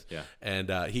Chank Smith. Yeah. And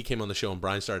he came on the show, and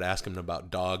Brian started asking him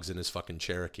about dogs in his fucking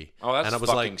Cherokee. Oh, that's and I was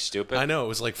fucking like, stupid. I know, it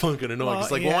was like fucking annoying. Well,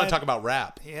 He's like, he we want had- to talk about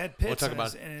rap. He had We'll pits talk in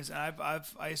about his,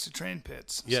 I used to train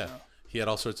pits. Yeah. So. He had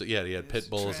all sorts of he had pit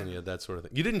bulls and he had that sort of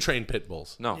thing. You didn't train pit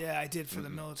bulls. No. Yeah, I did for the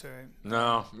military.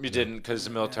 No, you didn't because the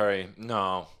military.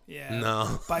 No. Yeah.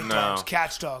 No. Bite No. dogs,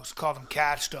 catch dogs. Called them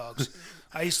catch dogs.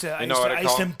 I used to what I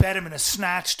call them? embed him in a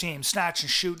snatch team, snatch and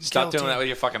shoot and Stop kill doing that team. with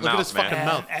your fucking Look at mouth, his man. fucking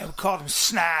mouth. And we called him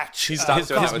snatch. His Stop doing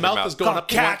that with your mouth mouth. is going Call up.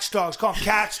 them catch dogs. Call them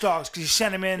catch dogs because you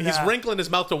send him in. He's wrinkling his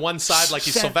mouth to one side like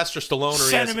he's Send- Sylvester Stallone, or send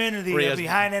he has, him into the or he has-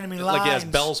 behind enemy like he has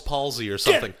lines. Bell's palsy or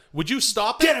something. him. Would you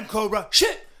stop Get it? him, Cobra.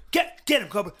 Shit. Get him,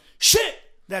 Cobra. Shit.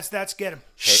 That's get him.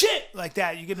 Shit like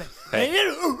that. You give him.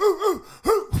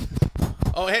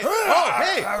 Oh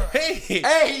hey,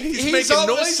 He's making all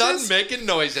noises. of a sudden making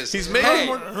noises. He's making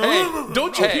more.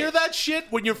 Don't you hear that shit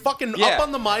when you're fucking Yeah. up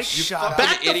on the mic? Shut up.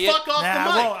 Back the Idiot. fuck off Nah, the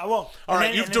I mic. won't. I won't. All right,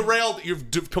 And you've then- derailed. You've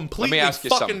Let completely me ask you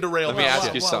fucking something. derailed. Let me ask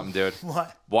my you life. something, dude.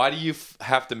 What? Why do you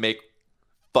have to make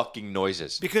fucking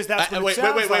noises? Because that's what it Wait,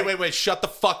 sounds like. wait. Shut the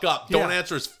fuck up. Don't Yeah.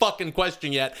 answer his fucking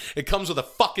question yet. It comes with a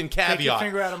fucking caveat.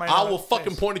 finger out of my I will face.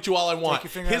 fucking point at you all I want.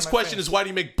 your finger out His of my question face. is, why do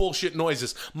you make bullshit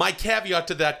noises? My caveat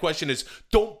to that question is,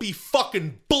 don't be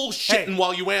fucking bullshitting Hey,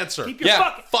 while you answer. Keep your Yeah.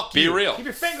 fucking. Fuck Be you. real. Keep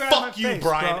your finger out of my Fuck you, face,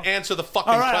 Brian. bro. Answer the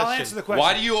fucking All right, question. I'll answer the question.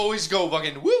 Why do you always go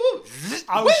fucking woo woo?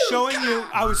 I was showing you.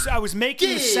 I was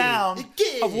making the sound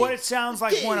of what it sounds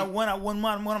like when one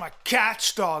of my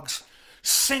catch dogs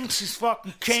sinks his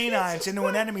fucking canines into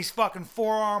an enemy's fucking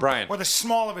forearm Brian. or the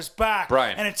small of his back.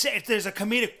 Brian. And there's a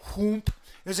comedic whoomp.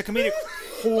 There's a comedic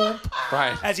whoomp.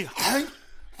 Brian. As he.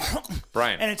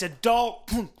 Brian. And it's a dull.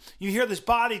 You hear this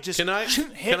body just Can I-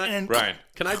 hit can I- and Brian.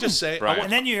 Can I just say, Brian.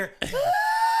 and then you hear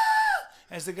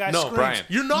as the guy no, screams. Brian.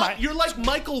 You're not. My- You're like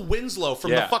Michael Winslow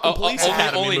from the Yeah. fucking Police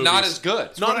Academy only movies. not as good.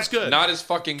 Not as good. Not as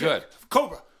fucking good.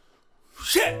 Cobra.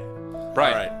 Shit.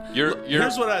 Brian, All right. you're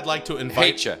Here's what I'd like to invite.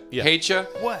 hate ya. Yeah. Hate ya.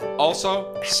 What?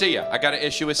 Also, see ya. I got an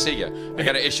issue with see ya. I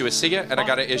got an issue with see ya, and I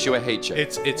got an issue with hate ya.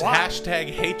 It's Why? hashtag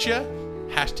hate ya,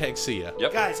 hashtag see ya.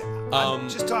 Yep. Guys, I'm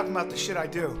just talking about the shit I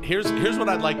do. Here's what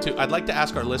I'd like to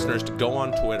ask our listeners to go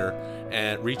on Twitter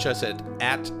and reach us at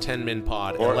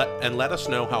 10minpod and let us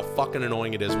know how fucking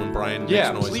annoying it is when Brian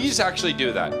Yeah, makes noises. please actually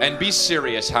do that, and be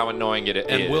serious how annoying it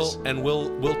is. And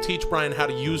we'll teach Brian how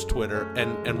to use Twitter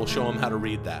and we'll show him how to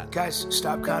read that. Guys,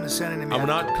 stop condescending to me. I'm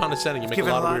not condescending. You make a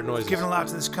Giving lot of weird noises. Giving a lot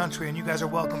to this country, and you guys are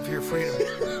welcome for your freedom.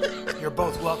 You're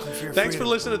both welcome for your Thanks for freedom.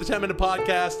 listening to the 10 Minute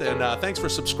Podcast, and thanks for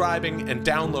subscribing and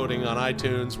downloading on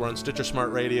iTunes. We're on Stitcher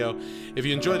Smart Radio. If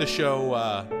you enjoy the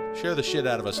show, share the shit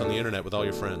out of us on the internet with all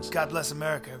your friends. God bless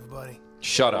America, everybody.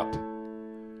 Shut up.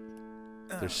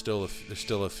 There's still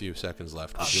a few seconds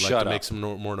left. Would you like Shut to up. make some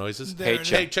more noises? There it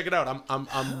Hey, check it out.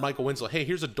 I'm Michael Winslow. Hey,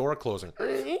 here's a door closing.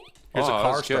 Here's a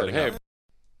car that's good. starting Hey, up.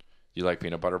 you like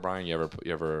peanut butter, Brian? You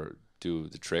ever do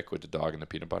the trick with the dog and the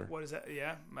peanut butter? What is that?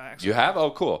 Yeah, actually, You have?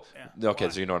 Oh, cool. Yeah. Okay,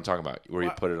 Why? so you know what I'm talking about. Where you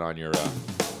What? put it on your.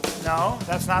 No,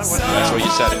 that's not what. That's what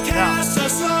you said. It. Podcasts are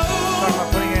slow, Talking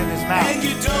about putting it in his mouth. and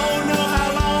you don't know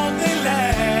how long they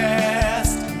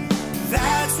last.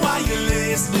 That's why you're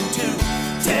listening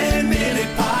to 10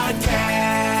 Minute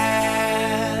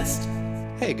Podcast.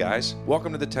 Hey guys,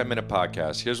 welcome to the 10 Minute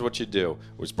Podcast. Here's what you do.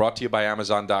 It was brought to you by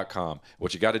Amazon.com.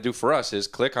 What you got to do for us is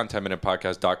click on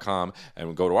 10minutepodcast.com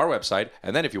and go to our website.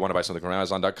 And then if you want to buy something from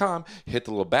Amazon.com, hit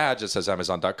the little badge that says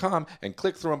Amazon.com and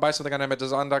click through and buy something on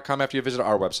Amazon.com after you visit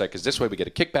our website, because this way we get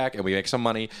a kickback and we make some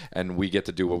money and we get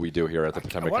to do what we do here at the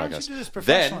 10 Minute Why Podcast. don't you do this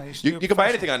professionally? Then You should do you it can buy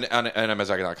anything on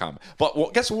Amazon.com.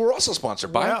 But guess what we're also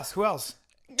sponsored by? What else? Who else?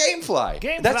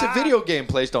 Gamefly. That's a video game,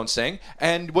 Plays Don't Sing.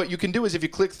 And what you can do is if you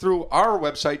click through our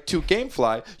website to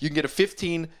Gamefly, you can get a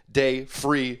 15-day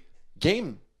free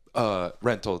game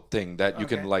rental thing that you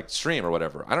can like stream or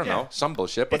whatever. I don't know, some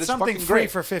bullshit, but It's it's something fucking free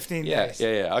great. for 15 Yeah, days.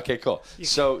 yeah. Okay, cool.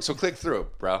 So click through,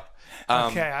 bro.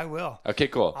 Okay, I will. Okay,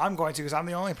 cool. I'm going to because I'm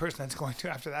the only person that's going to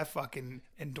after that fucking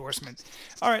endorsement.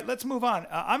 All right, let's move on.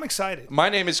 I'm excited. My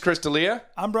name is Chris D'Elia,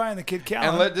 I'm Brian the Kid Callen.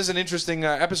 and this is an interesting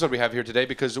episode we have here today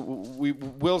because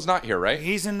Will's not here, right?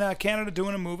 He's in Canada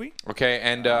doing a movie. Okay,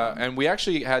 and we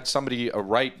actually had somebody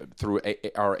write through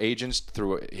our agents,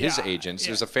 through his Yeah, agents. yeah.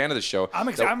 Who's a fan of the show.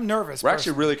 I'm nervous. We're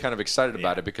actually personally. really kind of excited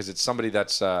about Yeah. it because it's somebody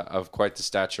that's of quite the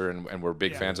stature, and we're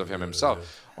big fans of him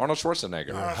himself. Arnold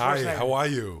Schwarzenegger. Hi, how are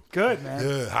you? Good, man.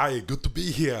 Yeah, hi, good to be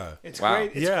here. It's Wow.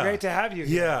 great. It's great to have you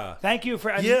here. Yeah. Thank you for.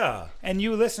 And, Yeah. And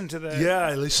you listen to the. Yeah,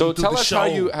 I listen So to tell the us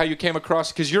show. how you came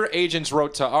across, because your agents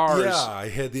wrote to ours. Yeah, I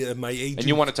had my agent. And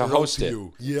you wanted to wrote host it.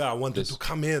 You. Yeah, I wanted to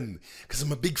come in because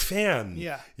I'm a big fan.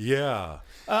 Yeah. Yeah.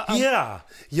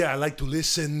 I like to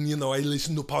listen. You know, I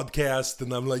listen to podcasts,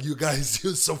 and I'm like, you guys,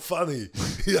 you're so funny.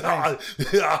 Yeah,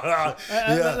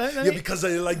 because I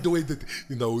like the way that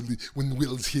when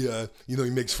Will's here, he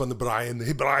makes fun of Bryan.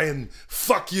 Hey, Bryan,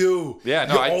 fuck you. Yeah,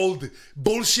 no, you're old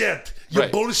bullshit. You're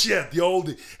Right. bullshit. You're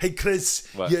old. Hey, Chris,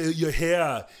 What? your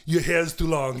hair's too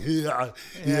long. Yeah.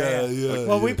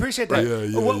 Well, we appreciate that.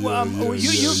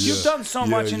 You've done so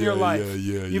much in your life.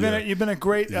 You've been a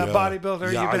great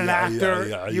bodybuilder. You've been an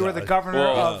actor. You were the governor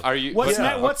of. Are you?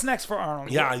 What's next for Arnold?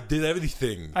 Yeah, I did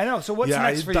everything. I know. So what's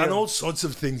next for I've done you? all sorts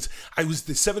of things. I was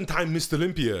the 7-time Mr.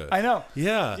 Olympia. I know.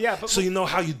 Yeah. Yeah, but- so you know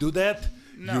how you do that?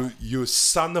 No. You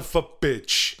son of a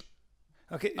bitch.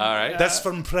 Okay. All right. That's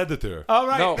from Predator. All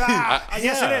right. No, I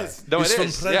guess it is. No, it's it from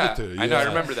is. Predator. Yeah. I know. I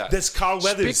remember that. That's Carl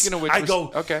Weathers. Speaking of which, I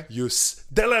go, okay.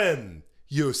 Dylan,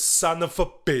 you son of a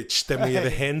bitch. Then we have a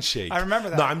handshake. I remember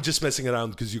that. No, I'm just messing around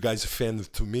because you guys are fans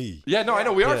to me. Yeah, no, I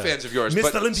know we are fans of yours. Mr.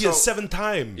 but Olympia, so-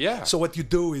 7-time. Yeah. So what you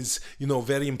do is,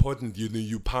 very important.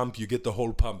 You pump, you get the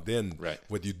whole pump. Then Right.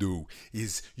 what you do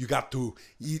is you got to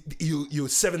you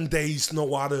 7 days no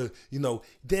water.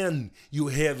 Then you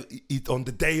have it on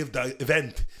the day of the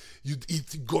event. You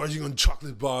eat gorging on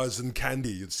chocolate bars and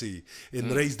candy. You see,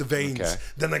 and raise the veins. Okay.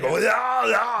 Then I go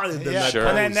and then I Sure.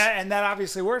 pose. And that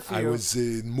obviously worked for you. I was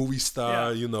a movie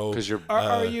star. Yeah. Because you're.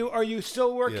 Are you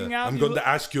still working out? I'm going to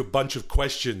ask you a bunch of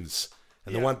questions,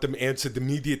 and I want them answered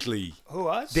immediately. Who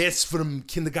us? That's from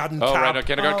Kindergarten Oh, Cop. right, no,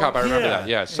 Kindergarten Cop. I remember that.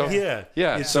 Yeah. So.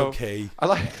 Yeah, it's so okay. I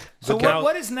like. So okay.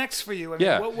 what is next for you? I mean,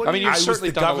 Yeah. What I mean, do you've I was certainly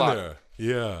the done a lot. governor.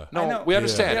 Yeah. I know. No, we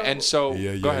understand. Yeah. And so,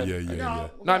 go ahead. Yeah.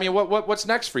 No, I mean, what's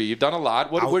next for you? You've done a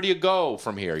lot. Where do you go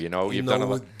from here? You've done a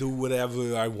lot. Do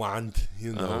whatever I want.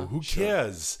 Who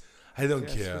cares? I don't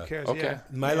care. Who cares? Okay. Yeah.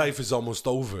 My life is almost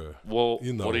over. Well,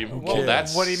 who what do you? cares? Well,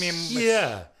 that's. What do you mean?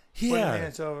 Yeah. What do you mean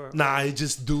it's over? Nah, I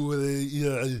just do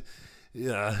whatever.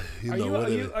 Are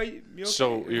you okay?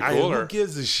 So you're Who cooler.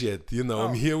 gives a shit?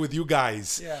 I'm here with you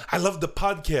guys. Yeah. I love the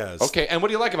podcast. Okay, and what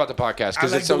do you like about the podcast? I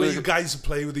Because like it's the so. way you guys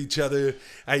play with each other.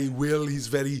 He's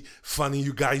very funny.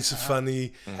 You guys are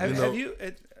funny. Have you?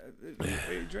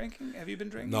 Are you drinking? Have you been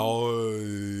drinking? No,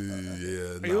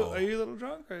 Are you a little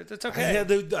drunk? Or that's I okay. had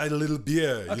a little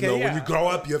beer. Okay, When yeah. you grow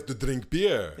up, you have to drink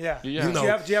beer. Yeah. Yeah.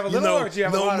 Do you have a little or do you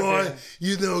have a no lot of more?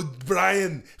 beer?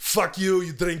 Brian, fuck you.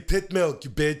 You drink tit milk, you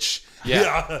bitch.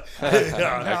 Yeah.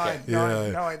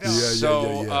 No, I don't.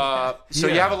 So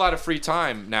you Yeah. have a lot of free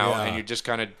time now, Yeah. and you're just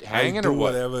kind of I hanging, do or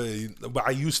what? whatever. But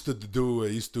I used to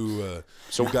do.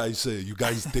 So you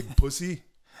guys dig pussy?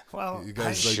 Well, You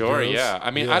guys like Sure, girls? yeah.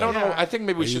 I mean, I don't know. Yeah. I think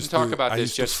maybe we shouldn't talk about I this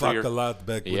used just to for fuck your. a lot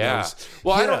back when I Yeah. was.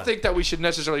 Well, I Yeah. don't think that we should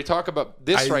necessarily talk about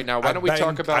this right now. Why don't we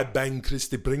talk I about? banged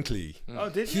Christy Brinkley. Oh,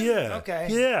 did you? Yeah. Okay.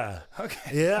 Yeah.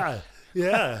 Okay. Yeah.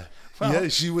 Yeah. Yeah,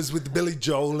 she was with Billy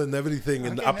Joel and everything,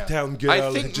 and Okay, Uptown Girl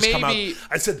I think had just come out. maybe-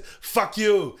 I said, "Fuck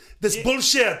you! This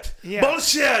bullshit! Yeah.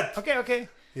 Bullshit!" Okay.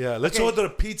 Yeah, let's Okay. order a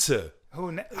pizza.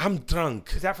 Who? I'm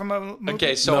drunk. Is that from a movie?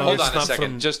 Okay, so No, hold it's on a not second.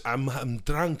 from- Just I'm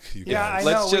drunk. You Yeah, guys. I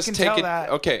let's know, we just can take tell it. that.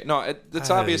 Okay, no, it's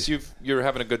Aye. obvious you're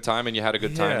having a good time and you had a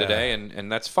good time Yeah. today,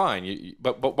 and that's fine.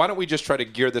 But why don't we just try to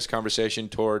gear this conversation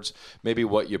towards maybe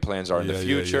what your plans are in the Yeah,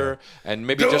 future, and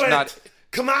maybe Do just it! not.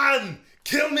 Come on!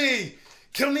 Kill me!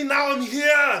 Kill me now! I'm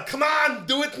here! Come on!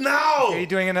 Do it now! Are you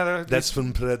doing another? That's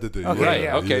from Predator. Okay, Right.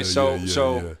 yeah. Okay. So.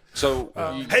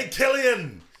 Hey,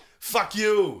 Killian! Fuck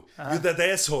you! You're that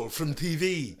asshole from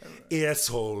TV.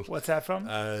 Asshole. What's that from?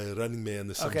 Running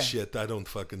Man or some Okay. shit. I don't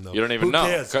fucking know. You don't even Who know.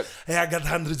 Cares? Cut. Hey, I got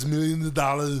hundreds of millions of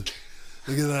dollars.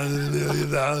 I got $100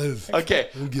 million. Okay.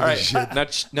 Don't give All a right. shit.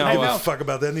 No. I don't give a fuck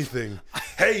about anything.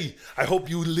 Hey, I hope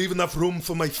you leave enough room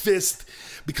for my fist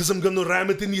because I'm gonna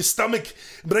ram it in your stomach,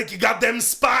 break your goddamn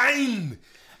spine.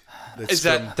 That's Is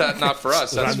that not for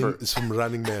us? That's for. It's from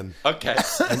Running Man. Okay.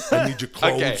 I need your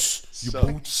clothes, Okay,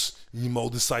 your boots, your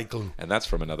motorcycle. And that's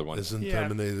from another one. Isn't Yeah.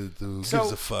 Terminator? Who So-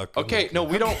 gives a fuck? Okay. No,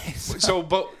 we don't. So,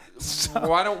 but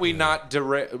why don't we not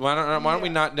direct? Why don't we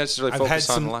not necessarily focus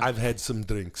on? I've had some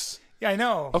drinks. Yeah, I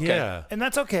know. Okay. Yeah. And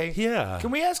that's okay. Yeah.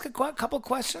 Can we ask a couple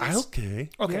questions?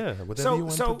 Okay. Okay. Yeah, whatever you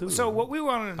want to do. So what we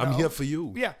wanted to know. I'm here for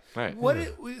you. Yeah. Right.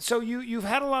 So you've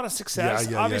had a lot of success.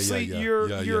 Yeah, Obviously, yeah. you're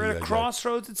Yeah, at a yeah.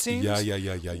 crossroads. It seems. Yeah.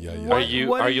 What- Are you?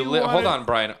 what Are do you? you Hold wanna- on,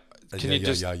 Brian. Can you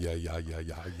just? Yeah. Are you?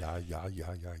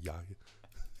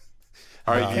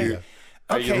 Okay.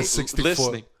 Are you Okay.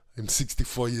 listening? I'm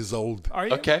 64 years old. Are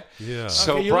you? Okay. Yeah.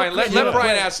 So Okay, you Brian, look- let you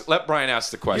Brian look- ask. Let Brian ask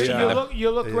the question. You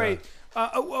look great.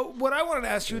 What I wanted to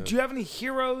ask you, do you have any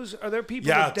heroes? Are there people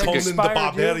Yeah, that Conan the inspired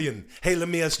Barbarian. Hey, let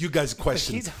me ask you guys a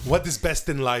question. He's- What is best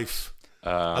in life?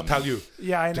 I'll tell you.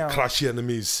 Yeah, I know. To crush your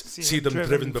enemies, see them driven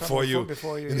driven from before you,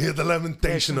 before you, and yeah. hear the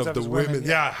lamentation of the his women.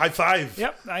 Yeah, high five.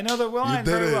 Yep, I know the line You did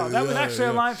very it. well. That was Yeah, actually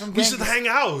a yeah. line from We Gang. should hang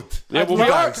out. Yeah, well, You we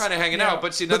are guys. kind of hanging Yeah. out,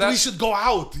 but see, now But we that's should go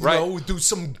out, you Right. know, do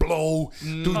some blow,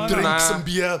 do Nah. drink some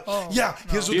beer. Yeah,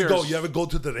 here's what we go. Beers. You ever go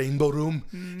to the Rainbow Room?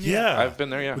 Yeah. I've been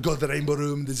there. Yeah. We go to the Rainbow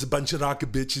Room. There's a bunch of rocker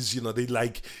bitches. You know, they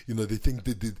like, you know, they think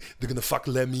they're gonna fuck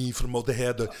Lemmy from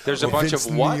Motorhead. There's a or bunch Vince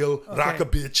of what? Neil, rocker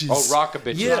bitches. Oh, rocker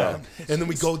bitches, Yeah. yeah. And then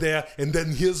we go there, and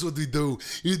then here's what we do.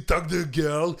 You talk to a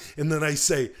girl, and then I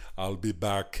say, I'll be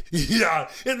back. Yeah.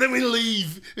 And then we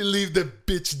leave the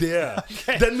bitch there.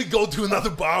 Then we go to another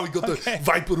bar. We go to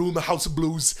Viper Room, a House of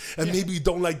Blues, and maybe you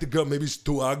don't like the girl. Maybe she's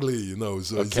too ugly, you know.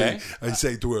 So I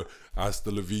say to her,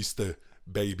 hasta la vista,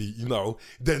 baby, you know.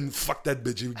 Then fuck that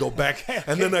bitch. We go back,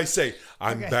 and then I say,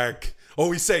 I'm back. Or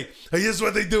we say, here's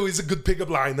what they do. It's a good pickup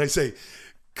line. I say,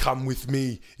 come with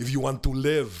me if you want to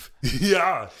live.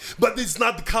 Yeah. But it's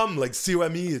not come, like, see what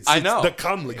I mean? It's, I know. It's the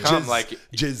come, like Come, jizz. like-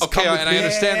 Jizz. okay, Come with and I me.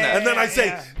 understand that. And then I say,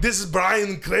 Yeah. this is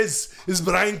Brian Chris. This is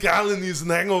Bryan Callen. He's an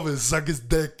hangover. Suck his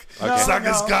dick. No, Suck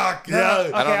his no. cock. No, Yeah.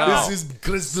 okay, I don't know. This is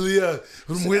Chris D'Elia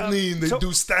from Whitney. And they so-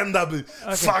 do stand-up.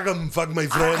 Fuck them. Fuck my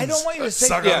friends. I don't want you to say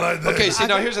Suck that. on my Yeah. dick. Okay. See,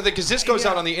 now here's the thing, because this goes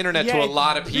out on the internet to a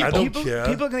lot of people. I don't care.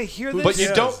 People are going to hear this. But you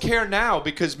Yes. don't care now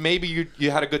because maybe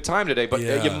you had a good time today, but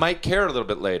Yeah. you might care a little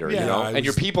bit later, Yeah. you know, I and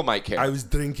your was- people might care. I was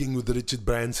drinking with Richard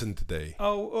Branson today.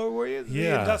 Oh, or were you the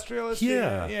Yeah. industrialist?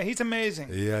 Yeah. Yeah, he's amazing.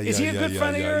 Yeah, Is he a good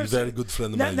friend of yours? He's a very good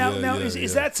friend of Now, mine. now, yeah, now yeah, is yeah.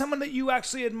 that someone that you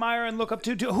actually admire and look up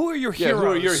to? Who are your yeah, heroes? who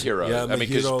are your heroes? Yeah, I my mean,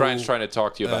 because hero, Brian's trying to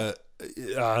talk to you about.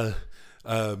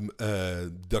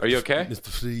 Dr. Are you okay? Mr.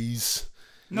 Freeze.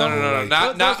 No, Those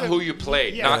not are- who you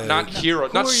played, Yeah. not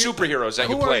heroes, not superheroes that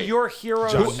you Who are played. your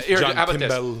heroes? John- Here, how about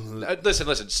Kimball. this?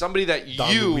 Listen. Somebody that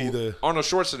Don you, DeVito. Arnold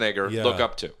Schwarzenegger, Yeah. look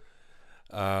up to.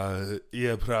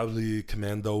 Yeah, probably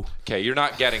Commando. Okay, you're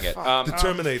not getting it. The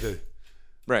Terminator.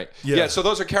 Right. Yeah. Yeah. So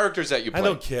those are characters that you I play.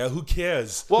 don't care. Who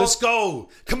cares? Well- Let's go.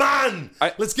 Come on.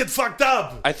 Let's get fucked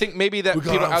up. I think maybe that We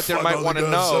people gotta out there fuck might all want the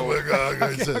to girls. Oh know. my God,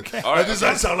 guys. All right, Does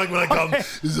that sound like when I come?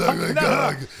 Does that sound like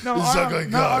God? No, Does that sound Arnold, like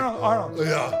no, God? Arnold.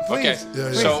 Yeah. Please. Okay,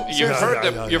 Yeah, so yeah. you've Yeah, heard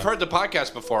yeah, you've yeah. heard the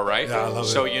podcast before, right? Yeah, I love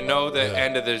so it. you know the Yeah.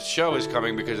 end of the show is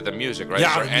coming because of the music, right? Yeah,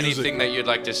 Is there the music. anything that you'd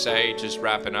like to say, just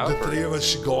wrapping up? The or- three of us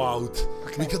should go out.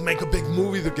 We could make a big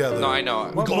movie together. No, I know.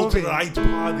 We What go movie? to the right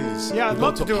parties. Yeah, I'd We go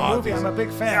love to do a movie. I'm a big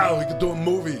fan. Yeah, we could do a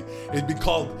movie. It'd be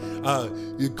called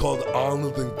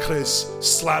Arnold and Chris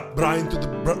slap Brian to the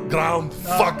ground,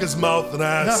 fuck his mouth and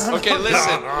ass. Okay,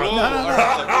 listen. Whoa, all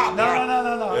right,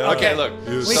 No. Okay, look.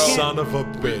 You So son of a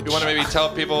bitch. you want to maybe tell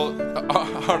people,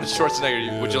 Arnold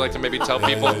Schwarzenegger? Would you like to maybe tell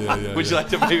people? yeah, Would you like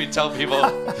to maybe tell people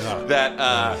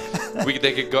that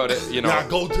they could go to Yeah,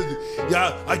 go to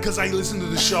because I listen to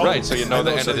the show. Right, so you know And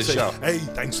the also end of the I say, show. Hey,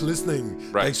 thanks for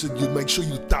listening. Right. Thanks for, you make sure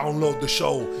you download the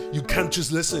show. You can't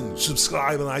just listen.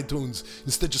 Subscribe on iTunes,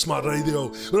 and Stitcher Smart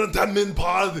Radio. We're on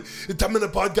 10minpod,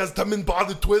 10-minute podcast, 10minpod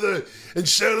on Twitter, and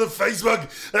share it on Facebook.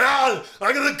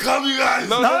 I'm gonna come, you guys.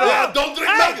 No. Don't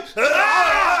drink milk.